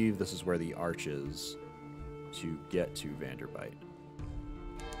believe this is where the arch is to get to Vanderbite.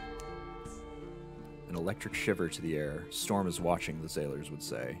 An electric shiver to the air. Storm is watching, the sailors would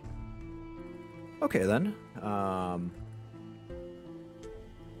say. Okay, then. A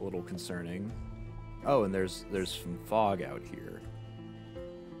little concerning. Oh, and there's some fog out here.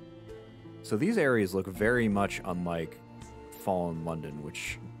 So these areas look very much unlike Fallen London,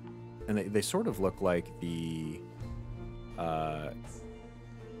 which... And they sort of look like the...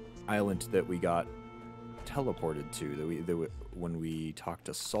 island that we got teleported to when we talked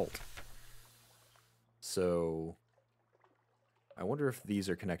to Salt. So I wonder if these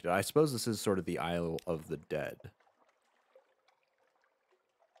are connected. I suppose this is sort of the Isle of the Dead.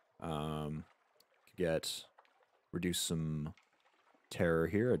 Reduce some terror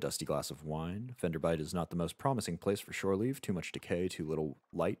here. A dusty glass of wine. Vanderbite is not the most promising place for shore leave. Too much decay, too little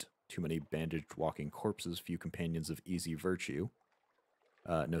light. Too many bandaged walking corpses, few companions of easy virtue.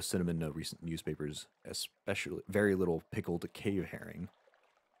 No cinnamon, no recent newspapers, especially very little pickled cave herring.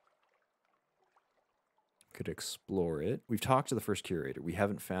 Could explore it. We've talked to the first curator. We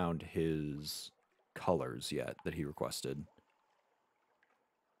haven't found his colors yet that he requested.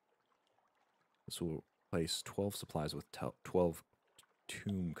 This will place 12 supplies with 12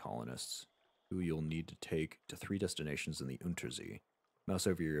 tomb colonists, who you'll need to take to 3 destinations in the Untersee. Mouse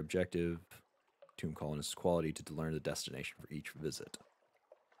over your objective, tomb colonist's quality to learn the destination for each visit.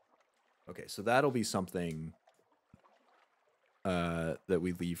 Okay, so that'll be something that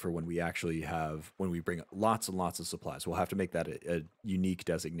we leave for when we actually have, when we bring lots and lots of supplies. We'll have to make that a unique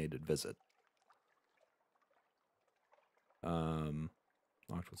designated visit.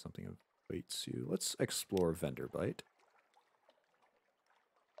 Locked with something awaits you. Let's explore Vanderbite.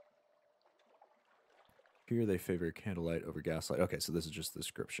 Here they favor candlelight over gaslight. Okay, so this is just the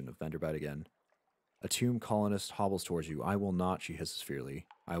description of Vanderbite again. A tomb colonist hobbles towards you. I will not, she hisses fiercely.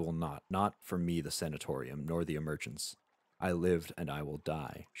 I will not. Not for me, the sanatorium, nor the emergence. I lived, and I will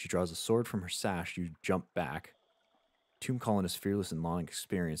die. She draws a sword from her sash. You jump back. Tomb colonists, fearless and long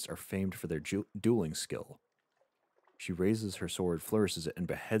experienced, are famed for their dueling skill. She raises her sword, flourishes it, and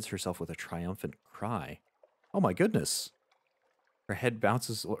beheads herself with a triumphant cry. Oh my goodness. Her head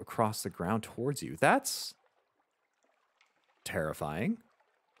bounces across the ground towards you. That's terrifying.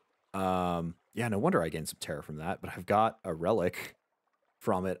 Yeah, no wonder I gained some terror from that, but I've got a relic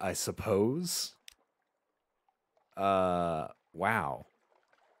from it, I suppose. Wow.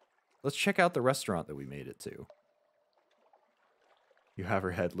 Let's check out the restaurant that we made it to. You have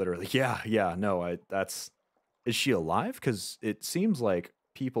her head literally. Yeah, no, that's... Is she alive? Because it seems like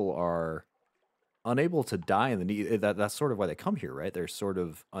people are unable to die in the need. That's sort of why they come here, right? They're sort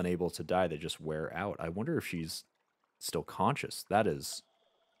of unable to die. They just wear out. I wonder if she's still conscious. That is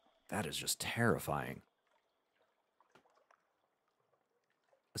just terrifying.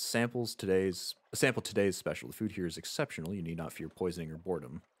 A sample today's special. The food here is exceptional. You need not fear poisoning or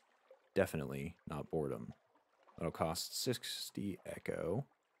boredom. Definitely not boredom. That'll cost 60 echo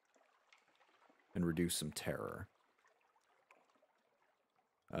and reduce some terror.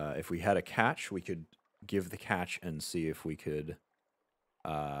 If we had a catch, we could give the catch and see if we could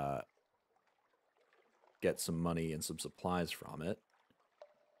get some money and some supplies from it.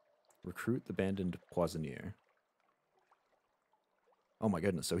 Recruit the abandoned poisonnier. Oh my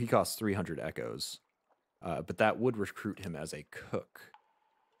goodness, so he costs 300 echoes. But that would recruit him as a cook.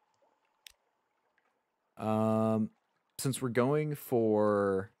 Since we're going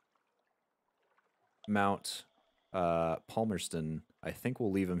for Mount Palmerston, I think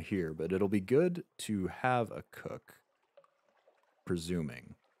we'll leave him here, but it'll be good to have a cook,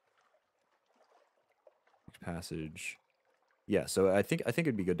 presuming. Passage. Yeah, so I think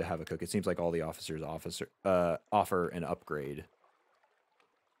it'd be good to have a cook. It seems like all the officers offer an upgrade.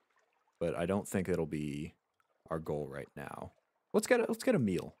 But I don't think it'll be our goal right now. Let's get a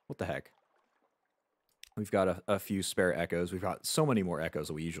meal. What the heck? We've got a few spare echoes. We've got so many more echoes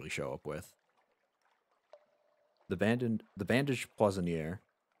that we usually show up with. The bandaged poisonnier,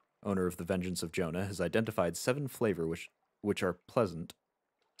 owner of the Vengeance of Jonah, has identified 7 flavor which are pleasant,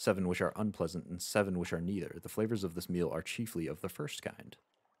 7 which are unpleasant, and 7 which are neither. The flavors of this meal are chiefly of the first kind.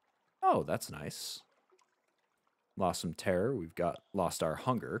 Oh, that's nice. Lost some terror. We've lost our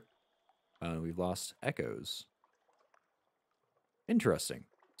hunger. We've lost echoes. Interesting.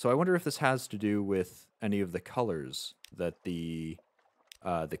 So I wonder if this has to do with any of the colors that the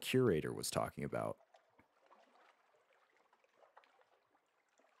curator was talking about.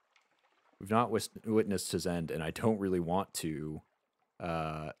 We've not witnessed his end, and I don't really want to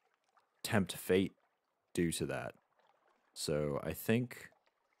tempt fate due to that. So I think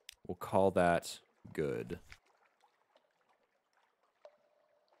we'll call that good.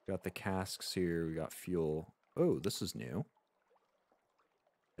 Got the casks here. We got fuel. Oh, this is new.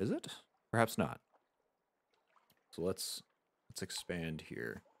 Is it? Perhaps not. So let's expand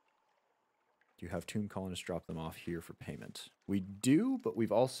here. Do you have tomb colonists drop them off here for payment? We do, but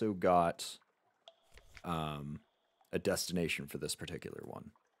we've also got a destination for this particular one.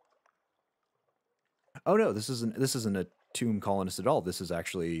 Oh no, this isn't a tomb colonist at all. This is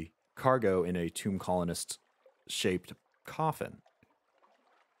actually cargo in a tomb colonist shaped coffin.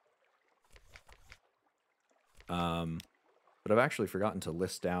 But I've actually forgotten to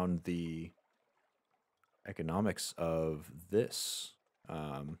list down the economics of this.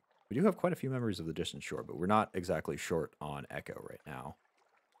 We do have quite a few members of the Distant Shore, but we're not exactly short on echo right now.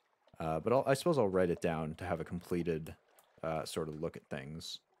 But I suppose I'll write it down to have a completed sort of look at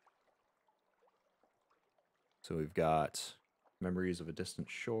things. So we've got Memories of a Distant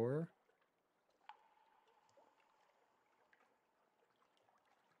Shore.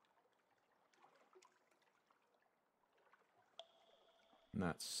 And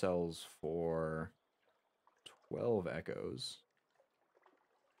that sells for 12 echoes.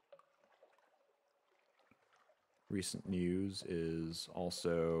 Recent news is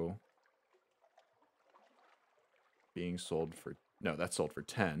also being sold for... No, that's sold for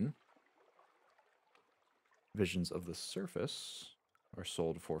 10. Visions of the Surface are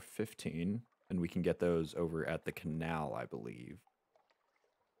sold for 15. And we can get those over at the canal, I believe.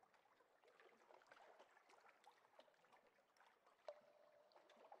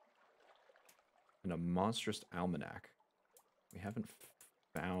 And a monstrous almanac. We haven't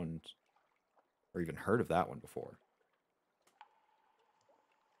found or even heard of that one before.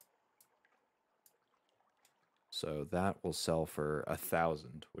 So that will sell for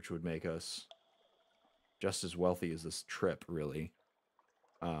 1,000, which would make us just as wealthy as this trip, really.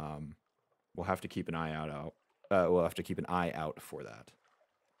 We'll have to keep an eye out. We'll have to keep an eye out for that.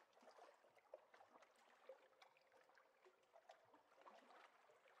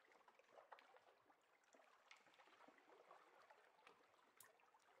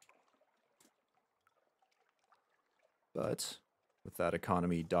 But with that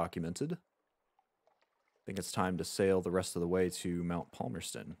economy documented, I think it's time to sail the rest of the way to Mount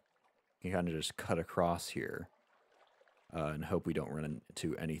Palmerston. You kind of just cut across here and hope we don't run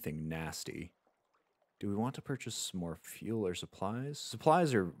into anything nasty. Do we want to purchase more fuel or supplies?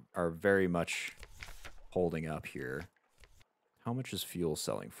 Supplies are very much holding up here. How much is fuel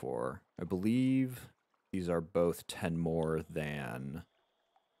selling for? I believe these are both 10 more than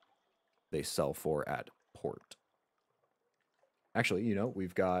they sell for at port. Actually, you know,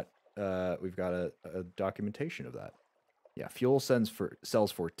 we've got a documentation of that. Yeah, fuel sells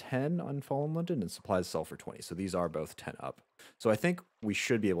for 10 on Fallen London, and supplies sell for 20. So these are both 10 up. So I think we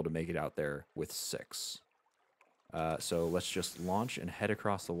should be able to make it out there with 6. So let's just launch and head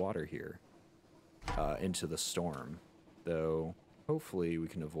across the water here into the storm. Though, hopefully we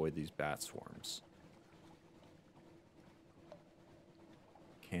can avoid these bat swarms.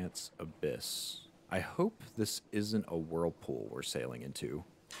 Cant's Abyss. I hope this isn't a whirlpool we're sailing into.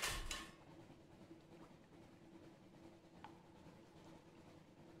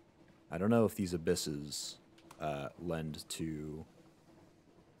 I don't know if these abysses lend to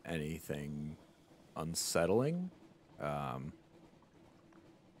anything unsettling,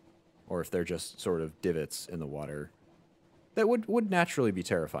 or if they're just sort of divots in the water that would naturally be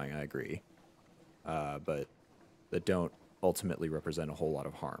terrifying, I agree, but that don't ultimately represent a whole lot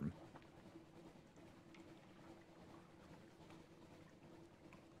of harm.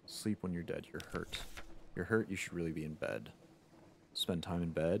 Sleep when you're dead, you're hurt. You're hurt, you should really be in bed. Spend time in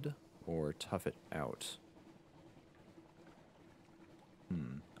bed, or tough it out.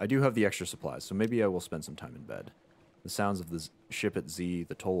 I do have the extra supplies, so maybe I will spend some time in bed. The sounds of the ship at Z,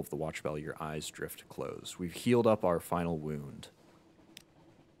 the toll of the watch bell, your eyes drift closed. We've healed up our final wound.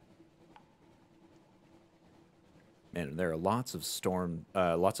 Man, there are lots of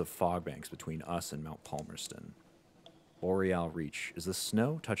fog banks between us and Mount Palmerston. Boreal Reach. Is this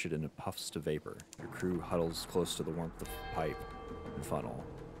snow? Touch it and it puffs to vapor. Your crew huddles close to the warmth of pipe and funnel.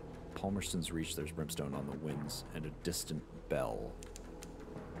 Palmerston's Reach, there's brimstone on the winds and a distant bell.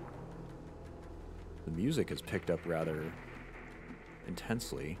 The music has picked up rather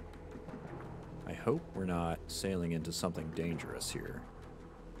intensely. I hope we're not sailing into something dangerous here.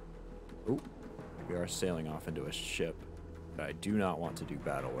 Oh, we are sailing off into a ship that I do not want to do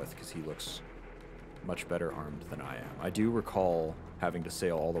battle with because he looks much better armed than I am. I do recall having to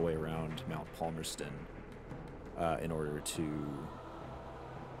sail all the way around Mount Palmerston in order to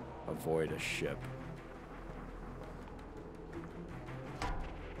avoid a ship.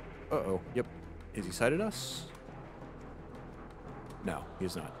 Uh-oh, yep. Has he sighted us? No, he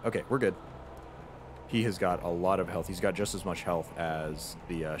is not. Okay, we're good. He has got a lot of health. He's got just as much health as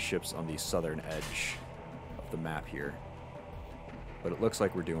the ships on the southern edge of the map here. But it looks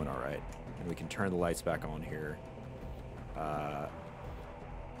like we're doing all right. And we can turn the lights back on here.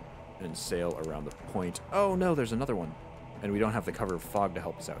 And sail around the point. Oh, no, there's another one. And we don't have the cover of fog to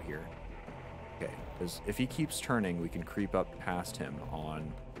help us out here. Okay, because if he keeps turning, we can creep up past him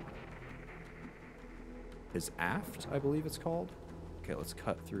on his aft, I believe it's called. Okay, let's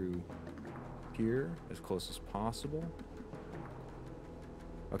cut through here as close as possible.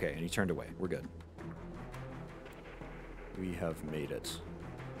 Okay, and he turned away. We're good. We have made it.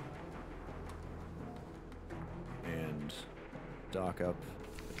 And dock up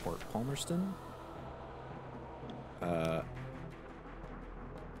at Port Palmerston. Let's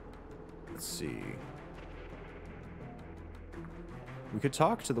see. We could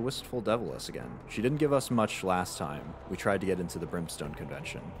talk to the Wistful Deviless again. She didn't give us much last time. We tried to get into the Brimstone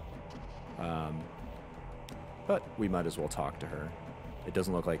Convention. But we might as well talk to her. It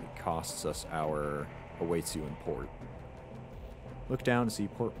doesn't look like it costs us our awaits you in port. Look down to see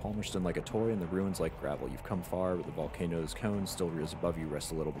Port Palmerston like a toy and the ruins like gravel. You've come far, but the volcano's cone still rears above you.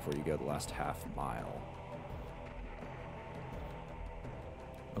 Rest a little before you go the last half mile.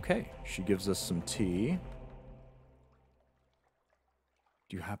 Okay, she gives us some tea.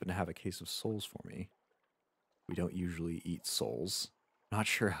 Do you happen to have a case of souls for me? We don't usually eat souls. Not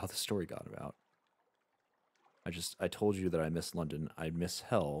sure how the story got about. I told you that I miss London. I miss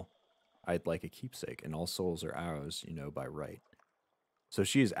hell. I'd like a keepsake, and all souls are ours, you know, by right. So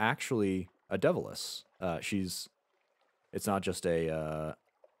she is actually a deviless. It's not just a,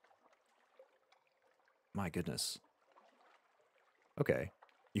 my goodness. Okay.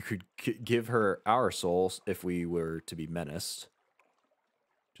 You could give her our souls if we were to be menaced.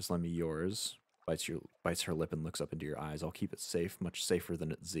 Just lend me yours. Bites her lip and looks up into your eyes. I'll keep it safe, much safer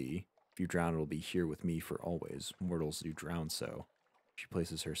than at Z. If you drown, it'll be here with me for always. Mortals do drown so. She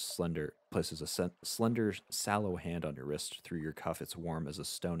places a slender, sallow hand on your wrist. Through your cuff, it's warm as a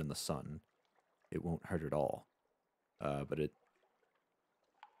stone in the sun. It won't hurt at all.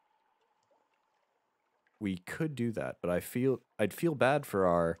 We could do that, but I'd feel bad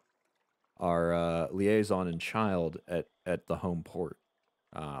for our liaison and child at the home port.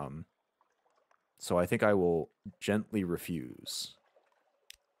 So I think I will gently refuse.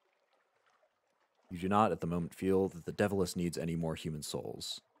 You do not at the moment feel that the Deviless needs any more human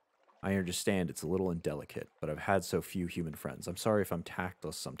souls. I understand it's a little indelicate, but I've had so few human friends. I'm sorry if I'm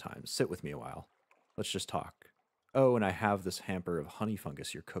tactless sometimes. Sit with me a while. Let's just talk. Oh, and I have this hamper of honey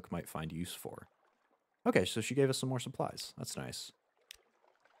fungus your cook might find use for. Okay, so she gave us some more supplies. That's nice.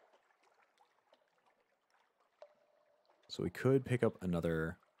 So we could pick up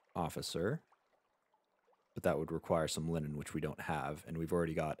another officer, but that would require some linen, which we don't have, and we've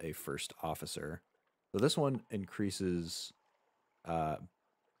already got a first officer. So this one increases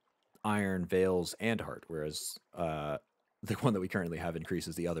iron, veils, and heart, whereas the one that we currently have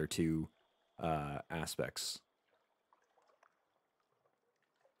increases the other two aspects.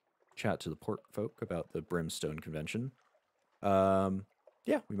 Chat to the port folk about the Brimstone Convention.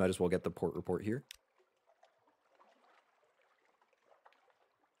 Yeah, we might as well get the port report here.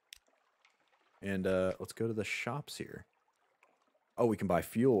 And let's go to the shops here. Oh, we can buy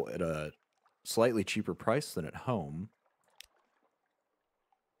fuel at a slightly cheaper price than at home.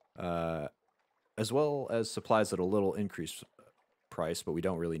 As well as supplies at a little increased price, but we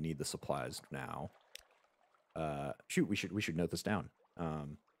don't really need the supplies now. Shoot, we should note this down.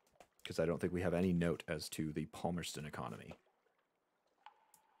 Because I don't think we have any note as to the Palmerston economy.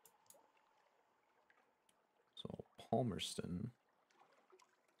 So Palmerston,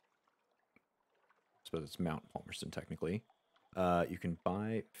 I suppose it's Mount Palmerston technically. You can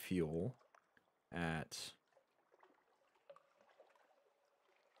buy fuel at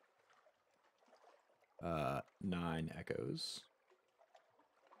 9 echoes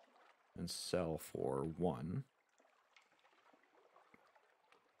and sell for 1.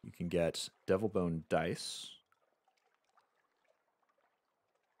 You can get Devilbone dice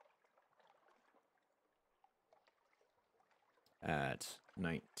at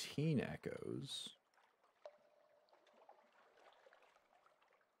 19 echoes,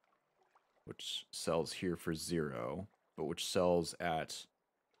 which sells here for 0, but which sells at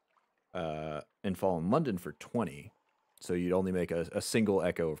in Fallen London for 20. So you'd only make a single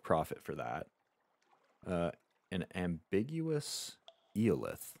echo of profit for that. An ambiguous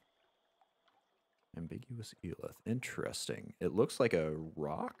eolith. Ambiguous eolith. Interesting. It looks like a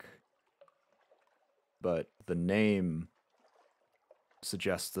rock, but the name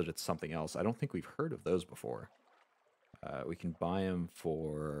suggests that it's something else. I don't think we've heard of those before. We can buy them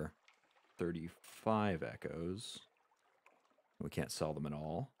for 35 echoes. We can't sell them at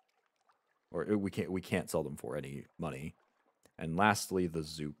all. Or we can't sell them for any money. And lastly, the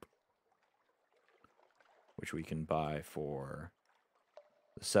Zoop, which we can buy for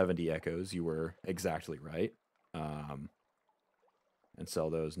 70 echoes. You were exactly right. And sell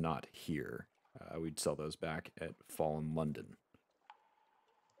those not here. We'd sell those back at Fallen London.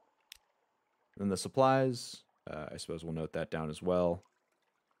 Then the supplies, I suppose we'll note that down as well.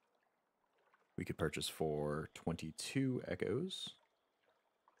 We could purchase for 22 echoes.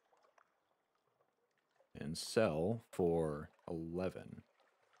 And sell for 11.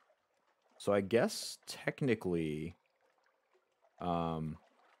 So I guess technically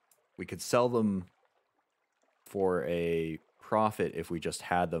we could sell them for a profit if we just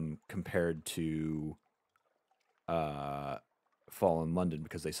had them compared to Fallen London,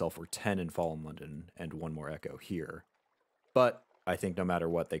 because they sell for 10 in Fallen London and 1 more echo here. But I think no matter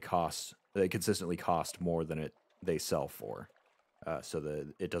what they cost, they consistently cost more than they sell for. So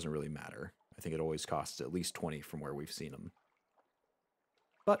that it doesn't really matter. I think it always costs at least 20 from where we've seen them.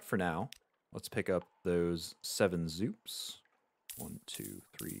 But for now, let's pick up those 7 Zoops. 1, 2,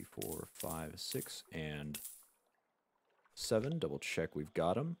 3, 4, 5, 6, and 7. Double check we've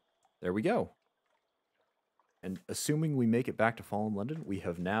got them. There we go. And assuming we make it back to Fallen London, we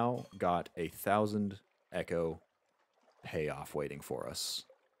have now got 1,000 echo payoff waiting for us.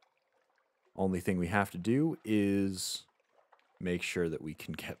 Only thing we have to do is make sure that we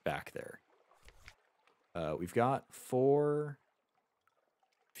can get back there. We've got 4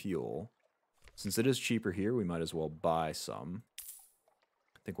 fuel. Since it is cheaper here, we might as well buy some.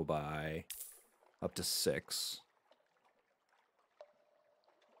 I think we'll buy up to 6.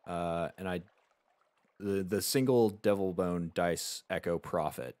 And the single Devilbone dice echo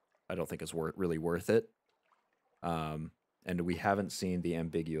profit, I don't think is really worth it. And we haven't seen the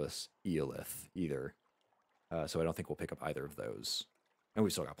ambiguous eolith either. So I don't think we'll pick up either of those. And we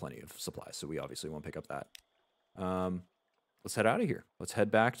still got plenty of supplies, so we obviously won't pick up that. Let's head out of here. Let's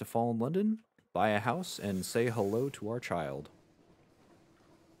head back to Fallen London, buy a house, and say hello to our child.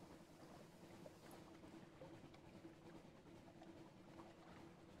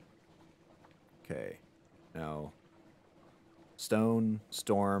 Okay. Now, stone,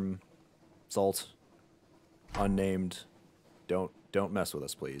 storm, Salt. Unnamed. Don't mess with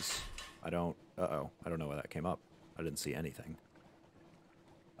us, please. I don't... Uh-oh. I don't know why that came up. I didn't see anything.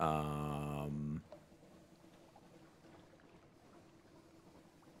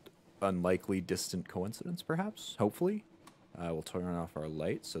 Unlikely distant coincidence, perhaps? Hopefully. We'll turn off our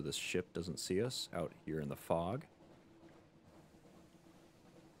light so this ship doesn't see us out here in the fog.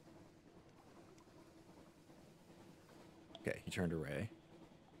 Okay, he turned away.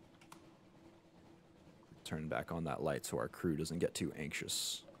 Turn back on that light so our crew doesn't get too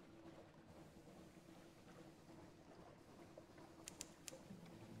anxious.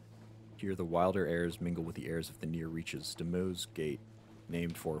 Here the wilder airs mingle with the airs of the near reaches. Demo's Gate,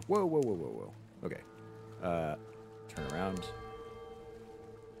 named for... Whoa, whoa, whoa, whoa, whoa. Okay. Turn around.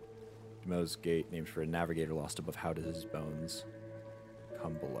 Demo's Gate, named for a navigator lost above how did his bones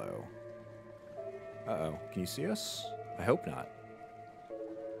come below. Uh-oh. Can you see us? I hope not.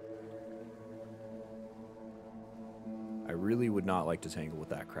 I really would not like to tangle with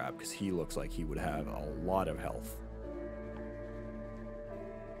that crab, because he looks like he would have a lot of health.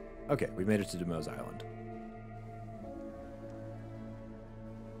 Okay, we made it to Demo's Island.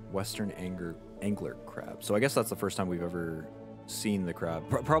 Western angler crab. So I guess that's the first time we've ever seen the crab.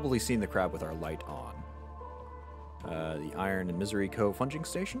 Probably seen the crab with our light on. The Iron and Misery Cove Funging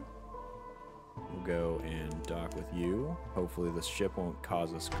Station. We'll go and dock with you. Hopefully this ship won't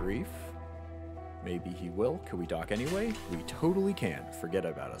cause us grief. Maybe he will. Can we dock anyway? We totally can. Forget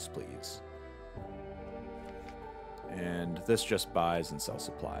about us, please. And this just buys and sells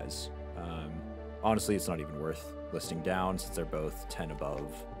supplies. Honestly, it's not even worth listing down since they're both 10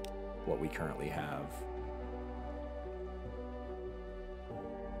 above what we currently have.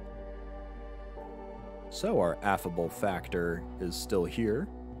 So our affable factor is still here.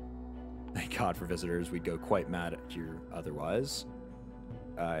 Thank God for visitors. We'd go quite mad at you otherwise.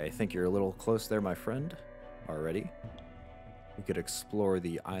 I think you're a little close there, my friend, already. We could explore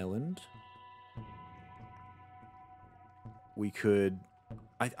the island. We could...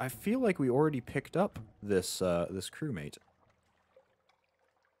 I feel like we already picked up this this crewmate.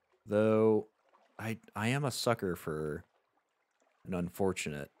 Though, I am a sucker for an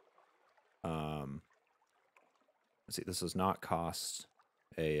unfortunate... let's see, this does not cost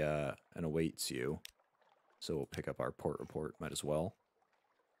an awaits you. So we'll pick up our port report, might as well.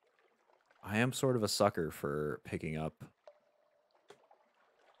 I am sort of a sucker for picking up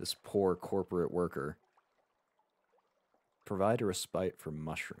this poor corporate worker. Provide a respite for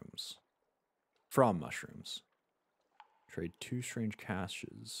mushrooms. From mushrooms. Trade 2 strange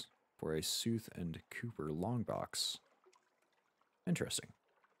caches for a Sooth and Cooper longbox. Interesting.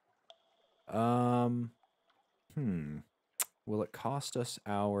 Will it cost us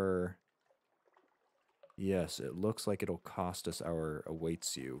our... Yes, it looks like it'll cost us our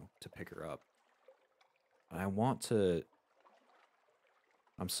awaits you to pick her up. I want to...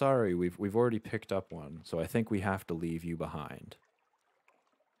 I'm sorry, we've already picked up one, so I think we have to leave you behind.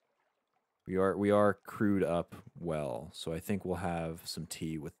 We are crewed up well, so I think we'll have some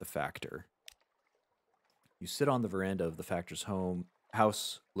tea with the Factor. You sit on the veranda of the Factor's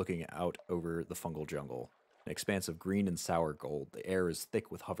house, looking out over the fungal jungle. An expanse of green and sour gold. The air is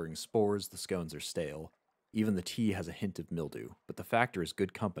thick with hovering spores, the scones are stale. Even the tea has a hint of mildew, but the Factor is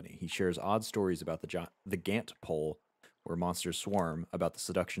good company. He shares odd stories about the Gant pole, where monsters swarm, about the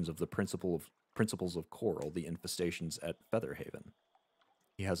seductions of the principles of coral, the infestations at Featherhaven.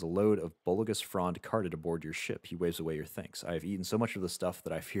 He has a load of bulbous frond carted aboard your ship. He waves away your thanks. I have eaten so much of the stuff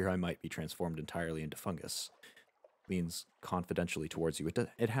that I fear I might be transformed entirely into fungus. Leans confidentially towards you.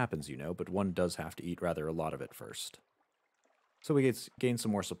 It happens, you know, but one does have to eat rather a lot of it first. So we gain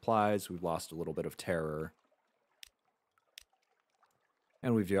some more supplies. We've lost a little bit of terror.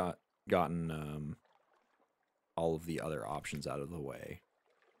 And we've gotten all of the other options out of the way.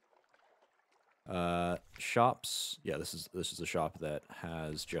 Shops. Yeah, this is a shop that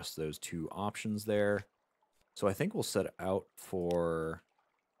has just those 2 options there. So I think we'll set out for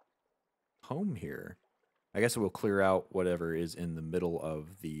home here. I guess we'll clear out whatever is in the middle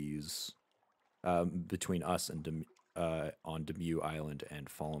of these between us and on Demew Island and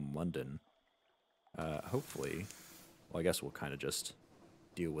Fallen London. Hopefully, well, I guess we'll kind of just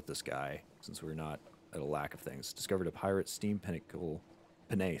deal with this guy since we're not at a lack of things. Discovered a pirate steam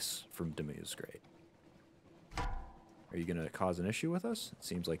pinnace from Demew's Grate. Are you going to cause an issue with us? It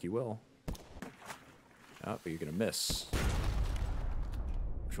seems like you will. Oh, but you're going to miss.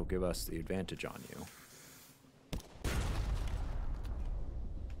 Which will give us the advantage on you.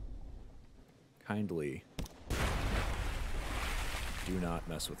 Kindly do not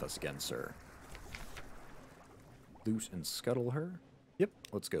mess with us again, sir. Loot and scuttle her. Yep,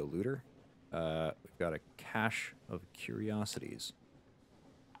 let's go, looter. We've got a cache of curiosities.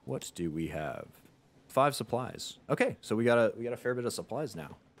 What do we have? 5 supplies. Okay, so we got a fair bit of supplies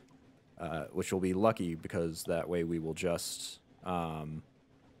now, which will be lucky because that way we will just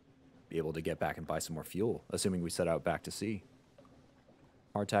be able to get back and buy some more fuel, assuming we set out back to sea.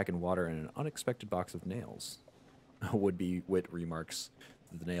 Hardtack and water and an unexpected box of nails. Would-be wit remarks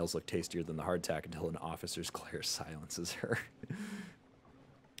that the nails look tastier than the hardtack until an officer's glare silences her.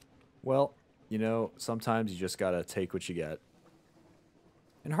 Well, you know, sometimes you just gotta take what you get.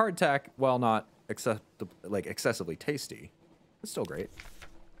 And hardtack, while not excessively tasty, it's still great.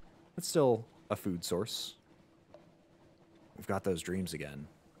 It's still a food source. We've got those dreams again.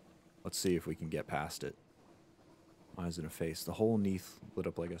 Let's see if we can get past it. Eyes in a face. The whole neath lit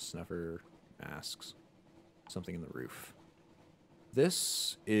up like a snuffer. Masks. Something in the roof.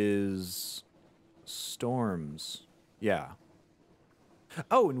 This is storms. Yeah.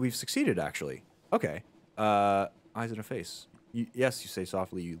 Oh, and we've succeeded, actually. Okay. Eyes in a face. Yes, you say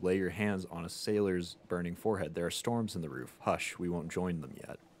softly. You lay your hands on a sailor's burning forehead. There are storms in the roof. Hush, we won't join them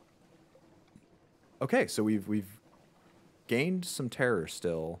yet. Okay, so we've gained some terror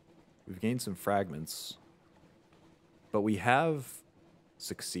still. We've gained some fragments. But we have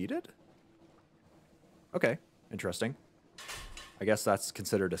succeeded? Okay, interesting. I guess that's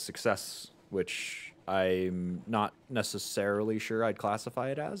considered a success, which I'm not necessarily sure I'd classify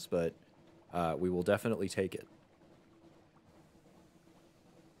it as, but we will definitely take it.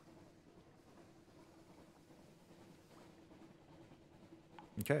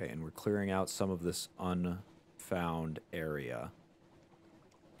 Okay, and we're clearing out some of this unfound area.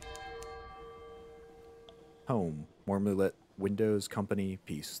 Home. Warmly lit windows, company,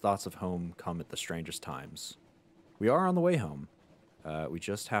 peace. Thoughts of home come at the strangest times. We are on the way home. We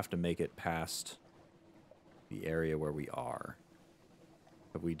just have to make it past the area where we are.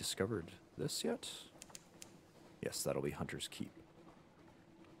 Have we discovered this yet? Yes, that'll be Hunter's Keep.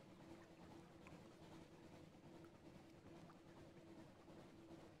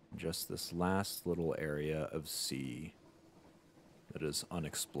 Just this last little area of sea that is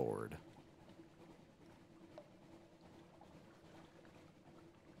unexplored.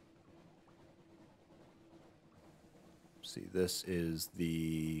 See, this is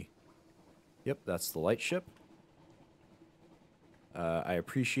the... Yep, that's the lightship. I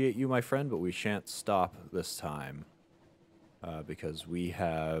appreciate you, my friend, but we shan't stop this time. Because we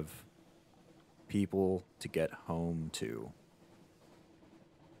have people to get home to.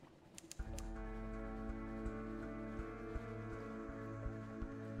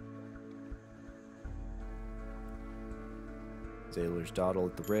 Zailors dawdle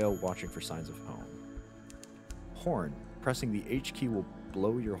at the rail, watching for signs of home. Horn. Pressing the H key will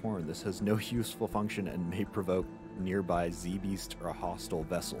blow your horn. This has no useful function and may provoke nearby Z-Beast or hostile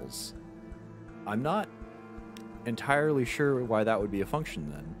vessels. I'm not entirely sure why that would be a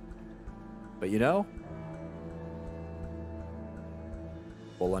function then. But you know,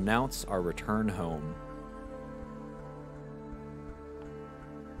 we'll announce our return home.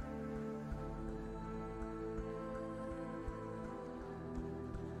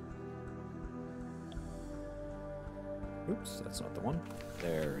 Oops, that's not the one.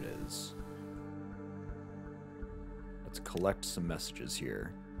 There it is. Let's collect some messages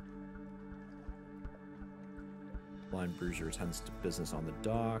here. Blind Bruiser attends to business on the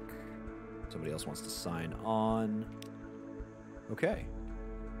dock. Somebody else wants to sign on. Okay.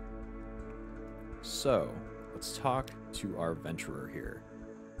 So, let's talk to our venturer here.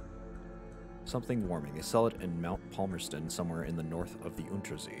 Something warming. They sell it in Mount Palmerston, somewhere in the north of the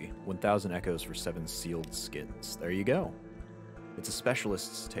Untersee. 1,000 echoes for 7 sealed skins. There you go. It's a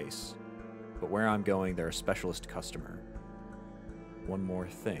specialist's taste. But where I'm going, they're a specialist customer. One more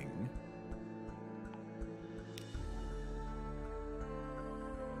thing.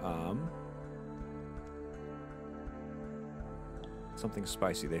 Something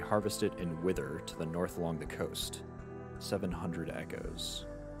spicy. They harvest it in Wither to the north along the coast. 700 echoes.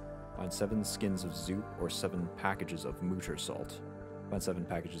 Find 7 skins of zoot or 7 packages of mooter salt. Find 7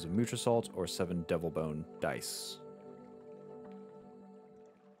 packages of mooter salt or 7 devil bone dice.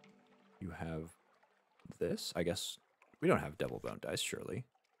 You have this? I guess we don't have devil bone dice, surely.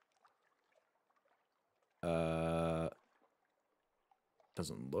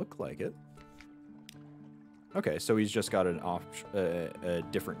 Doesn't look like it. Okay, so he's just got a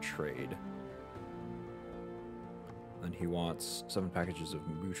different trade. And he wants 7 packages of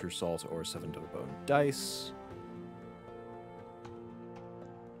mooter salt or 7 devil bone dice.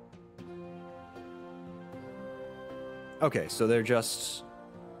 Okay, so they're just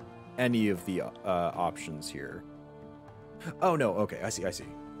any of the options here. Oh, no, okay, I see.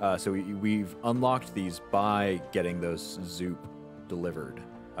 So we've unlocked these by getting those zoop delivered.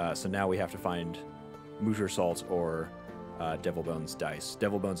 So now we have to find Mooter Salt or Devil Bones Dice.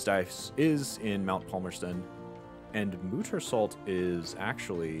 Devil Bones Dice is in Mount Palmerston, and Mooter Salt is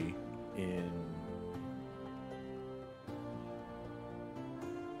actually in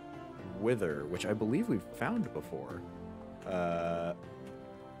Wither, which I believe we've found before.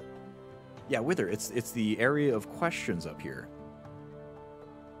 Yeah, Wither. It's the area of questions up here.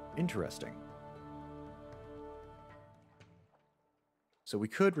 Interesting. So we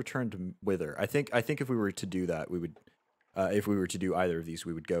could return to Wither. I think if we were to do that, we would. If we were to do either of these,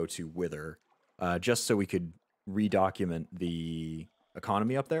 we would go to Wither, just so we could redocument the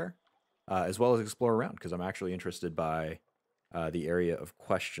economy up there, as well as explore around. Because I'm actually interested by the area of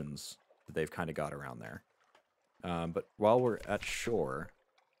questions that they've kind of got around there. But while we're at shore,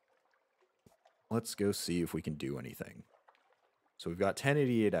 let's go see if we can do anything. So we've got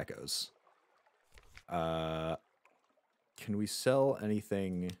 1088 echoes. Can we sell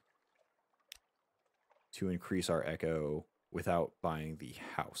anything to increase our echo without buying the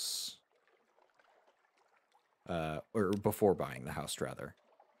house? Or before buying the house, rather.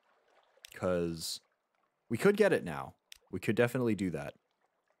 Because we could get it now. We could definitely do that.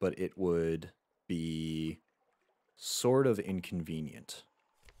 But it would be sort of inconvenient.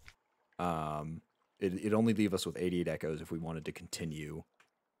 It'd only leave us with 88 echoes if we wanted to continue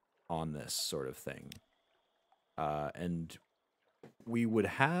on this sort of thing. And we would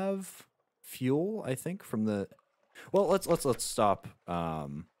have fuel, I think, from the... Well, let's stop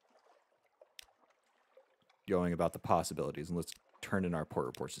going about the possibilities, and let's turn in our port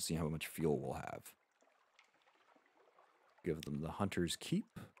reports to see how much fuel we'll have. Give them the Hunter's Keep,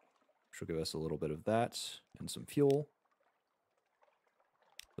 which will give us a little bit of that and some fuel.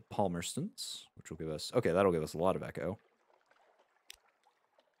 The Palmerstons, which will give us... Okay, that'll give us a lot of echo.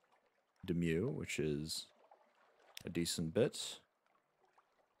 Demew, which is a decent bit.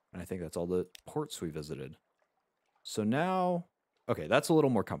 And I think that's all the ports we visited. So now... Okay, that's a little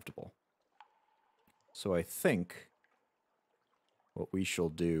more comfortable. So I think what we shall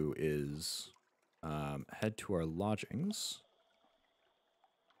do is head to our lodgings.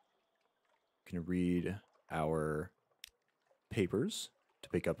 We can read our papers to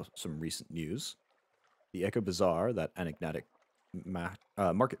pick up some recent news. The Echo Bazaar, that enigmatic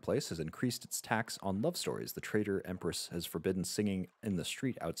marketplace, has increased its tax on love stories. The traitor empress has forbidden singing in the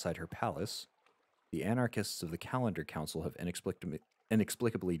street outside her palace. The anarchists of the Calendar Council have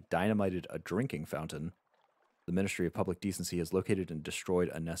inexplicably dynamited a drinking fountain. The Ministry of Public Decency has located and destroyed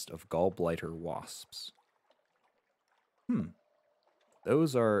a nest of gallblighter wasps.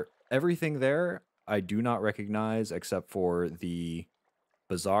 Those are everything there. I do not recognize except for the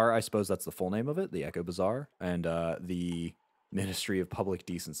Bazaar. I suppose that's the full name of it, the Echo Bazaar, and the Ministry of Public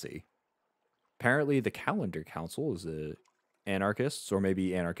Decency. Apparently, the Calendar Council is anarchists, or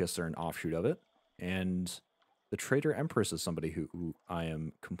maybe anarchists are an offshoot of it. And the Traitor Empress is somebody who I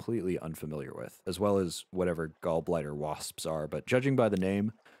am completely unfamiliar with, as well as whatever gallblighter wasps are. But judging by the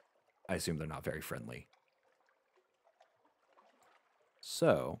name, I assume they're not very friendly.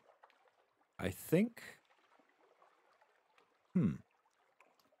 So, I think...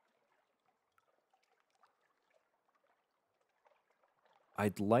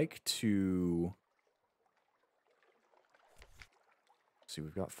 I'd like to... See,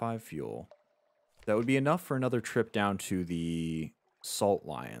 we've got 5 fuel. That would be enough for another trip down to the Salt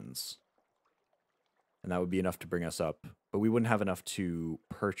Lions. And that would be enough to bring us up. But we wouldn't have enough to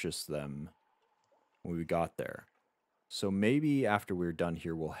purchase them when we got there. So maybe after we're done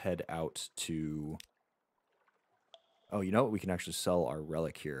here, we'll head out to... Oh, you know what? We can actually sell our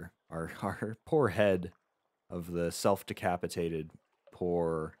relic here. Our poor head of the self-decapitated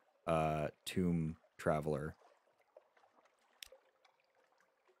poor tomb traveler.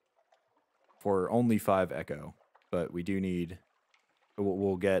 For only 5 echo. But we do need...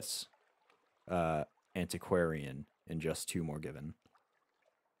 We'll get antiquarian in just 2 more given.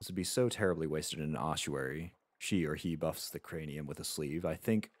 This would be so terribly wasted in an ossuary. She or he buffs the cranium with a sleeve. I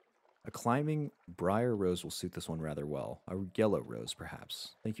think a climbing briar rose will suit this one rather well. A yellow rose,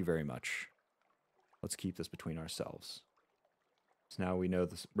 perhaps. Thank you very much. Let's keep this between ourselves. So now we know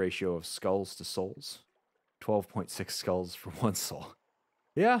the ratio of skulls to souls. 12.6 skulls for 1 soul.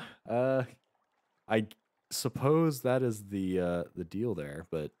 Yeah, I suppose that is the deal there,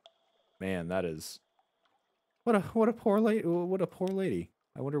 but man, that is what a poor lady.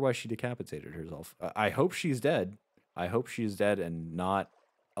 I wonder why she decapitated herself. I hope she's dead. I hope she's dead and not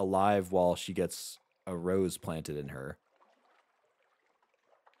alive while she gets a rose planted in her.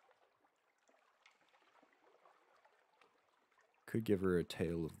 Could give her a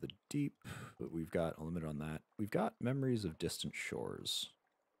Tale of the Deep, but we've got a limit on that. We've got Memories of Distant Shores.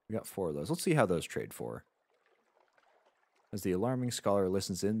 We got 4 of those. Let's see how those trade for. As the alarming scholar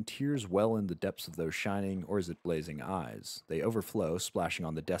listens in, tears well in the depths of those shining, or is it blazing eyes? They overflow, splashing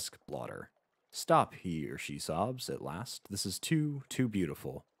on the desk blotter. Stop, he or she sobs, at last. This is too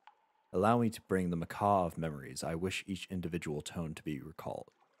beautiful. Allow me to bring the macaw of memories. I wish each individual tone to be recalled.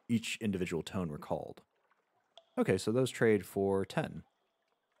 Each individual tone recalled. Okay, so those trade for 10.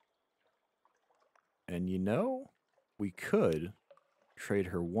 And you know, we could trade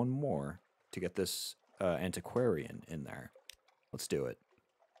her 1 more to get this antiquarian in there. Let's do it.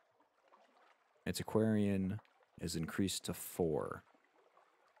 Antiquarian is increased to 4.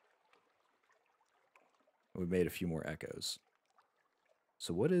 We made a few more echoes.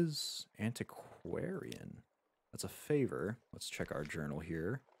 So what is antiquarian? That's a favor. Let's check our journal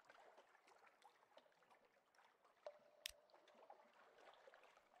here.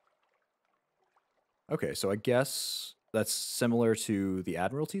 Okay, so I guess that's similar to the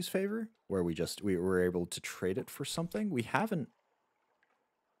Admiralty's favor, where we were able to trade it for something. We haven't...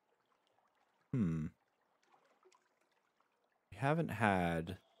 We haven't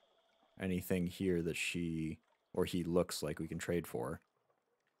had anything here that she or he looks like we can trade for.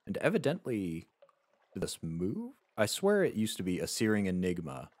 And evidently, did this move? I swear it used to be a searing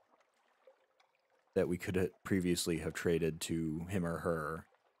enigma that we could previously have traded to him or her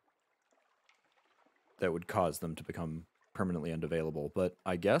that would cause them to become permanently unavailable. But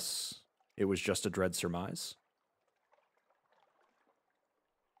I guess it was just a dread surmise.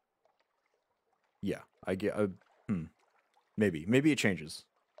 Yeah, I get... Maybe it changes.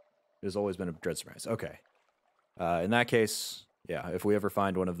 It has always been a dread surmise. Okay. In that case, yeah, if we ever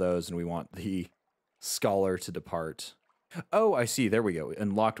find one of those and we want the scholar to depart... Oh, I see. There we go.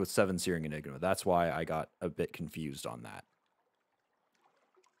 Unlocked with 7 Searing Enigma. That's why I got a bit confused on that.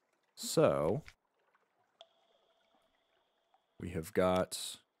 So, we have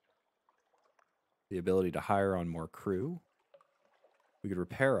got the ability to hire on more crew. We could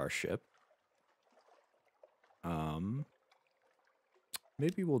repair our ship.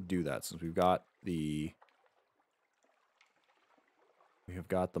 Maybe we'll do that since we have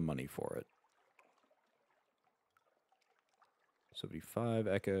got the money for it. 75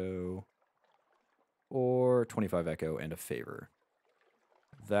 echo or 25 echo and a favor.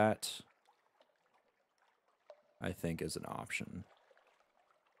 That I think is an option.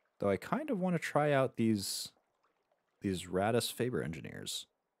 Though I kind of want to try out these Radis Faber engineers.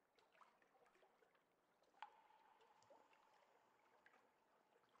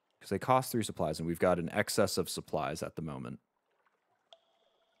 Because they cost 3 supplies, and we've got an excess of supplies at the moment.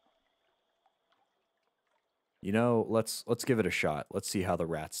 You know, let's give it a shot. Let's see how the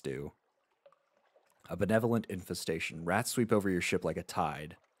rats do. A benevolent infestation. Rats sweep over your ship like a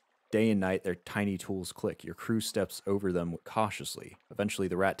tide. Day and night, their tiny tools click. Your crew steps over them cautiously. Eventually,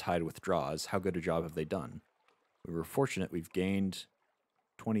 the rat tide withdraws. How good a job have they done? We were fortunate. We've gained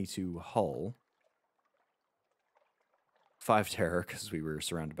 22 hull. 5 terror, because we were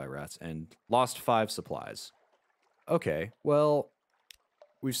surrounded by rats, and lost 5 supplies. Okay, well,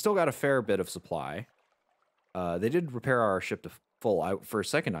 we've still got a fair bit of supply. They did repair our ship to full. For a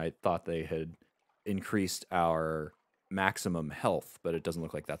second, I thought they had increased our maximum health, but it doesn't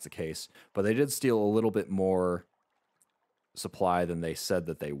look like that's the case. But they did steal a little bit more supply than they said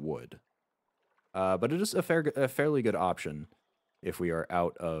that they would. But it is a fairly good option if we are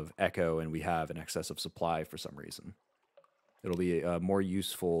out of echo and we have an excess of supply for some reason. It'll be a more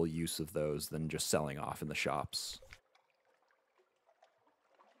useful use of those than just selling off in the shops.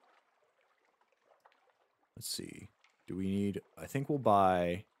 Let's see. Do we need... I think we'll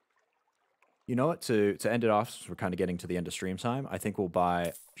buy... You know what? To end it off, since we're kind of getting to the end of stream time, I think we'll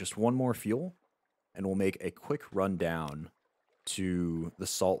buy just 1 more fuel, and we'll make a quick run down to the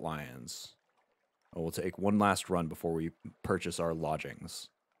Salt Lions. And we'll take 1 last run before we purchase our lodgings.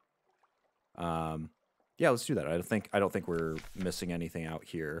 Yeah, let's do that. I don't think we're missing anything out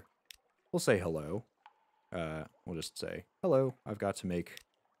here. We'll say hello. We'll just say, hello, I've got to make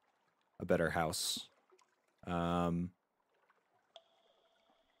a better house. And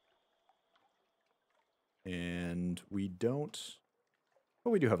we don't... But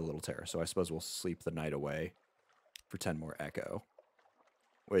we do have a little terror, so I suppose we'll sleep the night away for 10 more echo.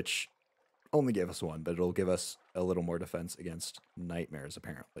 Which only gave us 1, but it'll give us a little more defense against nightmares,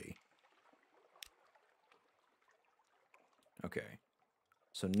 apparently. Okay.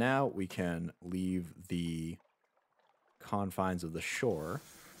 So now we can leave the confines of the shore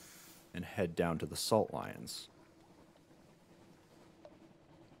and head down to the Salt Lions.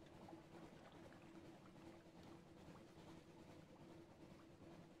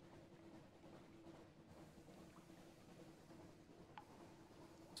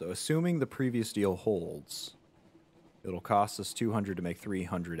 So assuming the previous deal holds, it'll cost us 200 to make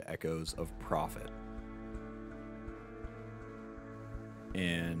 300 echoes of profit.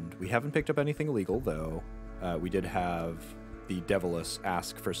 And we haven't picked up anything illegal, though. We did have the Deviless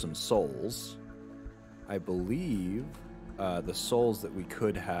ask for some souls. I believe the souls that we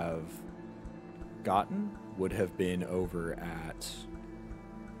could have gotten would have been over at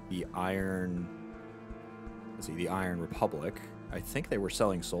the Iron Republic. I think they were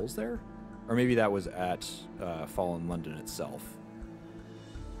selling souls there. Or maybe that was at Fallen London itself.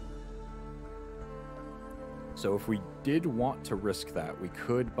 So if we did want to risk that, we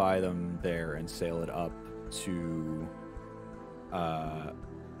could buy them there and sail it up to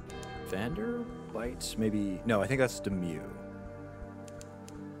Vanderbite? Maybe... No, I think that's Demew.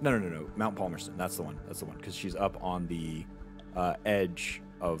 No. Mount Palmerston. That's the one. Because she's up on the edge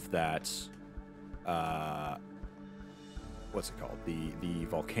of that... what's it called? The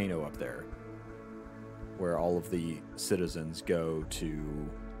volcano up there, where all of the citizens go to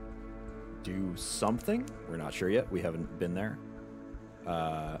do something. We're not sure yet. We haven't been there.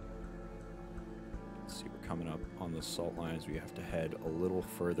 Let's see. We're coming up on the salt lines. We have to head a little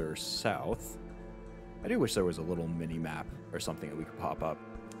further south. I do wish there was a little mini map or something that we could pop up.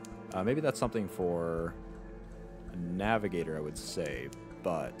 Maybe that's something for a navigator, I would say,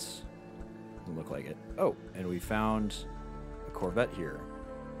 but doesn't look like it. Oh, and we found a Corvette here.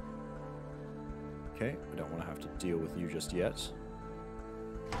 Okay, we don't want to have to deal with you just yet.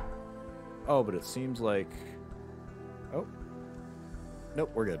 Oh, but it seems like... Oh.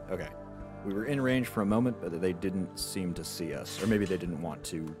 Nope, we're good. Okay. We were in range for a moment, but they didn't seem to see us. Or maybe they didn't want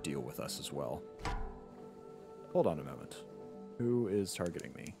to deal with us as well. Hold on a moment. Who is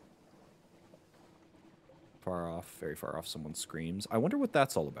targeting me? Far off, very far off, someone screams. I wonder what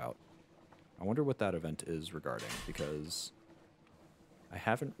that's all about. I wonder what that event is regarding, because I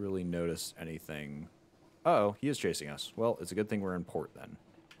haven't really noticed anything. Uh-oh, he is chasing us. Well, it's a good thing we're in port then.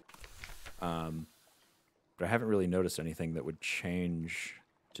 But I haven't really noticed anything that would change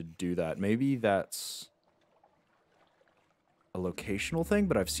to do that. Maybe that's a locational thing,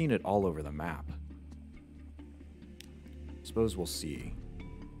 but I've seen it all over the map. Suppose we'll see.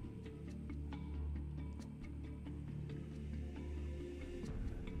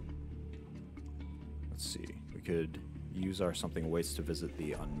 Let's see. We could use our something awaits to visit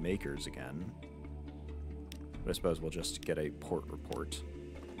the Unmakers again. But I suppose we'll just get a port report.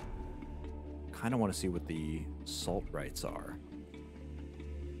 Kind of want to see what the salt rights are.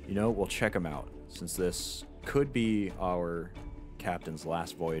 You know, we'll check them out, since this could be our captain's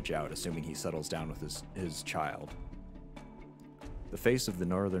last voyage out, assuming he settles down with his child. The face of the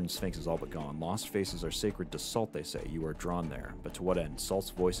northern sphinx is all but gone. Lost faces are sacred to salt, they say. You are drawn there. But to what end? Salt's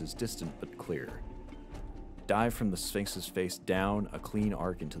voice is distant but clear. Dive from the sphinx's face down a clean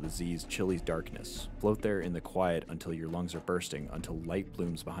arc into the Z's chilly darkness. Float there in the quiet until your lungs are bursting, until light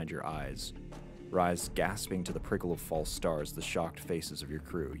blooms behind your eyes. Rise gasping to the prickle of false stars, the shocked faces of your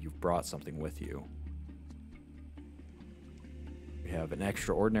crew. You've brought something with you. We have an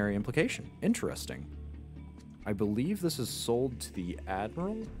extraordinary implication. Interesting. I believe this is sold to the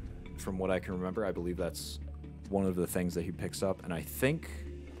Admiral. From what I can remember, I believe that's one of the things that he picks up. And I think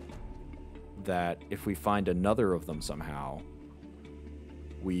that if we find another of them somehow,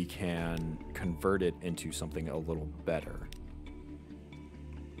 we can convert it into something a little better.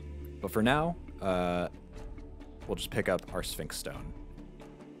 But for now, we'll just pick up our Sphinx Stone.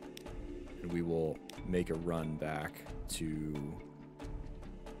 And we will make a run back to...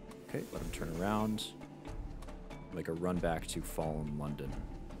 Okay, let him turn around. Make a run back to Fallen London.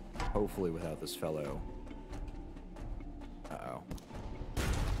 Hopefully without this fellow. Uh-oh.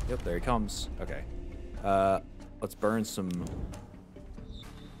 Yep, there he comes. Okay. Let's burn some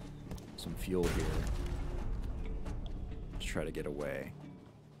fuel here. Let's try to get away.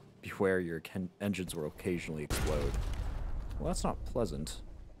 Beware, your engines will occasionally explode. Well, that's not pleasant.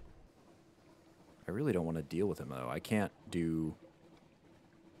 I really don't want to deal with him, though. I can't do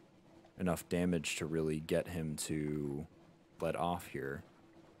enough damage to really get him to let off here.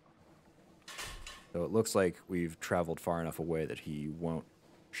 So it looks like we've traveled far enough away that he won't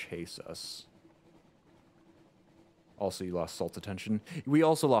chase us. Also, you lost Salt's attention. We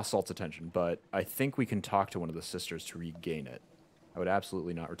also lost Salt's attention, but I think we can talk to one of the sisters to regain it. I would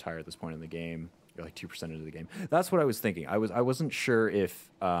absolutely not retire at this point in the game. You're like 2% into the game. That's what I was thinking. I wasn't sure if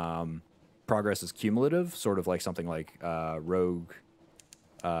progress is cumulative, sort of like something like Rogue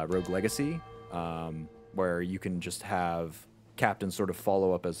Legacy, where you can just have captains sort of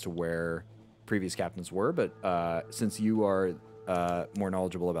follow up as to where previous captains were. But since you are more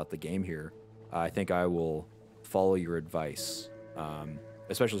knowledgeable about the game here, I think I will follow your advice.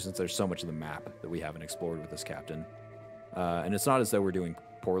 especially since there's so much of the map that we haven't explored with this captain. And it's not as though we're doing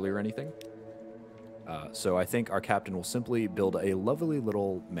poorly or anything. So I think our captain will simply build a lovely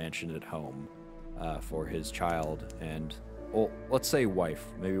little mansion at home for his child and, well, let's say wife.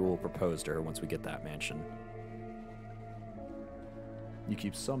 Maybe we'll propose to her once we get that mansion. You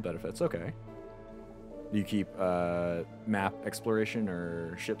keep some benefits, okay. Do you keep map exploration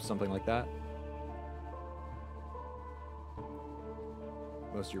or ships, something like that?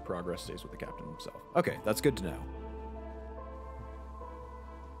 Most of your progress stays with the captain himself. Okay, that's good to know.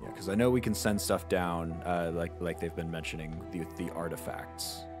 Yeah, because I know we can send stuff down, like they've been mentioning, the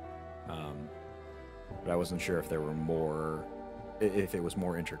artifacts. But I wasn't sure if there were more, if it was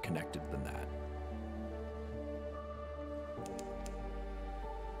more interconnected than that.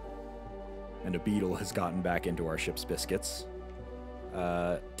 And a beetle has gotten back into our ship's biscuits.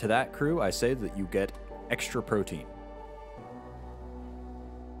 To that crew, I say that you get extra protein.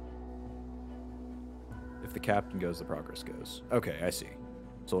 If the captain goes, the progress goes. Okay, I see.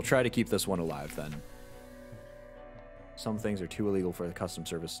 So we'll try to keep this one alive then. Some things are too illegal for the customs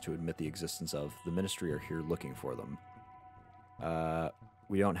service to admit the existence of. The ministry are here looking for them.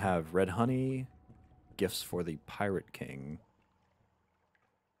 We don't have red honey, gifts for the pirate king,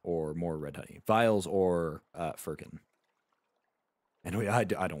 or more red honey. Vials or firkin. And I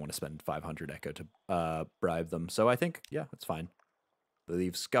don't want to spend 500 echo to bribe them. So I think, yeah, that's fine. They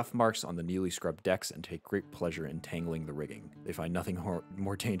leave scuff marks on the newly scrubbed decks and take great pleasure in tangling the rigging. They find nothing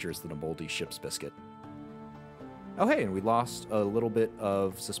more dangerous than a moldy ship's biscuit. Oh, hey, and we lost a little bit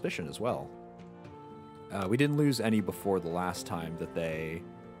of suspicion as well. We didn't lose any before the last time that they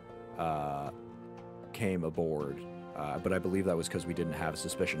came aboard, but I believe that was because we didn't have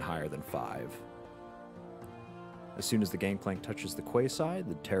suspicion higher than 5. As soon as the gangplank touches the quayside,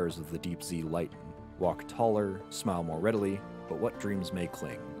 the terrors of the deep sea lighten. Walk taller, smile more readily, but what dreams may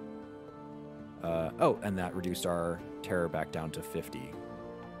cling? Oh, and that reduced our terror back down to 50.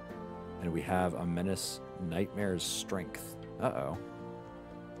 And we have a menace nightmare's strength. Uh-oh.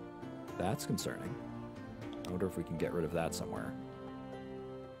 That's concerning. I wonder if we can get rid of that somewhere.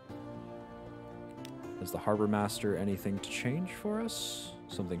 Has the harbor master anything to change for us?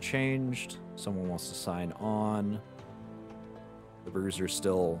 Something changed. Someone wants to sign on. The bruiser's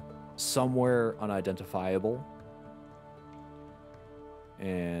still somewhere unidentifiable.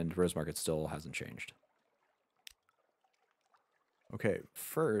 And Rose Market still hasn't changed. Okay,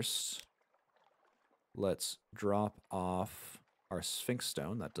 first, let's drop off our Sphinx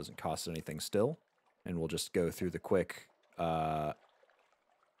Stone. That doesn't cost anything still. And we'll just go through the quick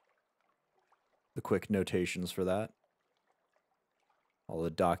notations for that. All the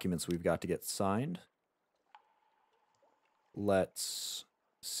documents we've got to get signed. Let's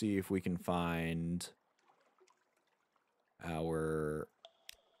see if we can find our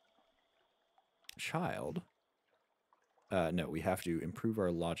child. No, we have to improve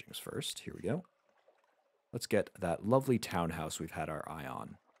our lodgings first. Here we go. Let's get that lovely townhouse we've had our eye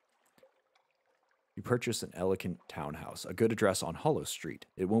on. You purchase an elegant townhouse, a good address on Hollow Street.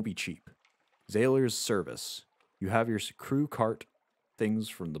 It won't be cheap. Zailors service. You have your crew cart things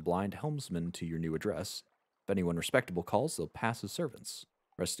from the blind helmsman to your new address. If anyone respectable calls, they'll pass as servants.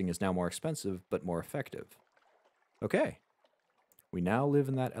 Resting is now more expensive, but more effective. Okay. We now live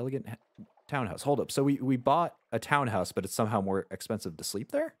in that elegant townhouse. Hold up. So we bought a townhouse, but it's somehow more expensive to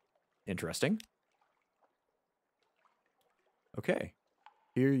sleep there? Interesting. Okay.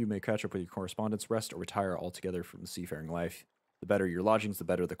 Here you may catch up with your correspondence, rest, or retire altogether from the seafaring life. The better your lodgings, the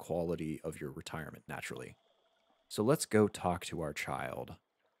better the quality of your retirement, naturally. So let's go talk to our child.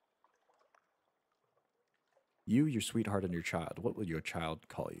 You, your sweetheart, and your child. What will your child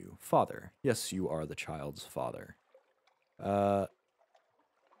call you? Father. Yes, you are the child's father.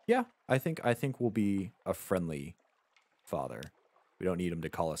 Yeah, I think we'll be a friendly father. We don't need him to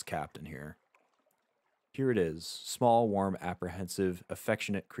call us captain here. Here it is. Small, warm, apprehensive,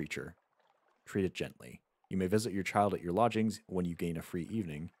 affectionate creature. Treat it gently. You may visit your child at your lodgings when you gain a free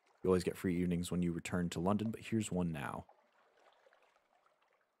evening. You always get free evenings when you return to London, but here's one now.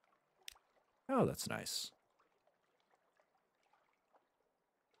 Oh, that's nice.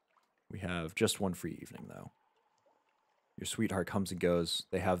 We have just one free evening, though. Your sweetheart comes and goes.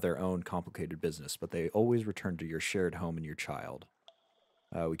 They have their own complicated business, but they always return to your shared home and your child.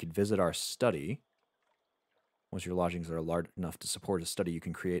 We could visit our study. Once your lodgings are large enough to support a study, you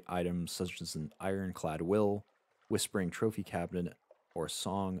can create items such as an ironclad will, whispering trophy cabinet, or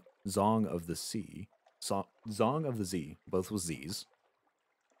zong of the sea. Zong of the Z, both with Z's.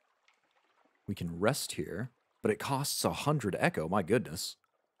 We can rest here, but it costs 100 echo, my goodness.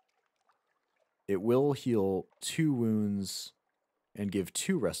 It will heal 2 wounds and give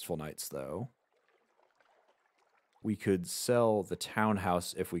 2 restful nights, though. We could sell the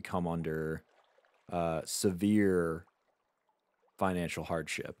townhouse if we come under severe financial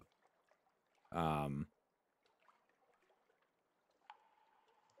hardship.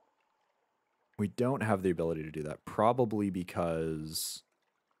 We don't have the ability to do that, probably because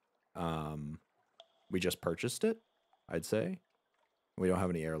we just purchased it, I'd say. We don't have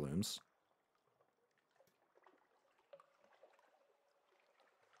any heirlooms.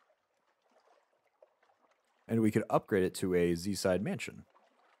 And we could upgrade it to a Z-side mansion.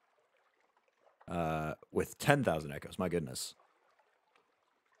 With 10,000 echoes, my goodness.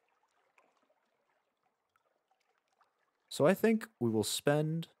 So I think we will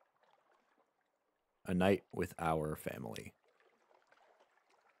spend a night with our family.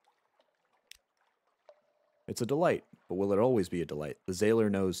 It's a delight, but will it always be a delight? The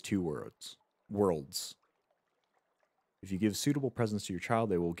Zailor knows 2 worlds. If you give suitable presents to your child,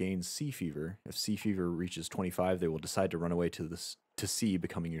 they will gain sea fever. If sea fever reaches 25, they will decide to run away to sea,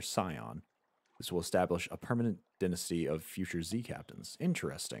 becoming your scion. This will establish a permanent dynasty of future Z captains.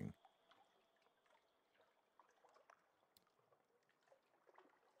 Interesting.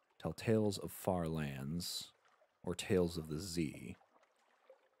 Tell tales of far lands, or tales of the Z.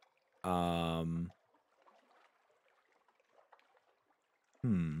 I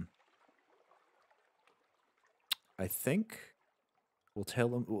think we'll tell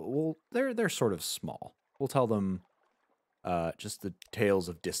them. Well, they're sort of small. We'll tell them just the tales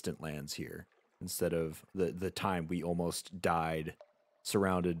of distant lands here, instead of the time we almost died,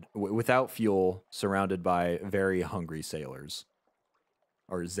 surrounded without fuel, surrounded by very hungry sailors,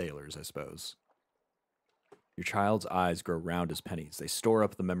 or zailors, I suppose. Your child's eyes grow round as pennies. They store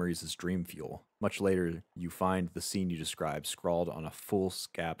up the memories as dream fuel. Much later, you find the scene you described scrawled on a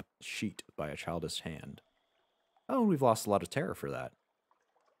foolscap sheet by a childish hand. Oh, and we've lost a lot of terror for that.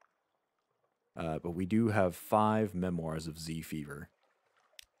 But we do have 5 memoirs of Z fever.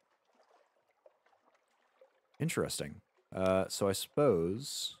 Interesting. So I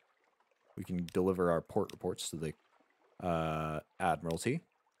suppose we can deliver our port reports to the Admiralty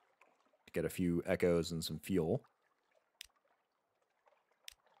to get a few echoes and some fuel.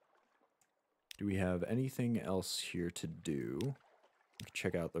 Do we have anything else here to do?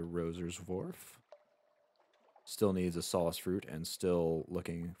 Check out the Roser's Wharf. Still needs a solace fruit and still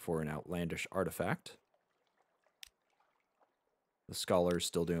looking for an outlandish artifact. The scholar's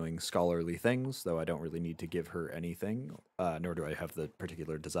still doing scholarly things, though I don't really need to give her anything, nor do I have the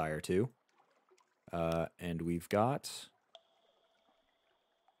particular desire to. And we've got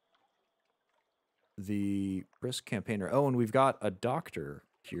the brisk campaigner. Oh, and we've got a doctor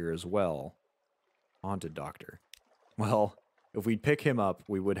here as well. Haunted doctor. Well, if we'd pick him up,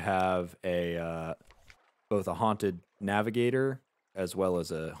 we would have a both a haunted navigator as well as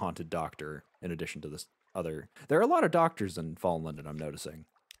a haunted doctor in addition to this other. There are a lot of doctors in Fallen London, I'm noticing.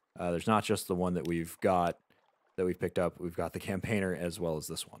 There's not just the one that we've got, that we've picked up. We've got the campaigner as well as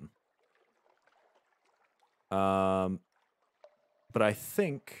this one. But I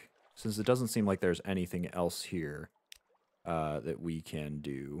think, since it doesn't seem like there's anything else here that we can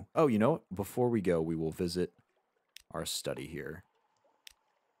do. Oh, you know what? Before we go, we will visit our study here.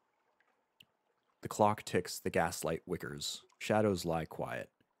 The clock ticks, the gaslight wickers. Shadows lie quiet.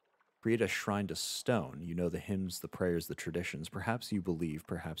 Create a shrine to stone. You know the hymns, the prayers, the traditions. Perhaps you believe,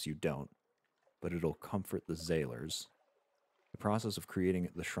 perhaps you don't. But it'll comfort the zailors. The process of creating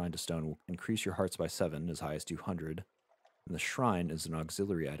the shrine to stone will increase your hearts by 7, as high as 200. And the shrine is an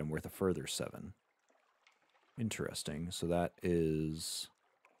auxiliary item worth a further 7. Interesting. So that is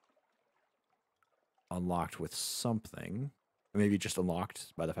unlocked with something. Maybe just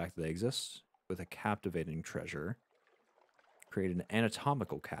unlocked by the fact that they exist. With a captivating treasure. Create an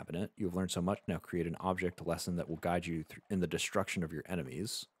anatomical cabinet. You have learned so much. Now create an object lesson that will guide you in the destruction of your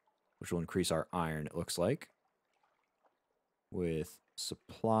enemies. Which will increase our iron, it looks like. With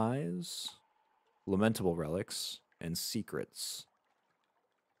supplies. Lamentable relics. And secrets.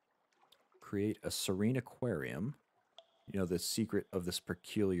 Create a serene aquarium. You know the secret of this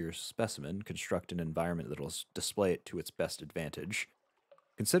peculiar specimen. Construct an environment that will display it to its best advantage.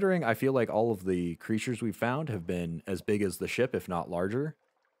 Considering I feel like all of the creatures we've found have been as big as the ship, if not larger,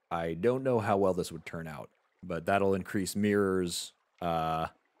 I don't know how well this would turn out. But that'll increase mirrors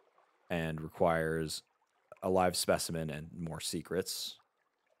and requires a live specimen and more secrets.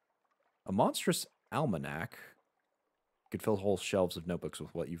 A monstrous almanac. You could fill whole shelves of notebooks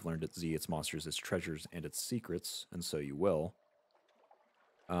with what you've learned at Z, its monsters, its treasures, and its secrets, and so you will.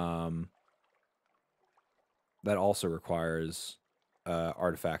 That also requires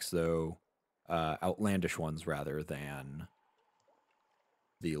artifacts, though outlandish ones rather than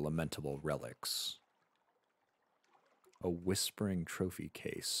the lamentable relics. A whispering trophy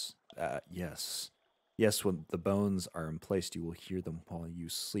case. Yes. Yes, when the bones are emplaced, you will hear them while you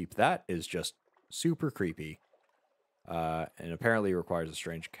sleep. That is just super creepy. And apparently requires a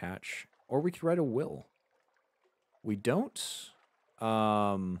strange catch. Or we could write a will. We don't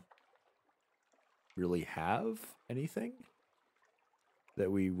really have anything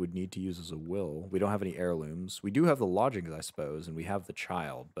that we would need to use as a will. We don't have any heirlooms. We do have the lodgings, I suppose, and we have the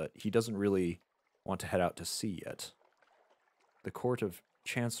child, but he doesn't really want to head out to sea yet. The court of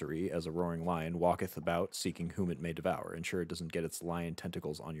Chancery, as a roaring lion, walketh about, seeking whom it may devour. Ensure it doesn't get its lion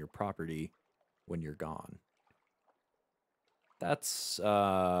tentacles on your property when you're gone. That's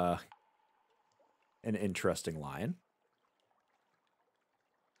an interesting line.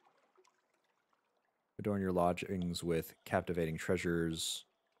 Adorn your lodgings with captivating treasures,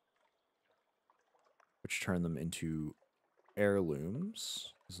 which turn them into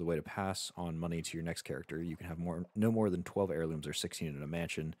heirlooms. This is a way to pass on money to your next character. You can have no more than 12 heirlooms or 16 in a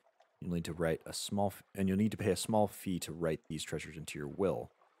mansion. You'll need to write a small, and you'll need to pay a small fee to write these treasures into your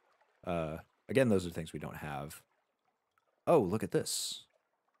will. Again, those are things we don't have. Oh, look at this.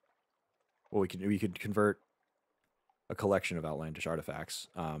 Well, we could convert a collection of outlandish artifacts,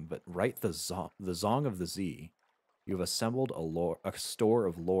 but write the Zong of the Z. You have assembled a store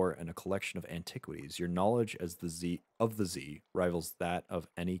of lore and a collection of antiquities. Your knowledge as the Z rivals that of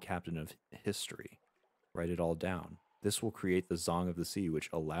any captain of history. Write it all down. This will create the Zong of the Sea, which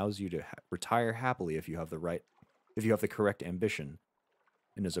allows you to retire happily if you have the correct ambition,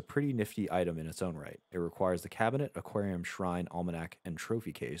 and is a pretty nifty item in its own right. It requires the cabinet, aquarium, shrine, almanac, and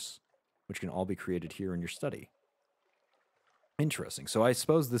trophy case, which can all be created here in your study. Interesting. So I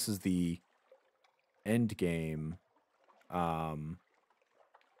suppose this is the end game.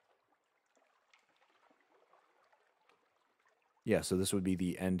 Yeah, so this would be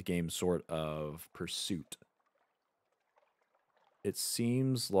the end game sort of pursuit. It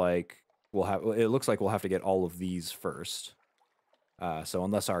seems like it looks like we'll have to get all of these first. So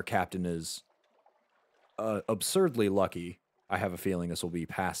unless our captain is absurdly lucky, I have a feeling this will be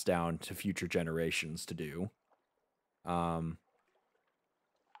passed down to future generations to do. But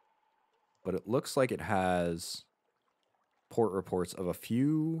it looks like it has port reports of a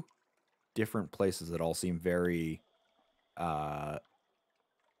few different places that all seem very,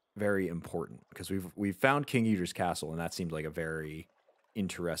 very important. Because we've found King Eater's Castle, and that seemed like a very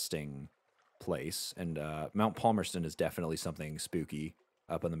interesting place. And Mount Palmerston is definitely something spooky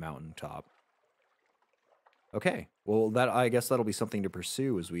up on the mountaintop. Okay, well, I guess that'll be something to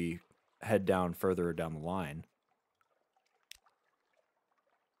pursue as we head down further down the line.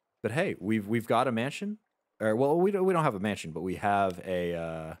 But hey, we've got a mansion. Or well, we don't have a mansion, but we have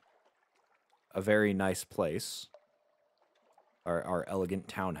a very nice place. Our elegant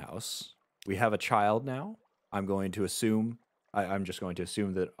townhouse. We have a child now. I'm going to assume I'm just going to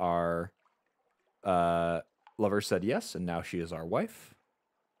assume that our lover said yes, and now she is our wife.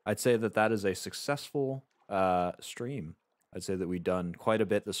 I'd say that is a successful stream. I'd say that we've done quite a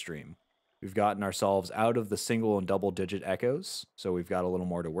bit this stream. We've gotten ourselves out of the single and double digit echoes, so we've got a little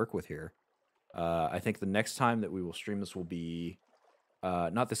more to work with here. I think the next time that we will stream this will be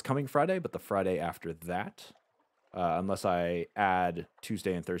not this coming Friday, but the Friday after that. Unless I add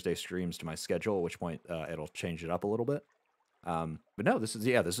Tuesday and Thursday streams to my schedule, at which point it'll change it up a little bit. But no, this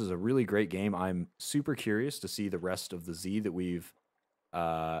is a really great game. I'm super curious to see the rest of the Z that we've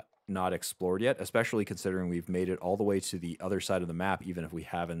not explored yet, especially considering we've made it all the way to the other side of the map, even if we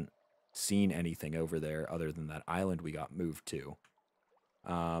haven't seen anything over there other than that island we got moved to.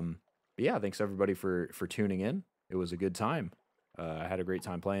 But yeah, thanks everybody for tuning in. It was a good time. I had a great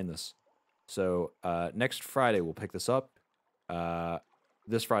time playing this. So next Friday we'll pick this up.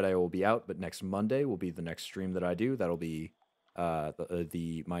 This Friday will be out, but next Monday will be the next stream that I do. That'll be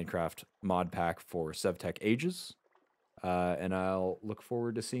the Minecraft mod pack for SevTech Ages. And I'll look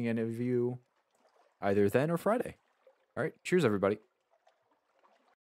forward to seeing any of you either then or Friday. All right, cheers everybody.